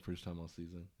 You know, first time all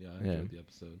season. Yeah, I enjoyed the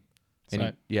episode. Any,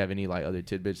 do you have any like other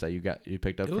tidbits that you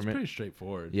picked up It was from it? pretty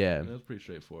straightforward. Yeah. It was pretty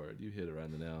straightforward. You hit it right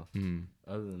in the nail. Mm.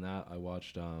 Other than that, I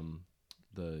watched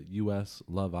the U.S.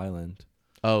 Love Island.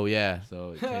 Oh yeah.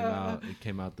 So it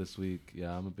came out this week.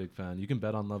 Yeah, I'm a big fan. You can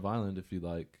bet on Love Island if you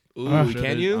like. Ooh, I'm sure can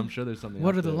there's- you? I'm sure there's something.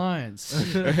 What out are the there.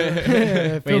 lines?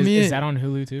 Wait, Fill me is in. that on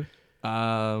Hulu too?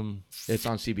 It's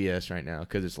on CBS right now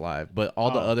because it's live. But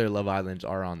all the other Love Islands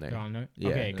are on there. They're on there? Yeah.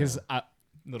 Okay, because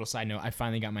little side note, I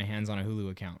finally got my hands on a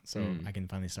Hulu account, so Mm. I can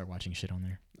finally start watching shit on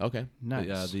there. Okay. Nice.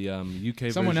 Yeah, the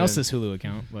UK Someone version, else's Hulu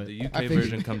account, but The UK I figured-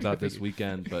 version comes out this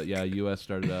weekend, but yeah, US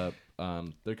started up.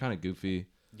 They're kind of goofy.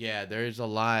 Yeah, there's a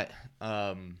lot.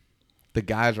 The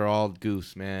guys are all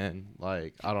goose, man.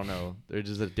 Like, I don't know. They're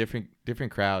just a different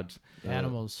crowds.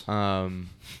 Animals. Animals.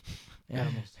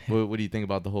 What do you think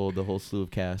about the whole slew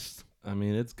of cast? I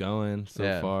mean, it's going so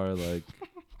Yeah. far. Like,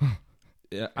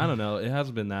 yeah, I don't know. It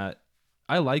hasn't been that.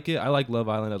 I like it. I like Love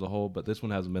Island as a whole, but this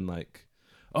one hasn't been like,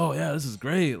 oh yeah, this is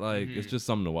great. Like, it's just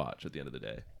something to watch at the end of the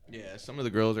day. Yeah, some of the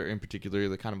girls are in particular,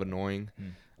 they're kind of annoying.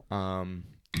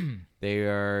 They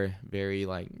are very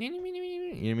like, you know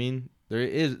what I mean?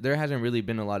 There hasn't really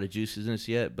been a lot of juices in this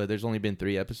yet, but there's only been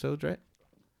 3 episodes, right?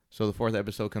 So the 4th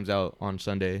episode comes out on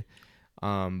Sunday.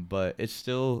 But it's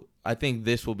still, I think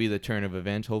this will be the turn of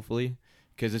events, hopefully,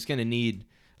 because it's gonna need,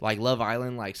 like Love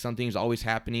Island, like something's always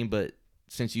happening, but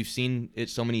since you've seen it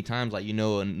so many times, like, you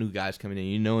know, a new guy's coming in,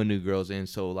 you know, a new girl's in,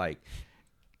 so like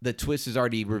the twist is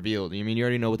already revealed. You mean, you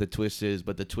already know what the twist is,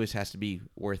 but the twist has to be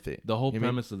worth it. The whole You know what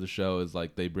I mean? premise of the show is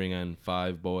like they bring in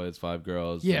 5 boys, 5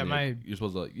 girls. Yeah, and you're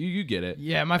supposed to like you get it.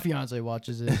 Yeah, my fiance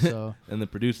watches it, so And the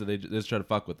producer they just try to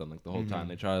fuck with them like the whole time.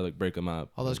 They try to like break them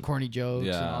up. all those corny jokes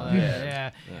and all that. Yeah.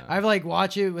 Yeah. Yeah. I've like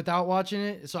watch it without watching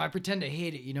it, so I pretend to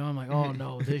hate it. You know, I'm like, oh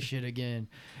no, this shit again.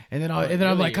 And then I'm really,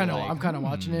 like, you're I'm kind of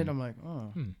watching it. I'm like,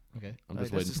 okay. I'm like,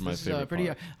 just waiting for my this is, favorite pretty.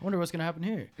 part. I wonder what's gonna happen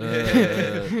here.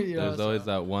 There's know, always so-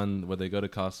 that one where they go to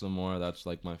Casa More. That's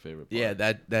like my favorite part. Yeah,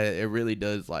 that it really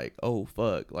does, like, oh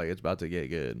fuck, like it's about to get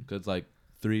good. Because like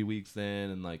 3 weeks in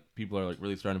and like people are like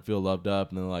really starting to feel loved up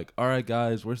and they're like, all right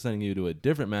guys, we're sending you to a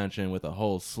different mansion with a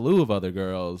whole slew of other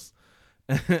girls.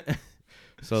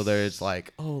 So there's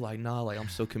like, oh, like, nah, like I'm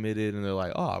so committed, and they're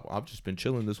like, oh, I've just been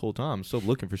chilling this whole time, I'm still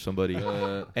looking for somebody.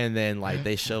 And then like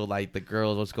they show like the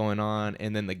girls what's going on,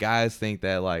 and then the guys think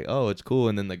that like, oh, it's cool,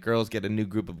 and then the girls get a new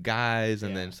group of guys,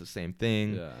 and then it's the same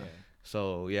thing. Yeah.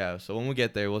 So yeah, so when we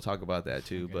get there, we'll talk about that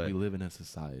too. We But live in a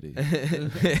society.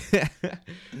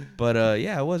 but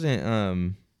yeah, I wasn't.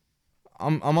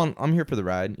 I'm here for the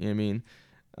ride. You know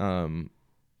what I mean?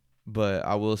 But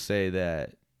I will say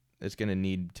that it's gonna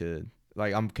need to.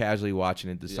 Like, I'm casually watching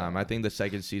it this time. I think the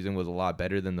second season was a lot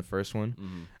better than the first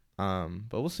one.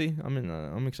 But we'll see.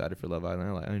 I'm excited for Love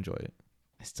Island. I enjoy it.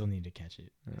 I still need to catch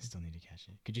it.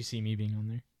 Could you see me being on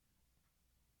there?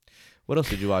 What else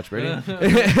did you watch, Brady? All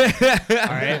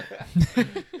right.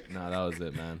 No, that was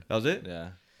it, man. That was it.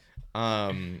 Yeah.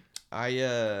 I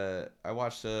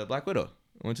watched Black Widow.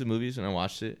 I went to the movies and I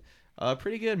watched it.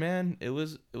 Pretty good, man. It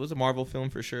was a Marvel film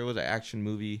for sure. It was an action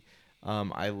movie.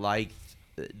 I liked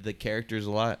the characters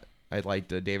a lot. I liked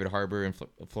David Harbour and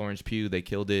Florence Pugh. They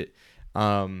killed it.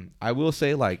 I will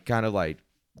say, like, kind of like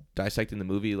dissecting the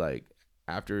movie, like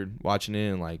after watching it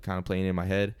and like kind of playing it in my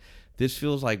head, this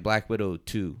feels like Black Widow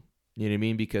 2. You know what I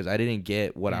mean? Because I didn't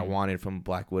get what I wanted from a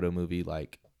Black Widow movie,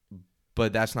 like,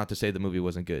 but that's not to say the movie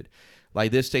wasn't good.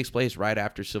 Like, this takes place right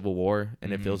after Civil War,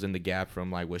 and it fills in the gap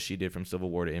from like what she did from Civil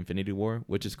War to Infinity War,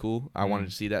 which is cool. I wanted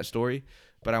to see that story,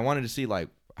 but I wanted to see, like,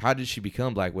 how did she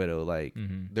become Black Widow? Like,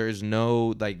 there's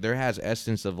no, like, there has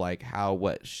essence of like how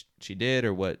what she did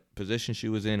or what position she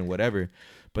was in or whatever,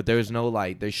 but there's no,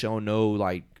 like, they show no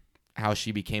like how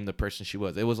she became the person she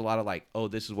was. It was a lot of like, oh,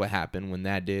 this is what happened when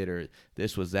that did, or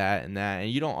this was that and that, and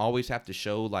you don't always have to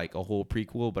show like a whole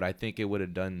prequel, but I think it would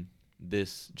have done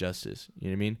this justice. You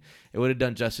know what I mean? It would have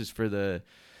done justice for the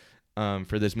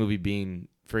for this movie being,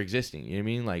 for existing. You know what I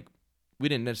mean? Like, we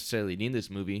didn't necessarily need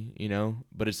this movie, you know,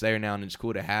 but it's there now and it's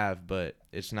cool to have, but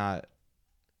it's not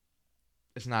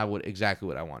exactly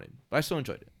what I wanted, but I still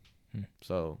enjoyed it.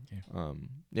 So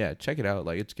yeah, check it out.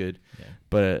 Like, it's good.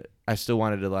 But I still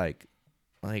wanted to like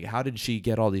how did she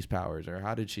get all these powers, or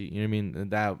how did she, you know what I mean?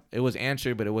 That it was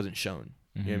answered, but it wasn't shown.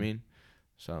 You know what I mean?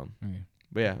 So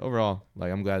but yeah, overall,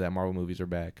 like, I'm glad that Marvel movies are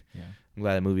back. I'm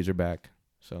glad that movies are back.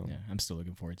 So yeah, I'm still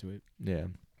looking forward to it. Yeah.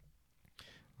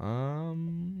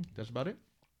 That's about it.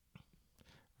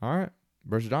 All right,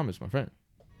 Bertradamus, my friend,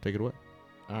 take it away.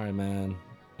 All right, man.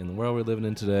 In the world we're living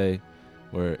in today,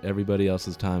 where everybody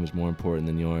else's time is more important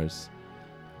than yours,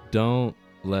 don't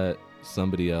let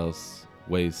somebody else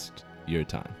waste your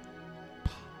time.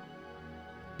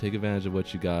 Take advantage of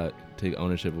what you got. Take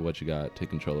ownership of what you got.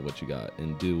 Take control of what you got,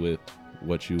 and do with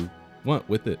what you want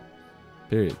with it.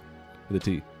 Period. With a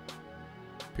T.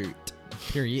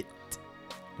 Period.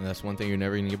 And that's one thing you're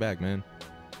never gonna get back, man.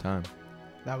 Time.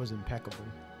 That was impeccable.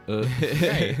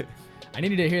 Right. I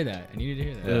needed to hear that.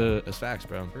 That's facts,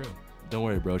 bro. For real. Don't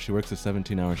worry, bro. She works a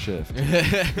 17-hour shift.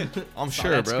 I'm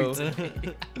sure, bro.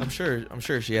 I'm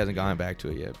sure she hasn't gone back to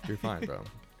it yet. You're fine, bro.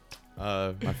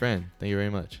 My friend, thank you very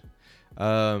much.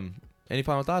 Any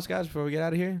final thoughts, guys, before we get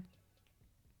out of here?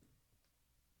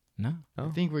 No. I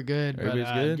think we're good. Everybody's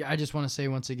but, good? I just want to say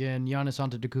once again, Giannis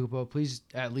Antetokounmpo, please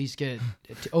at least get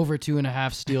over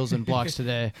 2.5 steals and blocks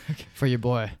today for your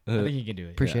boy. I think he can do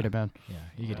it. Appreciate it, man. Yeah,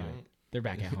 he can do it. They're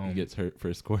back at home. He gets hurt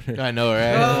first quarter. I know,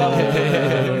 right?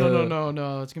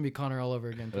 No. It's gonna be Connor all over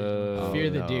again.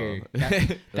 Fear the deer.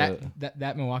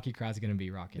 That Milwaukee crowd's gonna be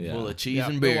rocking. Yeah. Full of cheese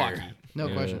and beer. Milwaukee. No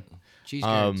question. Cheese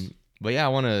curds. But yeah, I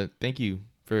want to thank you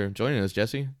for joining us,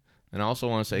 Jesse. And I also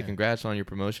want to say congrats on your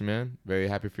promotion, man. Very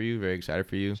happy for you. Very excited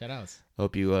for you. Shout outs.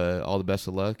 Hope you all the best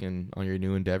of luck and on your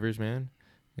new endeavors, man.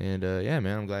 And yeah,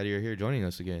 man, I'm glad you're here joining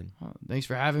us again. Thanks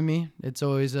for having me. It's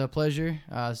always a pleasure.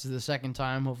 This is the second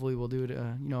time. Hopefully we'll do it,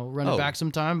 run it back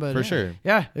sometime. But for sure.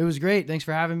 Yeah, it was great. Thanks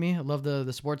for having me. I love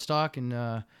the sports talk. And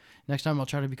next time I'll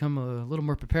try to become a little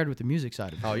more prepared with the music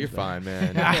side of it. Oh, you're fine,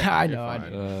 man. I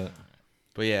know.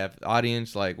 But yeah,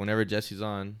 audience, like, whenever Jesse's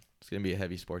on, it's going to be a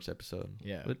heavy sports episode.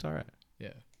 Yeah. But it's all right.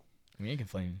 Yeah. We ain't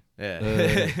complaining.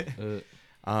 Yeah.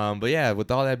 But yeah, with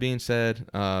all that being said,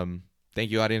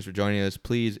 thank you, audience, for joining us.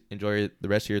 Please enjoy the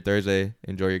rest of your Thursday.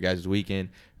 Enjoy your guys'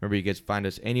 weekend. Remember, you guys find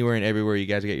us anywhere and everywhere you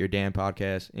guys get your damn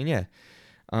podcast. And yeah,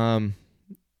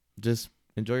 just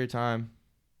enjoy your time.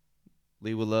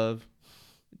 Lead with love.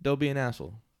 Don't be an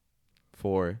asshole.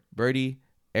 For Birdie,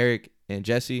 Eric, and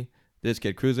Jesse, this is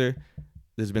Kid Cruiser.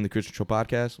 This has been the Cruise Control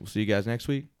Podcast. We'll see you guys next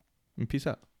week. And peace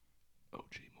out.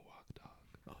 OG Milwaukee dog.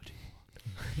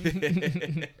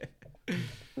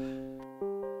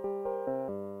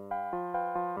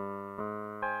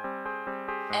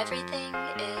 Everything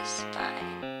is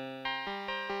fine.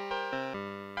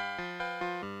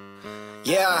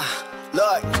 Yeah,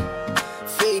 look,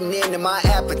 feeding into my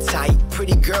appetite.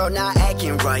 Pretty girl not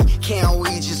acting right. Can't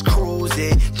we just cruise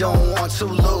it? Don't want to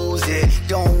lose it.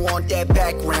 Don't want that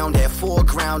background, that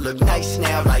foreground. Look nice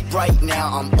now, like right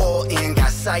now. I'm all in, got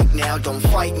sight now. Don't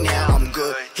fight now, I'm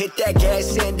good. Hit that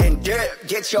gas and then dip.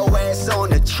 Get your ass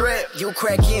on the trip. You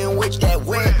crack in with that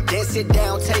whip. Then sit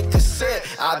down, take a sip.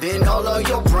 I've been all of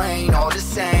your brain, all the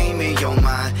same in your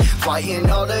mind. Fighting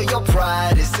all of your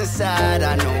pride, it's inside,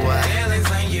 I know what. Feelings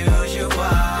unusual.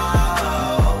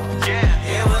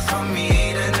 It was for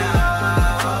me to know.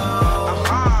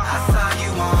 I saw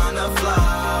you on the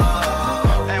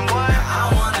floor. And what? I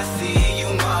wanna see you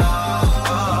more.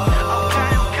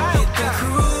 Hit the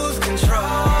cruise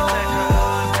control.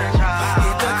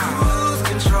 Hit the cruise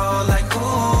control like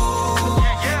ooh.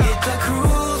 Hit the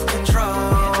cruise control.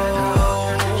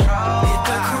 Hit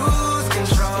the cruise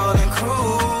control and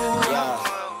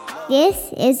cruise. This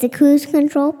is the Cruise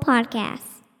Control Podcast.